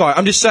you were that guy.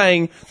 I'm just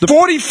saying.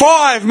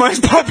 45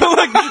 most popular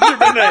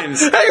stripper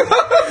names.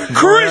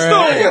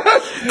 Crystal.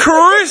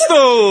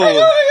 Crystal.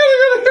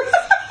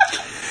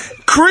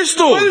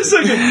 Crystal. Wait a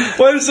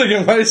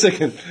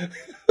second.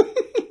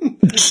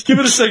 Give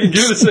it a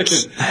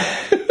second.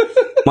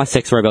 My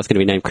sex robot's going to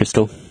be named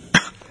Crystal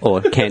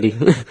or Candy.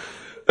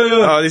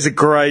 Oh, these are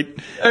great.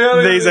 Hang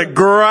on. These are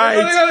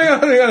great.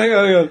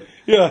 Hang on.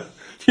 Yeah.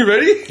 You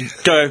ready?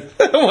 Go.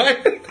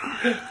 Wait.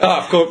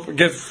 Of course.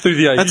 Get through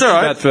the That's YouTube all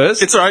right. ad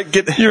first. It's all right.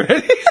 Get. You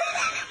ready?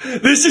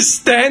 This is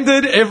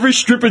standard every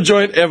stripper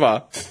joint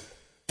ever.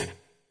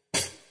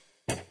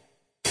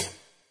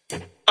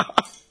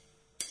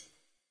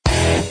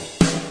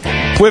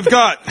 We've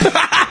got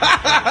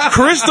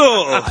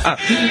Crystal.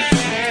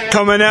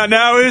 Coming out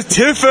now is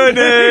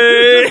Tiffany.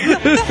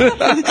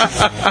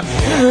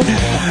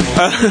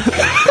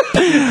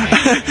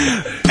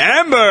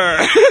 Amber.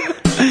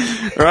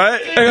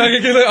 Right?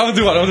 I'll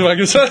do one.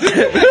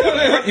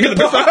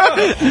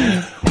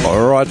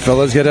 All right,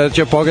 fellas, get out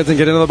your pockets and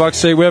get into the box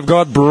seat. We've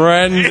got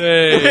Brandy.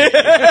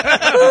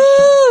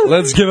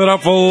 Let's give it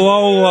up for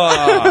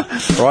Lola.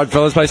 All right,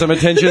 fellas, pay some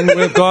attention.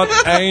 We've got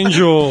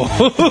Angel.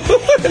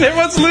 And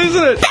everyone's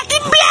losing it. Back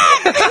in black.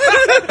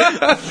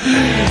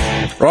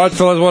 Right,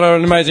 fellas, what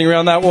an amazing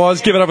round that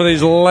was. Give it up for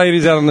these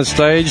ladies out on the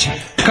stage.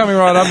 Coming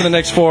right up in the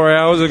next 4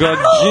 hours, we've got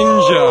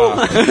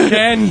Ginger,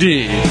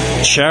 Candy,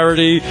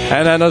 Charity,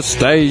 and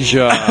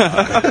Anastasia.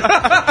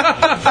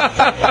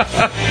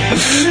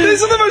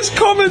 These are the most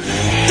common.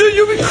 Dude,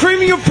 you'll be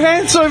creaming your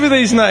pants over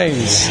these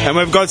names. And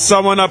we've got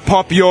someone to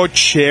pop your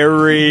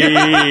cherry.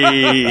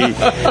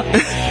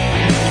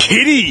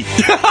 Kitty.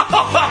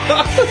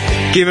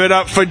 Give it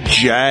up for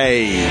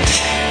Jade.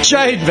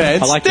 Jade,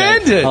 man. I like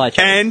Stand Jade. it. I like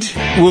Jade. And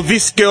will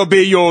this girl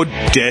be your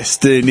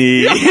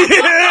destiny?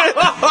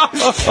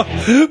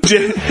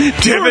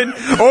 Devin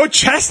or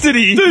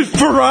Chastity? Dude,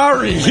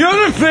 Ferrari. You know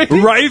what I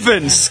mean?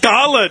 Raven,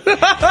 Scarlet,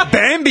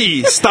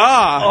 Bambi,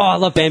 Star, Oh, I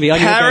love Bambi. I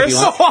knew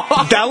Paris, a Bambi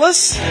once.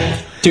 Dallas,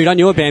 Dude, I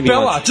knew a Bambi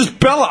Bella. once. Just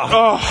Bella.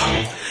 oh,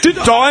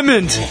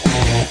 Diamond.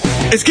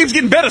 It keeps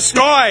getting better.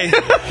 Sky,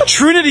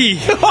 Trinity,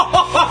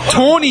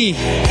 Tawny,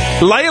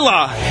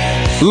 Layla,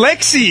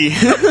 Lexi,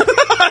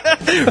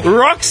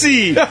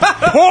 Roxy,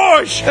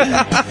 Porsche,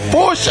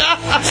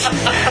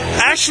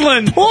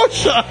 Ashland,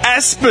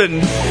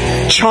 Aspen,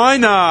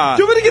 China,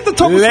 Do you want me to get the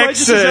top of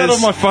wages out Lexus,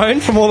 on my phone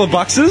from all the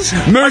boxes?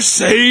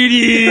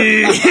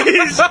 Mercedes,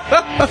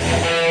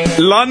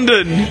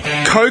 London,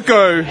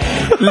 Coco,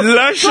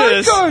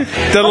 Luscious,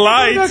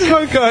 Delight,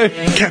 Coco.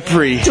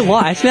 Capri,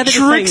 Delight. Now they're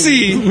just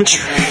saying-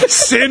 Trixie,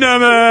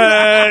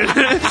 Cinnamon.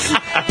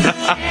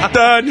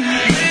 Done.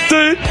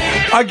 Dude,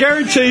 I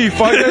guarantee you,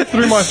 if I go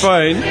through my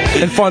phone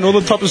and find all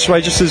the top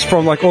waitresses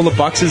from like all the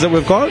boxes that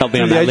we've got, They'll be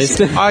on through the that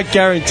agency, list. I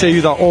guarantee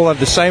you they'll all have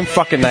the same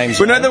fucking names.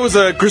 We know there was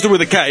a Crystal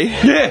with a K.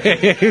 Yeah,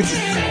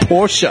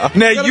 Porsche.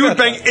 Now, you would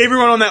bang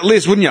everyone on that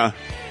list, wouldn't you?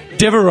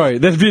 Devereaux.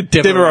 That'd be a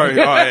Devereaux.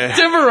 Devereaux, oh, yeah.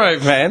 Devereaux,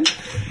 man.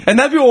 And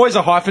that'd be always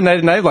a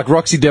hyphenated name, like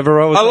Roxy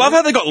Devereaux. Or I love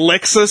how they got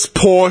Lexus,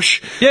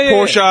 Porsche, Yeah.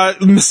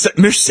 Porsche,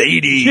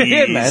 Mercedes.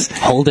 Yeah, man.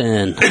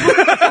 Holden. Give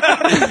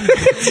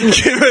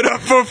it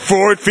up for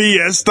Ford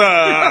Fiesta.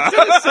 All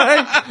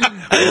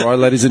right,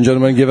 ladies and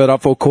gentlemen, give it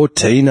up for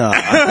Cortina.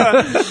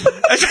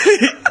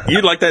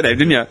 You like that name,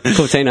 didn't you?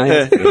 Cortina.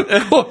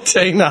 Yeah.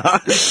 Cortina.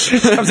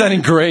 Comes out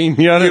in green.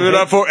 You know what I Give it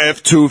mean? up for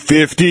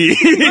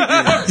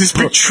F-250. This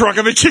big truck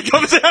of a chick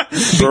comes out.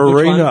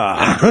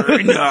 Marina.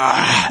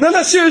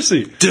 No,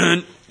 seriously.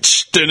 Dun,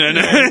 dun,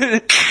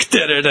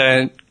 dun,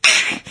 dun.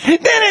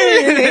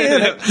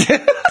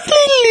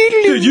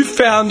 Dude, you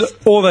found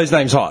all those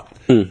names hot.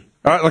 All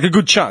right, like a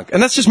good chunk.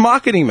 And that's just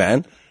marketing,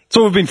 man. That's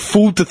all we've been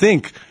fooled to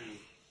think.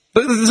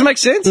 Does it make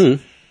sense?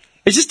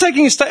 It's just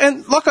taking a step.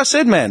 And like I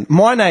said, man,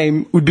 my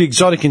name would be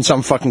exotic in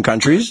some fucking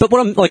countries. But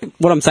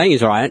what I'm saying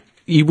is, right,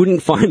 you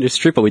wouldn't find a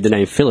stripper with the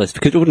name Phyllis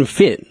because it wouldn't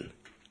fit.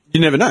 You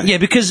never know. Yeah,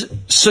 because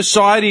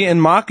society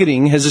and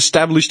marketing has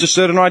established a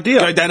certain idea.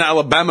 Go down to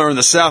Alabama in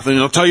the South and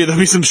I'll tell you there'll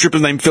be some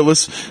strippers named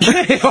Phyllis.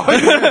 I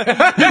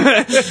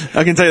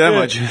can tell you that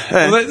much.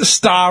 Well, like the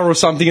Star or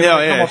something, and Yeah,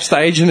 they come yeah. off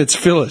stage and it's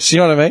Phyllis. You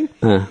know what I mean?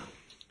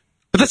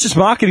 But that's just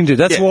marketing, dude.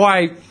 That's Yeah.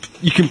 why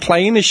you can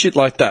play in this shit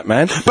like that,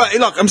 man. But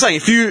look, I'm saying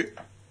if you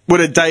were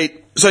to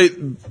date,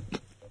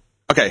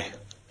 okay,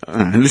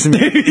 listen,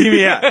 hear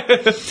me out.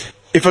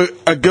 If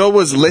a girl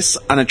was less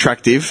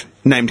unattractive,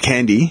 named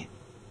Candy,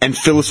 and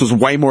Phyllis was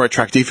way more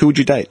attractive, who would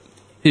you date?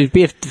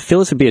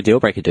 Phyllis would be a deal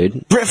breaker,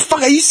 dude. Brett,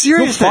 fuck, are you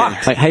serious? man?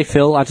 Like, hey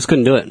Phil, I just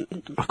couldn't do it.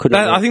 I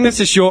couldn't. do it. I think that's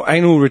just your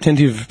anal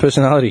retentive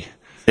personality.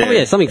 Oh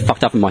yeah, something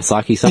fucked up in my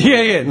psyche. Something.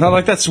 Yeah. No,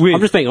 like that's weird.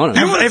 I'm just being honest.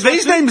 Have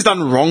these names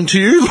done wrong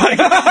to you? Like,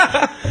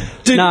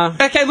 Dude, Nah.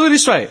 okay, look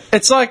this way.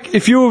 It's like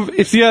if you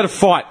had a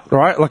fight,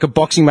 right? Like a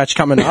boxing match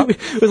coming up.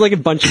 It was like a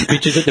bunch of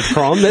bitches at the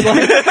prom that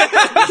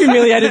like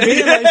humiliated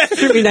me and like,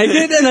 stripped me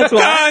naked, and that's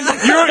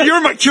why. you're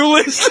on my kill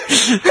list. All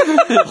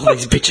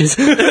these bitches.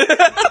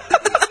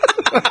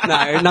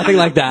 No, nothing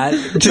like that.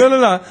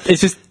 No.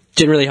 It's just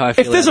generally how I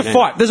feel. If there's a about it.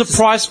 fight, there's a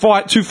prize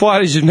fight, two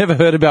fighters you've never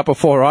heard about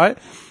before, right?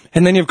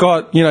 And then you've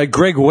got,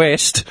 Greg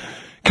West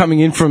coming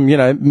in from,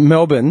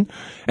 Melbourne,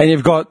 and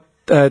you've got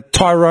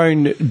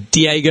Tyrone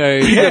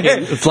Diego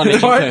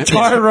Flamenco.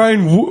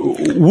 Tyrone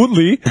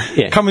Woodley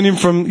Yeah. coming in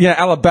from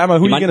Alabama.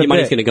 Who are you going Your to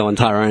money's bet? going to go on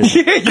Tyrone.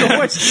 Yeah, you're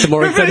always,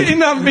 more remember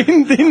exciting.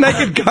 in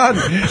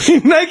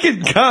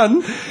Naked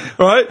Gun,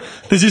 right?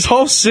 There's this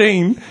whole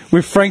scene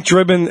with Frank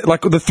Drebin,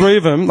 like the three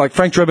of them, like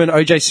Frank Drebin,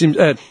 OJ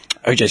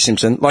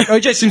Simpson, like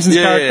OJ Simpson's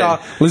Yeah, character,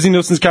 yeah. Lizzie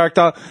Nielsen's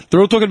character. They're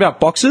all talking about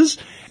boxers,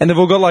 and they've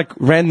all got like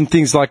random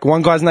things. Like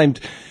one guy's named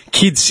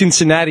Kid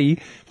Cincinnati,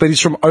 but he's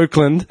from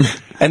Oakland,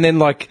 and then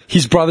like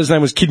his brother's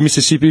name was Kid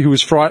Mississippi, who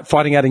was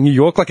fighting out in New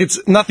York. Like it's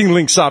nothing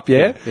links up,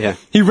 yeah. Yeah.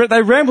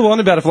 They ramble on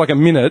about it for like a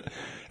minute,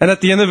 and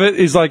at the end of it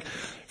is like,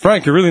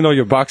 Frank, I really know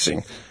you're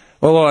boxing,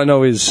 Well, all I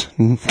know is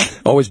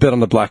always bet on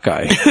the black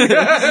guy.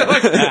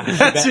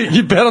 That's it.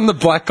 You bet on the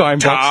black guy in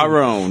boxing.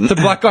 Tyrone. The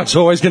black guy's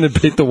always going to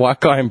beat the white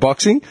guy in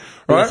boxing,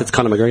 right? Unless it's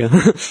Conor McGregor.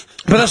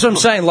 But that's what I'm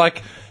saying.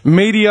 Like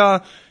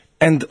media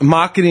and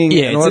marketing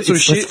and all that sort of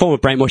it's shit. a form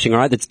of brainwashing,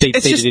 right? That's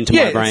deep-seated into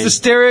my brain. It's the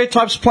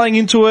stereotypes playing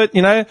into it,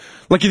 you know?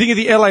 Like, you think of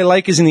the LA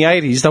Lakers in the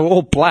 80s, they were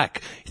all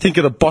black. You think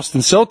of the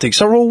Boston Celtics,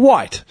 they were all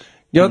white.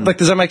 You know, like,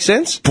 does that make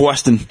sense?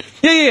 Boston.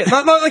 Yeah.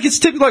 No, like, it's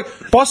typical, like,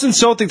 Boston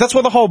Celtics, that's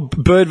why the whole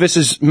Bird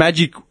versus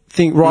Magic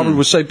thing, rivalry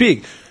was so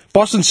big.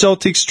 Boston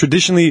Celtics,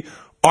 traditionally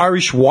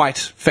Irish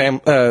white you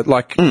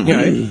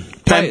know.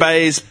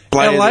 Plant-based,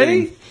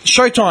 LA,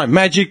 Showtime,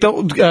 Magic,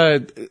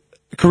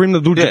 Kareem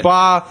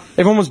Abdul-Jabbar,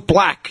 everyone was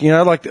black, you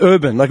know, like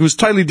urban, like it was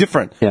totally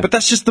different. Yeah. But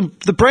that's just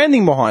the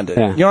branding behind it.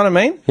 Yeah. You know what I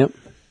mean? Yep.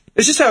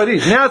 It's just how it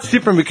is. Now it's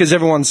different because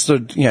everyone's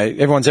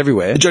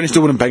everywhere. Johnny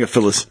still wouldn't bang a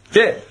Phyllis.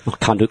 Yeah.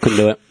 Couldn't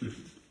do it.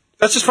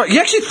 That's just funny. You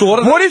actually thought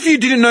of What if you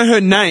didn't know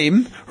her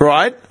name,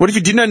 right? What if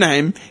you didn't know her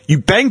name, you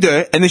banged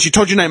her, and then she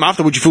told your name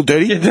after? Would you feel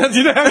dirty? that? Do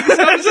you know how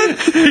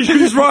he's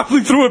just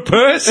rifling through her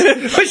purse?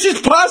 She's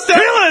passed out.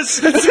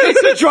 Phyllis! It's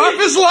the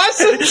driver's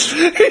license.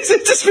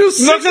 It just feels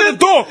sick. Knocks at the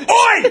door.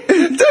 Oi!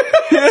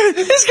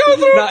 He's going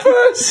through her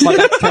purse. My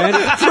back's turned.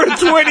 For a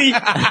 20.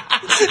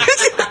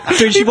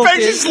 Dude, she He walked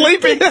bangs you in.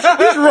 sleeping.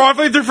 He's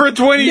rifling through for a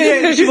 20.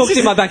 Yeah, she walked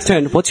in, my back's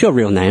turned. What's your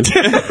real name?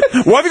 Why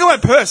have you got my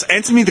purse?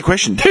 Answer me the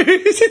question.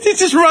 He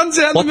just runs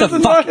out What in the the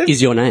middle of fuck the night.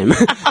 is your name?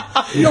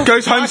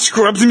 Goes home,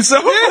 scrubs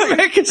himself. Yeah,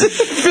 man, it's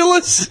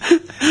Phyllis.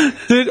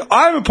 Dude,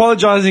 I'm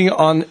apologising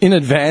in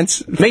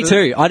advance. Me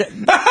too. I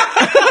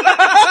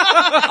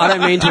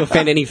don't mean to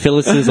offend any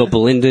Phyllises or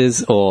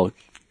Belindas or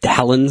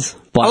Helens,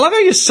 but I love how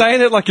you're saying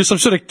it like you're some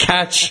sort of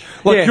catch.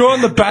 Like Yeah. you're on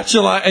The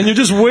Bachelor and you're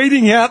just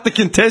weeding out the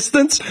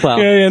contestants. Well-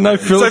 no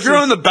Phyllis. So if you're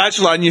on The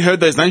Bachelor and you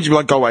heard those names, you'd be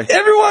like, go away.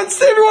 Everyone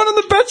on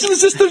The Bachelor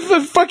is just a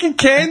fucking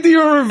Candy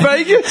or a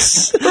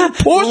Vegas or a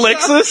Porsche.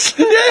 Lexus.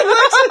 Yeah,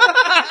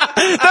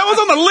 Lexus. That was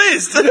on the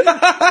list.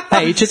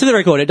 hey, just for the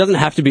record, it doesn't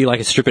have to be like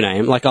a stripper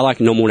name. Like, I like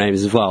normal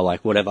names as well,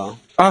 like whatever.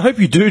 I hope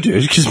you do,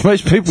 dude, because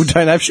most people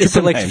don't have Just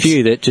stripper a names.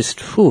 few that just,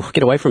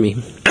 get away from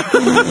me.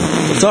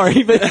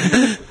 Sorry, but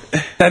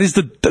That is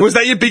the... Was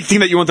that your big thing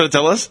that you wanted to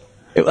tell us?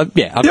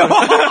 yeah, I've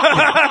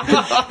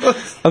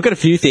got a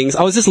few things.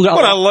 I was just What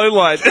a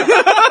lowlight.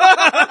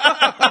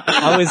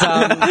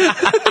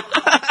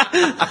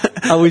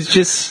 I was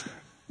just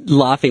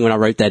laughing when I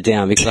wrote that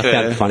down because I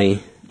found it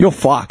funny. You're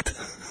fucked.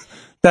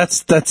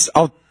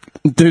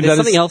 Dude, There's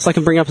something else I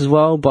can bring up as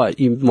well, but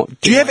you.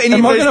 Do you have any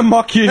Am of I those? going to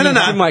mock you? No.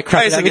 You might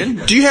crack Wait a it at me.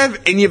 second. Do you have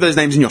any of those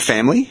names in your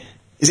family?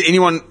 Is there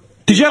anyone?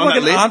 Did you have on like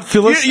that an list? Aunt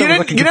Phyllis You that was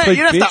like a don't complete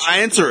have bitch? to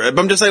answer it,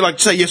 but I'm just saying, like,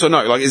 say yes or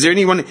no. Like, is there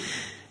anyone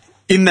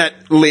in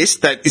that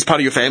list that is part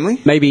of your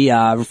family? Maybe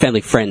family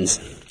friends.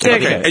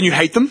 Okay. And you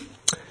hate them?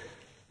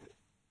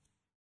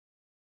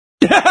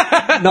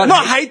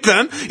 Not hate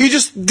them. You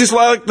just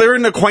dislike. They're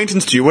an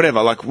acquaintance to you.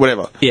 Whatever. Like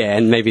whatever. Yeah,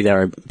 and maybe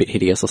they're a bit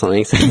hideous or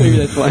something. So maybe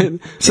that's fine.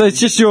 So it's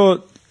just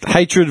your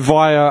hatred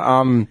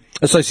via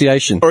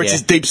association. Or it's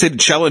just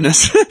deep-seated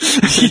shallowness. All right,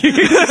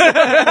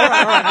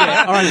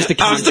 just a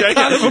I'm cunt.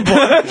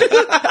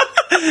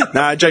 joking.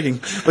 Nah, joking.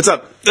 What's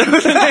up?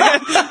 What's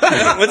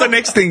the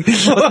next thing?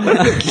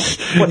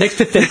 What next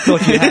pathetic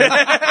thought you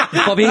had,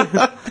 Bobby?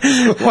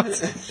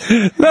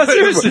 No,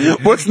 seriously.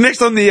 What's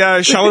next on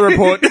the shallow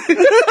report?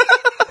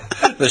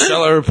 The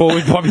Shallow Report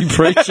with Bobby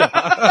Preacher.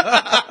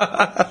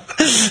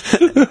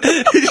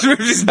 He just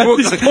ripped his At book.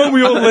 this point,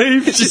 we all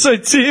leave. Just say,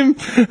 Tim.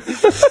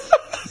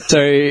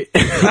 So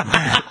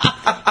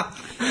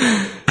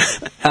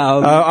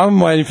I'm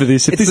waiting for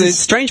this. If it's this a is...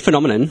 strange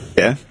phenomenon,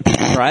 Yeah.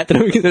 right?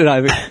 That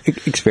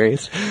I've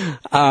experienced.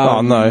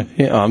 Oh, no.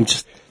 Yeah, I'm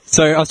just...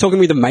 So I was talking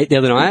with a mate the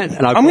other night,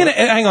 and I'm going to...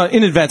 Hang on.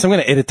 In advance, I'm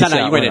going to edit this No,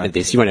 out. you won't edit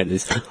this. You won't edit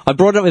this. I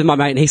brought it up with my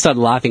mate, and he started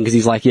laughing because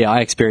he's like, "Yeah,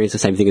 I experienced the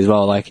same thing as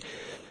well." Like,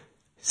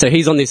 so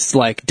he's on this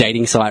like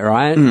dating site,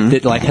 right?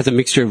 That like has a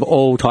mixture of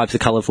all types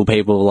of colourful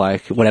people,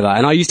 like whatever.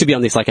 And I used to be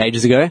on this like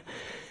ages ago,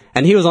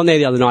 and he was on there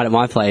the other night at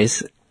my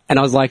place, and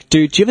I was like,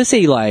 "Dude, do you ever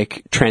see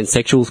like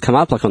transsexuals come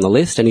up like on the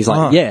list?" And he's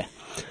like, "Yeah."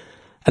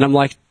 And I'm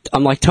like,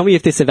 "Tell me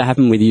if this ever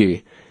happened with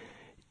you."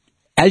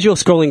 As you're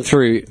scrolling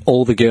through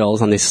all the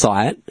girls on this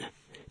site,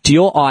 do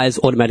your eyes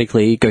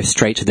automatically go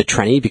straight to the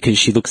tranny because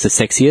she looks the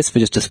sexiest for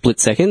just a split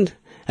second?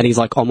 And he's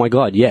like, "Oh my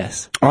god,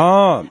 yes."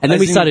 Oh. And then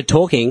we started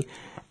talking,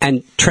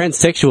 and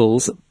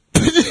transsexuals...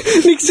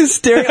 Nick's just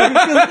staring.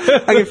 I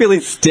can feel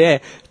his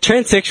stare.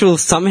 Transsexuals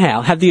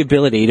somehow have the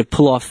ability to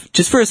pull off,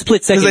 just for a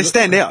split second... Because they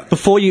stand out.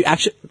 Before you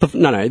actually...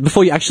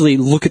 before you actually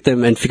look at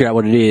them and figure out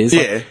what it is.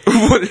 Yeah.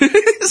 What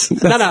it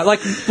is? No,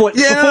 like... What,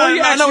 Yeah, before no,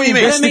 you I know what you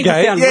mean. I don't mean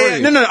to sound Yeah,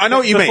 rude. no, I know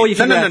what you mean. Before you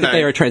figure out that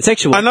they're a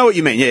transsexual. I know what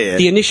you mean, yeah.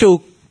 The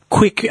initial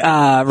quick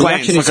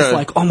reaction is just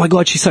like, "Oh my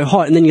god, she's so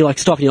hot," and then you like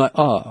stop and you're like,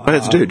 "Oh, But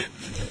it's a dude.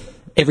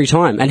 every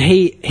time." And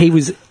he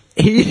was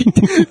He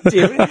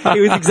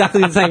was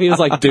exactly the same. He was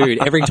like, dude,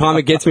 every time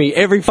it gets me,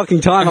 every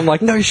fucking time, I'm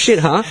like, no shit,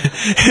 huh?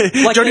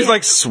 Like, Johnny's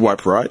like,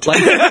 swipe right.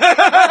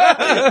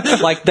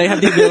 like they have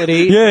the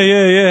ability.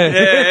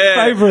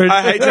 Yeah. Favorite.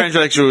 I hate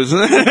transsexuals.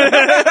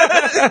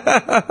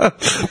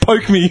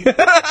 Poke me.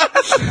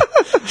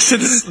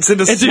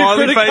 Send a Enter your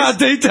smiley credit card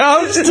face.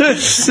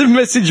 details to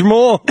message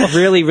more.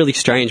 Really, really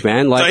strange,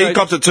 man. So he Like,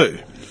 copped it too.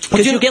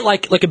 because you'll get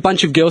like a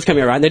bunch of girls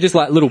coming around. They're just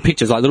like little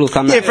pictures, like little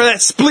thumbnails. Yeah, for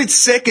that split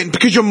second,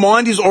 because your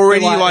mind is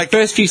already like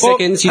first few Well,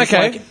 seconds, you're just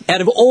okay. like,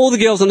 out of all the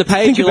girls on the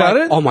page, Think you're about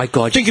like, it. oh my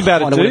god, Think just-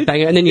 about it, I don't wanna dude.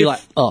 bang her. And then you're If-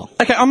 like, oh.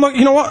 Okay, I'm not.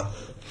 You know what?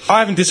 I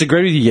haven't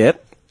disagreed with you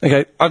yet.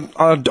 Okay, I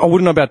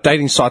wouldn't know about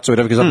dating sites or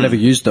whatever because I've never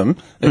used them.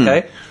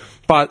 Okay,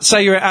 but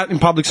say you're out in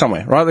public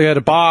somewhere, right? You're at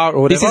a bar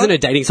or whatever. This isn't a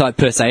dating site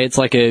per se. It's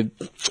like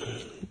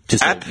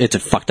it's a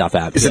fucked up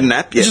app. Is it an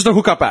app? It's just a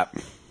hookup app.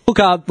 Hook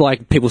up,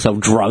 like people sell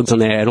drugs on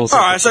there and all sorts.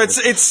 Alright, of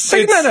so shit. it's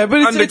No,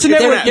 but it's a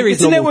network. there is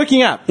It's a normal-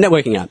 networking app.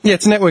 Networking app. Yeah,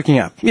 it's a networking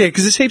app. Yeah,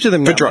 because there's heaps of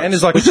them now. drugs. And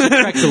there's like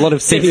Attracts a lot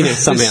of seediness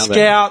somehow. There's though.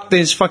 Scout.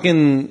 There's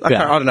fucking. I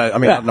don't know. I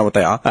mean, I don't know what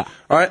they are. Yeah.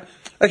 All right.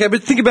 Okay,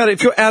 but think about it.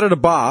 If you're out at a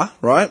bar,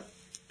 right,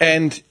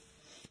 and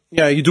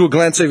you do a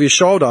glance over your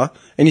shoulder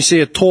and you see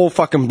a tall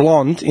fucking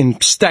blonde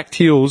in stacked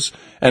heels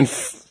and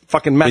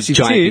fucking massive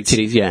giant big tits.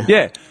 titties, yeah.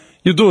 Yeah.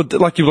 You do it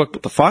like you're like,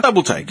 what the fuck?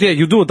 Double take. Yeah,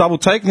 you do a double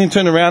take and then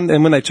turn around,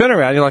 and when they turn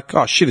around, you're like,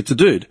 oh shit, it's a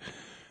dude.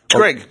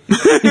 Greg.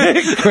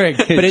 Greg.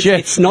 But Jeff.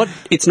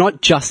 it's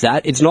not just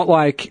that. It's not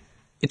like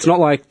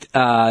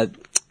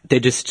they're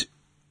just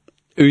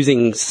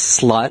oozing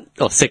slut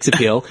or sex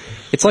appeal.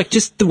 It's like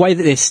just the way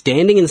that they're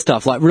standing and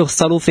stuff, like real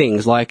subtle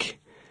things. Like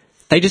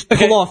they just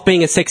pull off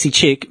being a sexy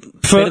chick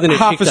for better than a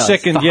half chick a does,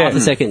 second, for yeah. half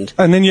a second.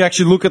 And then you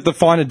actually look at the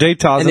finer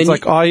details, and it's then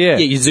like, oh yeah.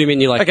 Yeah, you zoom in,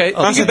 you're like, Okay,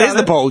 oh, So there's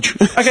the bulge.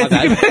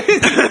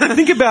 Okay,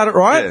 think about it,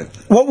 right? Yeah.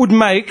 What would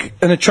make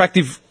an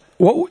attractive...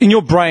 What, in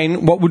your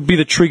brain, what would be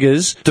the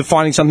triggers to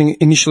finding something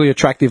initially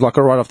attractive, like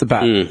right off the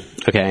bat?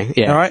 okay,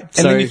 yeah. All right? And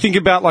So then you think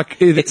about, like...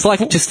 it's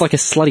like just like a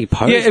slutty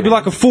pose. Yeah, it'd be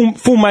man. like a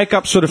full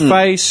makeup sort of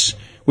face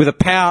with a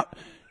pout,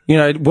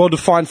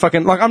 well-defined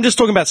fucking... Like, I'm just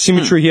talking about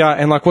symmetry here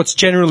and, like, what's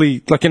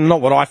generally... Like, and not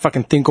what I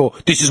fucking think or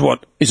this is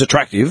what is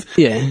attractive.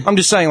 Yeah. I'm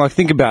just saying, like,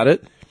 think about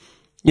it.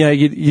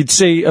 You'd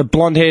see a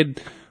blonde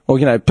head or,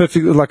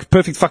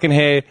 perfect fucking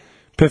hair,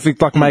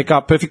 perfect, like,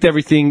 makeup, perfect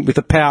everything with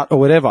a pout or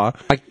whatever.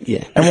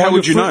 yeah. And How while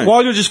would you know?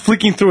 While you're just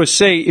flicking through a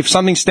sea, if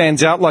something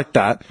stands out like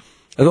that,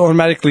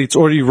 automatically it's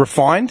already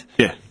refined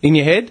Yeah. in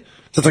your head.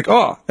 So it's like,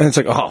 oh, and it's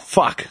like, oh,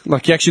 fuck.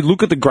 Like, you actually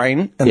look at the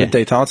grain and Yeah. the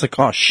detail. It's like,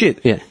 oh, shit.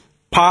 Yeah.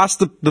 Past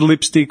the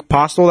lipstick,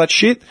 past all that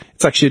shit,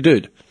 it's actually a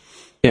dude.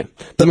 Yeah.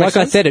 But make like I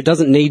sense? said, it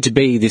doesn't need to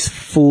be this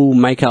full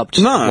makeup,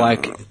 just No.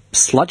 like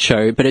slut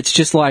show, but it's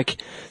just like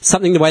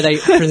something the way they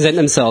present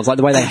themselves, like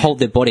the way they hold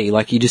their body,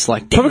 like you just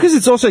like, But because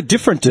it's also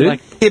different, dude.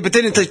 Like- Yeah, but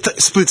then it's a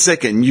split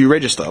second, you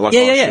register. Like, yeah,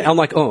 oh, yeah, shit. yeah. I'm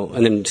like, oh,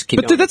 and then just keep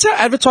but going. dude, that's how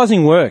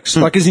advertising works.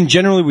 Like, as in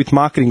generally with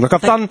marketing. Like,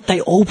 I've done...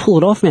 They all pull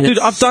it off, man. Dude,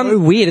 It's I've so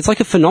done- weird. It's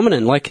like a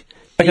phenomenon. Like,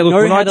 they Okay, look, know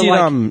when how I to, did,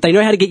 like, they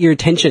know how to get your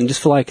attention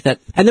just for like that.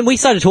 And then we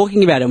started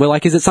talking about it, and we're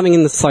like, is it something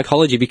in the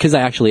psychology because they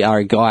actually are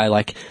a guy?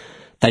 Like,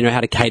 they know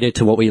how to cater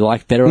to what we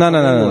like better. or No,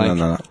 something?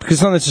 no. Like, Because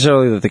it's not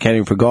necessarily that they're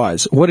catering for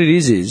guys. What it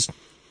is,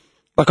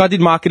 like, I did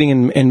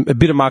marketing and a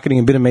bit of marketing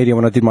and a bit of media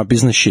when I did my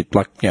business shit,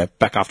 like,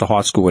 back after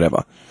high school,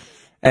 whatever.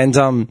 And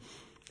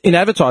in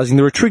advertising,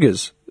 there are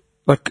triggers,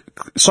 like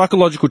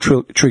psychological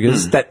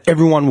triggers that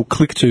everyone will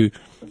click to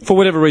for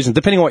whatever reason,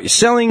 depending on what you're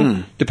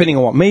selling, depending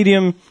on what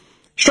medium,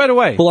 straight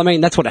away. Well, I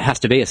mean, that's what it has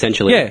to be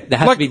essentially. Yeah, there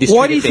has like, to be this.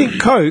 why do you trigger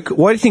think thing. Coke?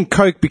 Why do you think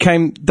Coke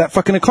became that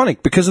fucking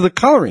iconic? Because of the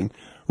colouring.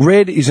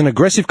 Red is an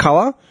aggressive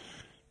colour.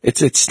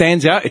 It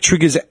stands out. It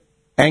triggers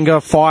anger,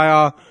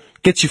 fire,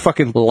 gets you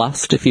fucking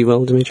lust, if you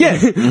will, Dimitri?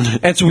 yeah.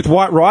 And so with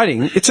white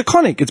writing, it's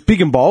iconic. It's big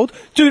and bold,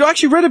 dude. I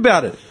actually read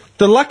about it.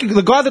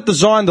 The guy that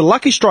designed the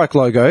Lucky Strike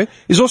logo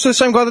is also the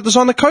same guy that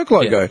designed the Coke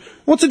logo. Yeah.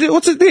 What's it?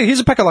 Here's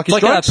a pack of Lucky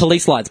Like Strikes.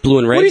 police lights, blue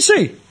and red. What do you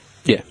see?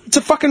 Yeah. It's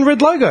a fucking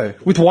red logo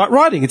with white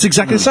writing. It's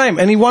exactly the same.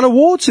 And he won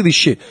awards for this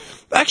shit.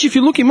 Actually, if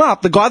you look him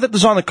up, the guy that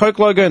designed the Coke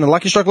logo and the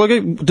Lucky Strike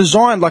logo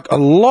designed like a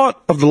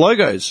lot of the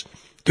logos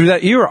through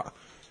that era.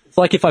 It's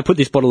like if I put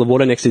this bottle of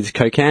water next to this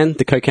Coke can,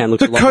 the Coke can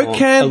looks The a lot Coke more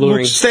can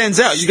alluring. Stands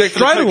out. You go for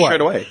the Coke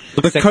straight away.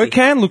 The sexy. Coke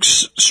can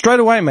looks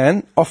straight away,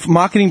 man, off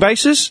marketing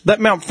basis.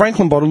 That Mount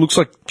Franklin bottle looks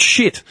like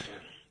shit.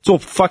 It's all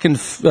fucking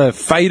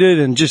faded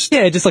and just...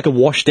 Yeah, just like a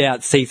washed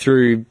out,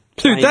 see-through...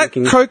 Dude, that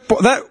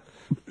that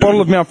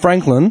bottle of Mount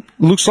Franklin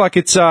looks like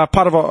it's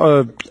part of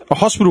a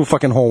hospital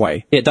fucking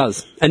hallway. Yeah, it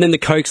does. And then the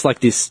Coke's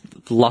like this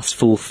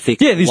lustful,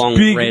 thick, Yeah, this long,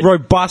 big, red,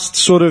 robust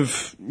sort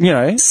of,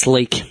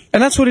 sleek.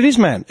 and that's what it is,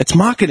 man. It's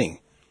marketing.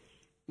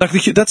 Like,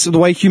 that's the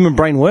way human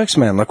brain works,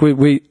 man. Like,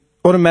 we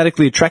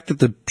automatically attracted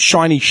to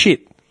shiny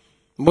shit.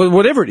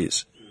 Whatever it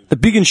is. The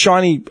big and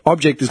shiny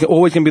object is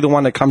always going to be the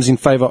one that comes in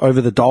favour over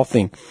the dull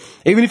thing.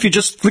 Even if you're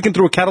just flicking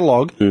through a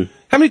catalogue,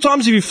 how many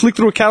times have you flicked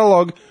through a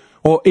catalogue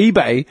or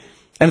eBay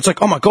and it's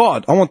like, oh my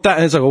God, I want that.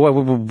 And it's like, well,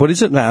 what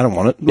is it? No, I don't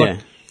want it. Like,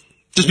 Yeah.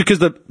 Just because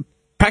the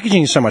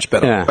packaging is so much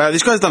better. Yeah. Wow,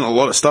 this guy's done a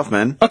lot of stuff,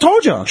 man. I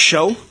told you.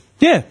 Shell.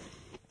 Yeah.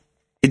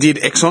 He did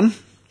Exxon,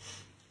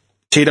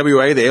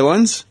 TWA, the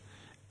airlines,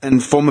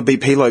 and former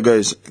BP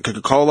logos,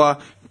 Coca-Cola,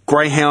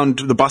 Greyhound,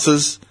 the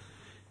buses,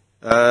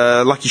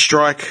 Lucky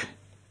Strike.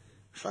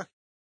 Fuck.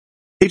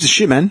 Heaps of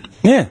shit, man.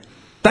 Yeah.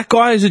 That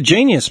guy is a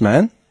genius,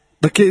 man.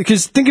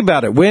 Because think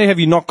about it. Where have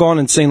you not gone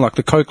and seen, like,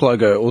 the Coke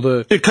logo or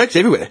the Dude, Coke's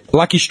everywhere.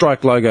 Lucky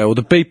Strike logo or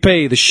the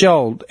BP, the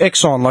Shell,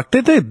 Exxon? Like,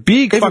 they're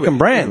big Everywhere. fucking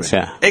brands.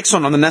 Yeah.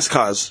 Exxon on the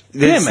NASCARs.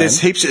 man. There's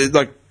heaps of,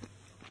 like,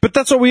 But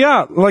that's what we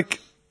are.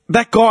 Like,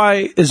 that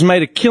guy has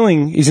made a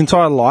killing his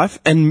entire life,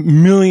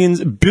 and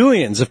millions,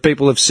 billions of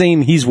people have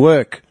seen his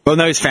work. well,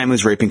 no, his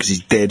family's reaping because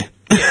he's dead.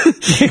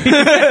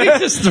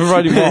 Just to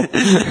write him off.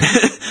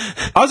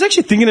 I was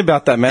actually thinking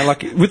about that, man.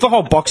 Like, with the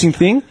whole boxing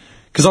thing,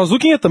 because I was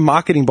looking at the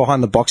marketing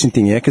behind the boxing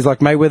thing, yeah? Because, like,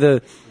 Mayweather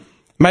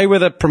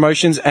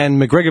Promotions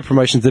and McGregor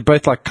Promotions, they're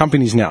both, like,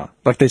 companies now.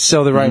 Like, they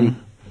sell their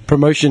own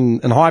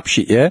promotion and hype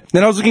shit, yeah?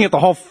 Then I was looking at the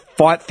whole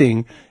fight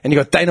thing, and you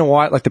got Dana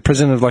White, like, the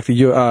president of, like,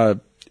 the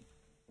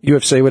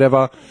UFC,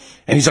 whatever,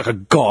 and he's like a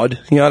god,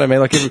 you know what I mean?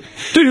 Like, dude,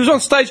 he was on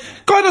stage.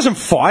 Guy doesn't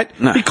fight.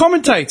 No. He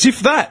commentates,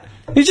 if that.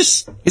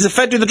 He's a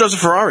fat dude that drives a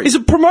Ferrari. He's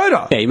a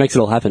promoter. Yeah, he makes it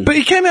all happen. But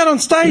he came out on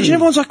stage and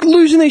everyone's like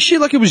losing their shit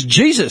like it was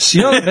Jesus.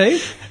 You know what I mean?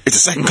 It's a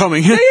second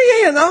coming. Yeah.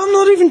 No, I'm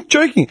not even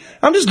joking.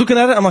 I'm just looking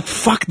at it. I'm like,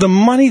 fuck, the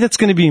money that's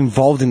going to be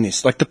involved in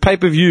this. Like the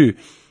pay-per-view,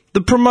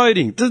 the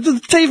promoting, the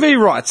TV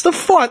rights, the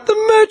fight, the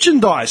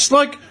merchandise.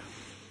 Like,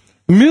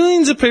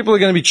 millions of people are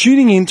going to be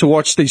tuning in to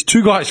watch these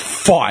two guys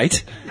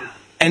fight,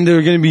 and there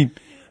are going to be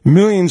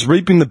millions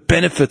reaping the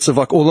benefits of,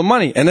 like, all the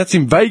money. And that's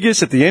in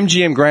Vegas at the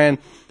MGM Grand.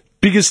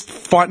 Biggest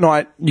fight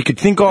night you could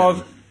think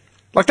of.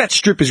 Like, that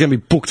strip is going to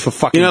be booked for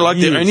fucking You know, like,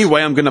 years. the only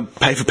way I'm going to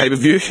pay for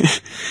pay-per-view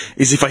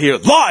is if I hear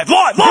live!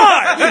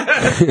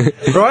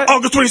 Right?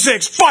 August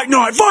 26th, fight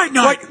night!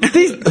 Like,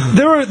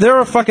 there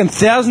are fucking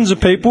thousands of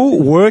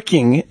people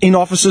working in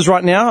offices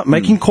right now,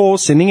 making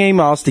calls, sending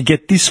emails to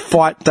get this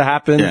fight to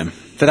happen Yeah.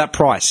 for that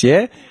price,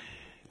 yeah?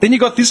 Then you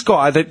got this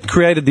guy that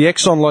created the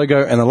Exxon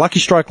logo and the Lucky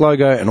Strike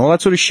logo and all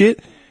that sort of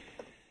shit.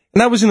 And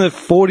that was in the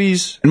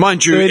 40s. And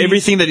mind you, 30s.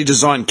 everything that he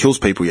designed kills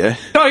people, yeah?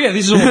 Oh, yeah,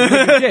 this is all,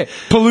 yeah.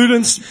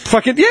 Pollutants,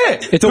 fucking, yeah.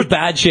 It's all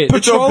bad shit.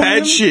 It's all Petroleum.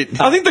 bad shit.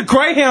 I think the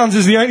Greyhounds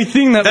is the only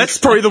thing that... That's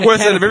probably the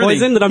worst out of everything.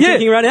 Poison that I'm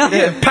drinking right now.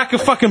 Yeah, pack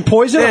of fucking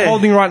poison I'm Yeah.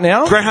 holding right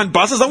now. Greyhound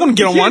buses, I wouldn't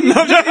get on one.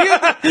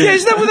 Yeah,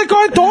 isn't that where the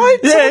guy died?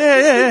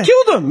 Yeah.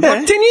 Killed him,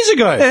 like 10 years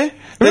ago. Yeah.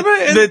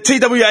 Remember? The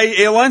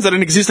TWA airlines, they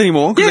don't exist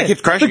anymore because they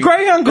kept crashing. the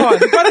Greyhound guy.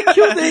 The guy that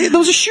killed... There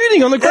was a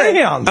shooting on the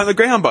Greyhound. And the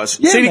Greyhound bus.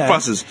 Yeah, Scenic man.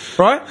 buses.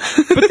 Right?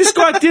 But this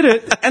guy did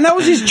it, and that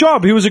was his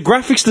job. He was a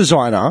graphics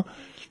designer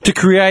to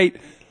create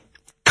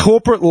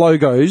corporate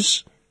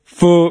logos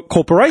for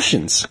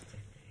corporations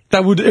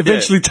that would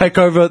eventually take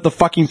over the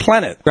fucking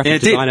planet. Graphic Yeah,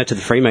 it did. designer to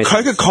the Freemasons.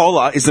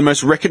 Coca-Cola is the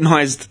most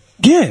recognised...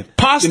 Yeah,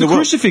 past In the the world.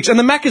 crucifix and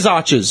the Macca's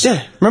arches.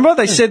 Yeah. Remember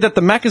they said that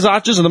the Macca's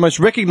arches are the most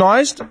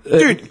recognised?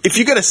 Dude, if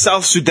you go to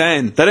South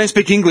Sudan, they don't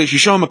speak English, you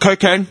show them a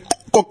cocaine,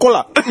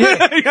 Coca-Cola.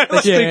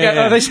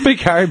 They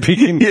speak Arabic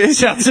in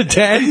South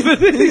Sudan,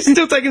 but they're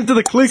still taking it to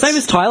the clicks. Same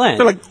as Thailand.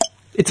 They're like,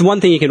 It's one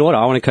thing you can order.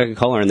 I want a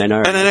Coca-Cola, and they know.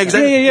 and then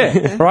exactly.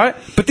 Yeah, right?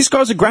 But this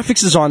guy's a graphics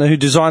designer who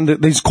designed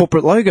these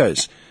corporate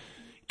logos.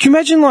 Can you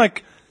imagine,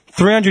 like,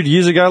 300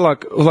 years ago,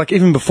 like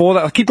even before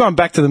that, like, keep going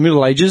back to the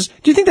Middle Ages,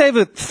 do you think they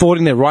ever thought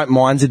in their right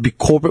minds it'd be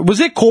corporate? Was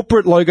there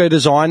corporate logo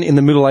design in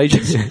the Middle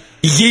Ages?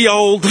 Ye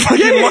old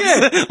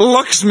fucking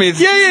locksmith.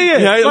 Yeah. You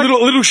know, Like,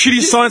 little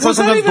shitty signs on was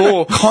that somebody's even a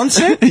door.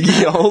 concept?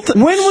 Ye old.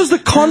 When was the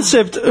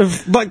concept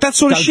of, like, that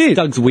sort of shit?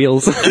 Doug's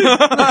wheels.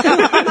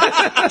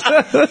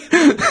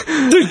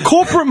 Dude,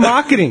 corporate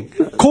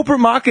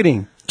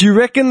marketing. Do you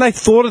reckon they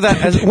thought of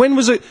that as, when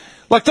was it,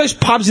 like those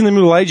pubs in the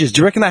Middle Ages,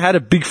 do you reckon they had a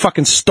big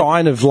fucking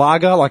stein of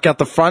lager, like out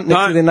the front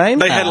next to their name?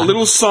 They had a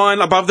little sign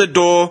above the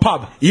door.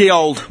 Pub. Ye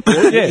old.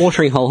 Yeah.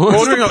 Watering hole.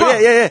 Ordering pub.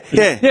 Yeah.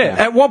 Yeah,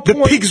 at what The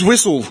point? pig's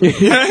whistle.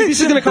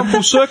 This is going to come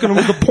full circle, and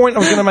it was the point I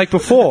was going to make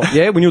before,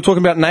 yeah, when you were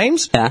talking about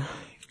names. Yeah.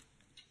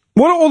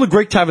 What are all the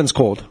Greek taverns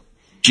called?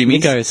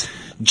 Jimmy's. Nikos.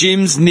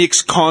 Jim's,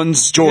 Nick's,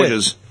 Cons,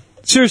 George's.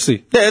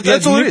 Seriously. Yeah,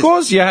 that's all it is.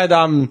 Nikos, you had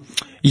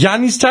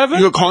Yanni's Tavern.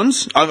 You got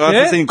Cons.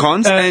 I've seen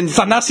Cons. and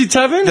Thanasi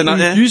Tavern in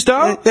yeah.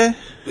 Usedale. Yeah.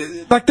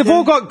 Like, they've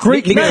all got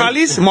Greek names.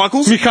 Michalis,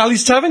 Michael's.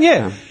 Michalis Tavern,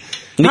 yeah.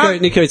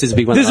 Nikos is a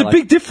big one. There's that a I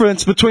big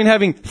difference between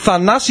having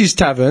Thanasi's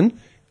Tavern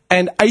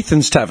and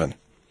Athen's Tavern.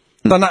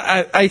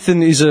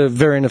 Athen is a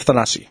variant of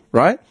Thanasi,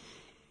 right?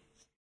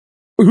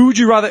 Where would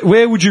you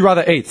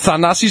rather eat?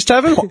 Thanasi's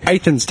Tavern or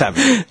Athen's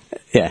Tavern? like.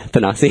 Yeah,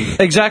 Thanasi.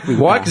 Exactly.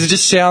 Why? Because it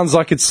just sounds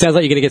like it's... Sounds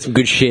like you're going to get some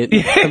good shit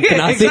from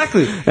Thanasi.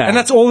 exactly. Yeah. And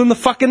that's all in the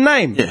fucking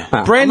name.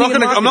 Yeah. Branding I'm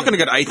not and going to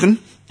go to Athen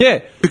Yeah.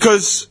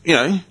 because,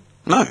 no. I'm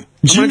gonna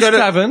Jim's go to-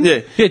 Tavern.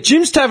 Yeah.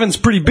 Jim's Tavern's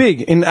pretty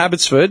big in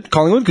Abbotsford,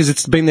 Collingwood, because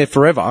it's been there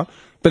forever.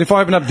 But if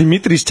I open up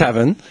Dimitri's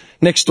Tavern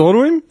next door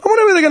to him, I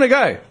wonder where they're going to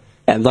go.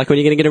 And like when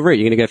you're going to get a root,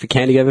 you're going to go for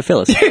Candy over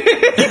Phyllis.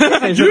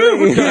 Did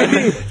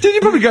you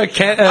probably go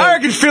I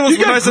reckon Phyllis you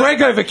would go know some.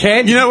 Greg over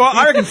Candy. You know what?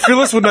 I reckon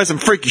Phyllis would know some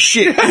freaky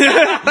shit.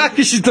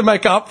 She's to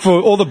make up for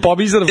all the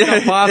bobbies that have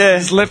come past yeah.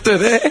 and just left her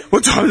there.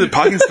 What time is it?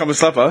 Parking's come and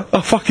slapper.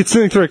 Oh, fuck, it's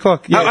nearly 3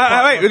 o'clock.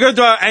 Yeah, Wait, we're going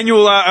to do our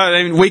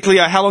annual, weekly,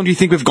 how long do you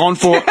think we've gone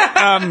for,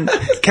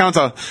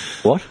 counter?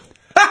 What?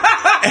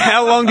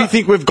 How long do you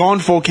think we've gone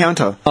for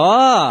counter?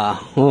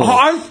 Ah.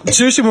 Oh.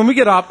 Seriously, when we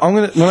get up,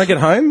 when I get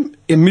home,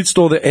 amidst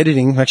all the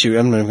editing, actually,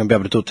 I'm not even going to be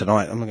able to do it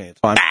tonight. I'm not going to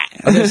get time.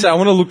 I'm going to say, I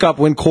want to look up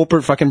when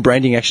corporate fucking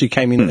branding actually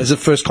came in as a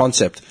first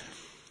concept.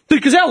 Dude,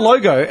 because our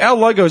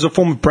logo is a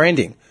form of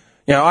branding.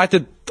 You know, I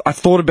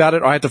thought about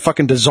it. I had to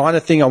fucking design a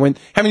thing. I went,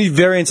 how many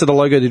variants of the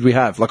logo did we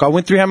have? Like, I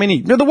went through how many?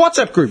 You know, the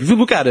WhatsApp group, if you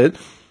look at it,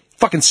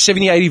 fucking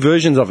 70, 80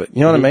 versions of it.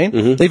 You know what I mean?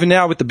 Mm-hmm. Even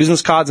now with the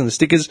business cards and the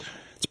stickers,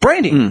 it's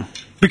branding.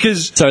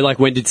 Because So, like,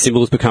 when did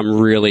symbols become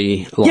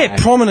really, like...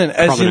 prominent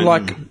in,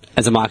 like,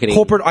 as a marketing...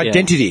 corporate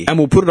identity. And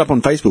we'll put it up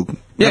on Facebook.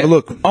 Yeah, Have a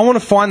look. I want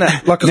to find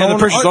that. Like, 'cause Now I the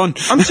wanna- pressure's on.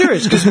 I'm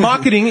serious, because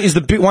marketing is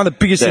one of the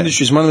biggest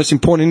industries, one of the most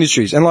important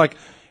industries. And, like,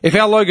 if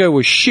our logo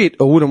was shit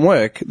or wouldn't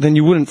work, then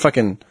you wouldn't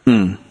fucking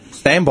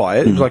stand by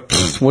it. Like,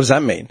 what does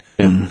that mean?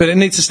 Yeah. But it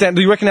needs to stand.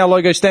 Do you reckon our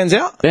logo stands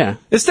out? Yeah.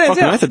 It stands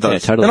Fucking out. oath it does. Yeah,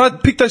 totally. And I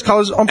picked those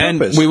colours on And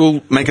purpose. we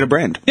will make it a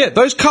brand. Yeah,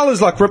 those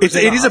colours, like,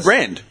 represent It is a us,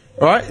 brand.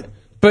 right?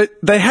 But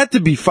they had to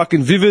be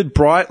fucking vivid,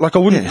 bright. Like, I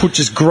wouldn't put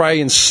just grey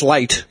and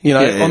slate, you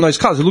know, on those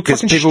colours. It looked Because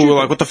fucking people stupid. were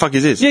like, what the fuck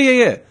is this?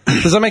 Yeah.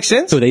 Does that make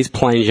sense? Who are these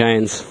plain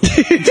Janes?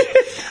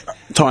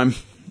 Time.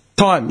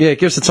 Time. Yeah,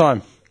 give us the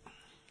time.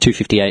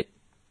 2:58.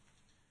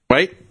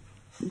 Wait.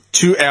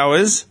 2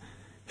 hours,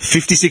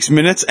 56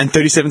 minutes, and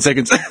 37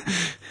 seconds.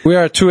 We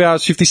are at 2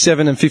 hours,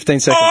 57 and 15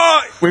 seconds.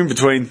 Oh, we're in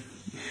between.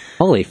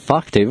 Holy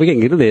fuck, dude. We're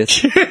getting good at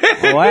this.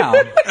 Wow.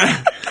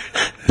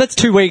 That's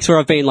 2 weeks where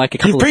I've been like a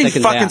couple You've of been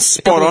seconds fucking out.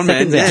 spot on,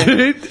 man. Seconds out.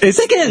 Dude, it's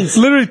Seconds!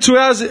 literally 2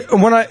 hours.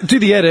 When I do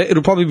the edit,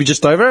 it'll probably be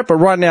just over it, but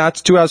right now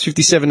it's 2 hours,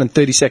 57 and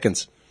 30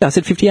 seconds. I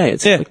said 58.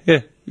 It's like Yeah.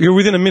 You're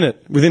within a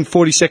minute, within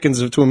 40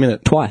 seconds to a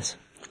minute. twice.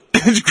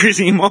 It's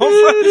cruising him off.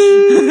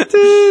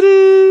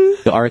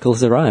 The oracle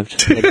has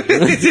arrived.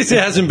 It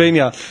hasn't been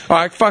yet. All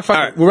right, fuck.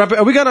 right. We'll wrap it.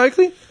 Are we going to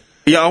Oakley?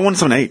 Yeah, I want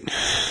something to eat.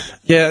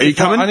 Yeah. Are you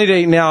coming? I need to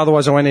eat now,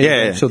 otherwise I won't eat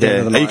until the end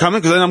of the Are night. you coming?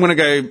 Because then I'm going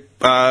to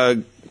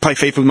go play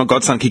FIFA with my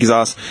godson, kick his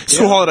ass.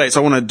 School holiday,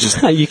 so I want to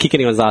just... You kick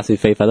anyone's ass in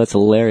FIFA. That's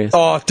hilarious.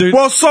 Oh, dude.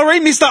 Well, sorry,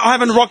 mister, I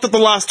haven't rocked up the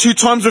last 2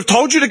 times we've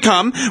told you to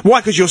come.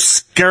 Why? Because you're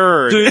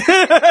scared. Dude.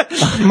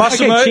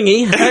 Massimo, Okay,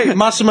 Chingy. hey,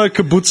 Massimo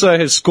Kabutso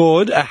has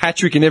scored a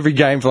hat-trick in every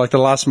game for like the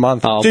last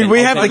month. Oh, Dude, Ben, we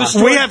I'll have take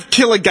that. we have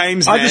killer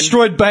games, man. I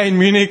destroyed Bayern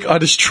Munich. I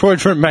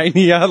destroyed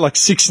Romania like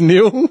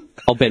 6-0.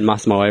 I'll bet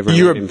Massimo over. and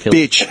You're a let him feel-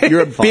 bitch.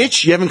 You're a Fine.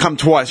 bitch. You haven't come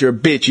twice. You're a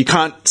bitch. You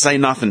can't say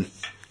nothing.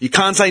 You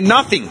can't say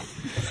nothing.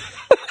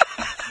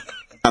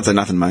 Can't say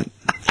nothing, mate.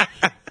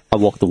 I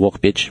walk the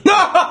walk, bitch.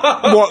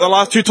 What, the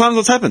last 2 times,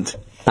 what's happened?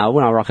 No,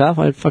 when I rock up,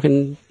 I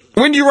fucking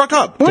When do you rock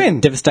up?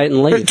 When? devastate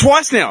and leave.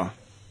 Twice now.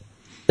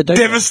 The dope-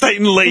 Devastate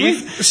and leave.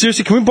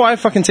 Seriously, can we buy a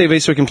fucking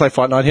TV so we can play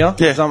Fight Night here?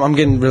 Yeah. 'Cause I'm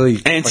getting really...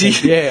 Antsy?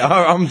 fucking- yeah,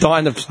 I'm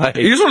dying to play.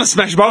 You just want to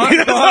smash Bobby.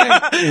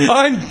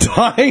 I'm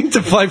dying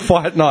to play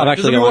Fight Night. I've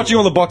actually I've been got watching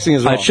all the boxing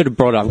as well. I should have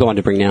brought it. I've got one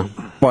to bring now.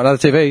 What, another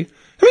TV?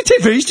 How many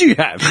TVs do you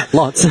have?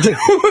 Lots.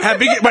 How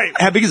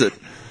big is it?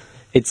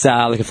 It's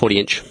like a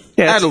 40-inch.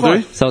 Yeah, That'll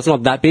do. So it's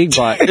not that big,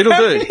 but It'll How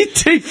do. many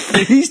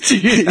TVs do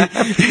you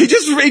have?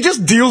 He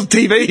just deals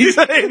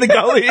TVs in the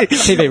gully.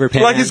 TV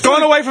repair. Like he's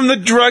gone away from the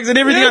drugs and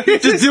everything.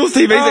 Just deals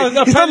TVs. Oh,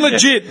 He's I done painted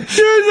legit. your-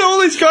 Dude, all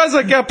these guys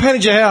like, I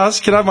painted your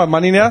house. Can I have my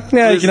money now?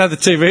 Yeah, you can have the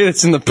TV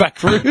that's in the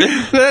back room.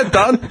 They're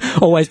done.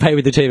 always pay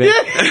with the TV.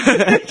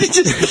 You're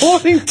just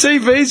hoarding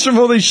TVs from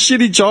all these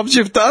shitty jobs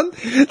you've done.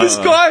 This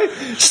guy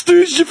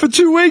stooged you for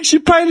 2 weeks.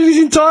 You painted his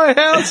entire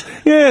house.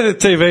 Yeah, the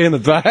TV in the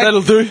back.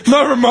 That'll do.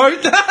 No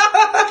remote.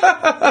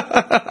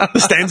 The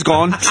stand's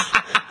gone.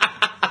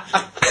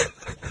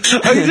 I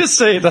can just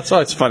see it. That's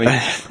why it's funny. All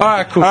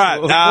right, cool. All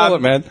right, Call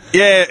it, man.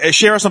 Yeah,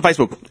 share us on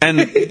Facebook and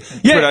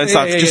Twitter and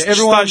stuff. Just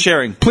Everyone, start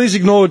sharing. Please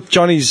ignore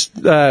Johnny's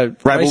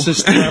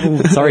racist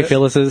rabble. Sorry,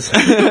 Phyllis's.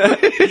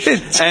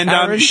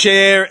 And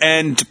share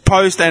and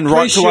post and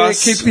write Please to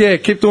us.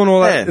 Keep doing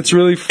all that. Yeah. It's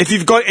really. If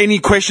you've got any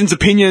questions,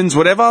 opinions,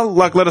 whatever,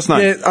 like let us know.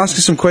 Yeah, ask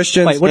us some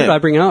questions. Wait, what did Yeah. I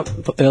bring up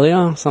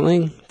earlier?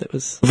 Something that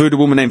was... Voodoo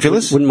woman named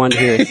Phyllis. Wouldn't mind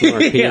hearing some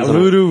more Yeah, opinions on it.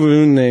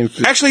 voodoo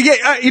names. Actually,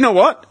 yeah, you know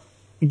what?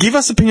 Give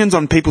us opinions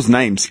on people's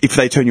names if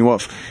they turn you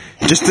off.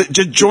 Just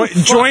join.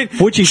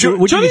 Would you do,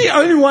 would Johnny's you, the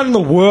only one in the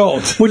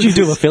world. would you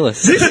do a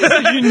Phyllis? This is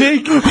a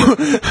unique.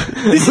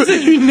 This is a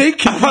unique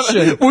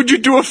condition. Would you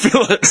do a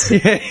Phyllis?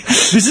 Yeah,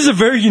 this is a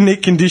very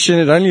unique condition.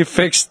 It only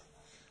affects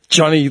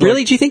Johnny. like-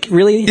 Really? Do you think?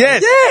 Really?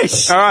 Yes.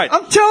 Yes. All right.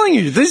 I'm telling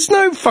you, there's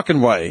no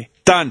fucking way.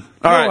 Done.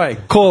 All No right.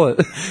 way. Call it.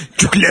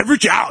 To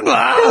leverage out.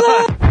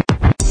 Wow.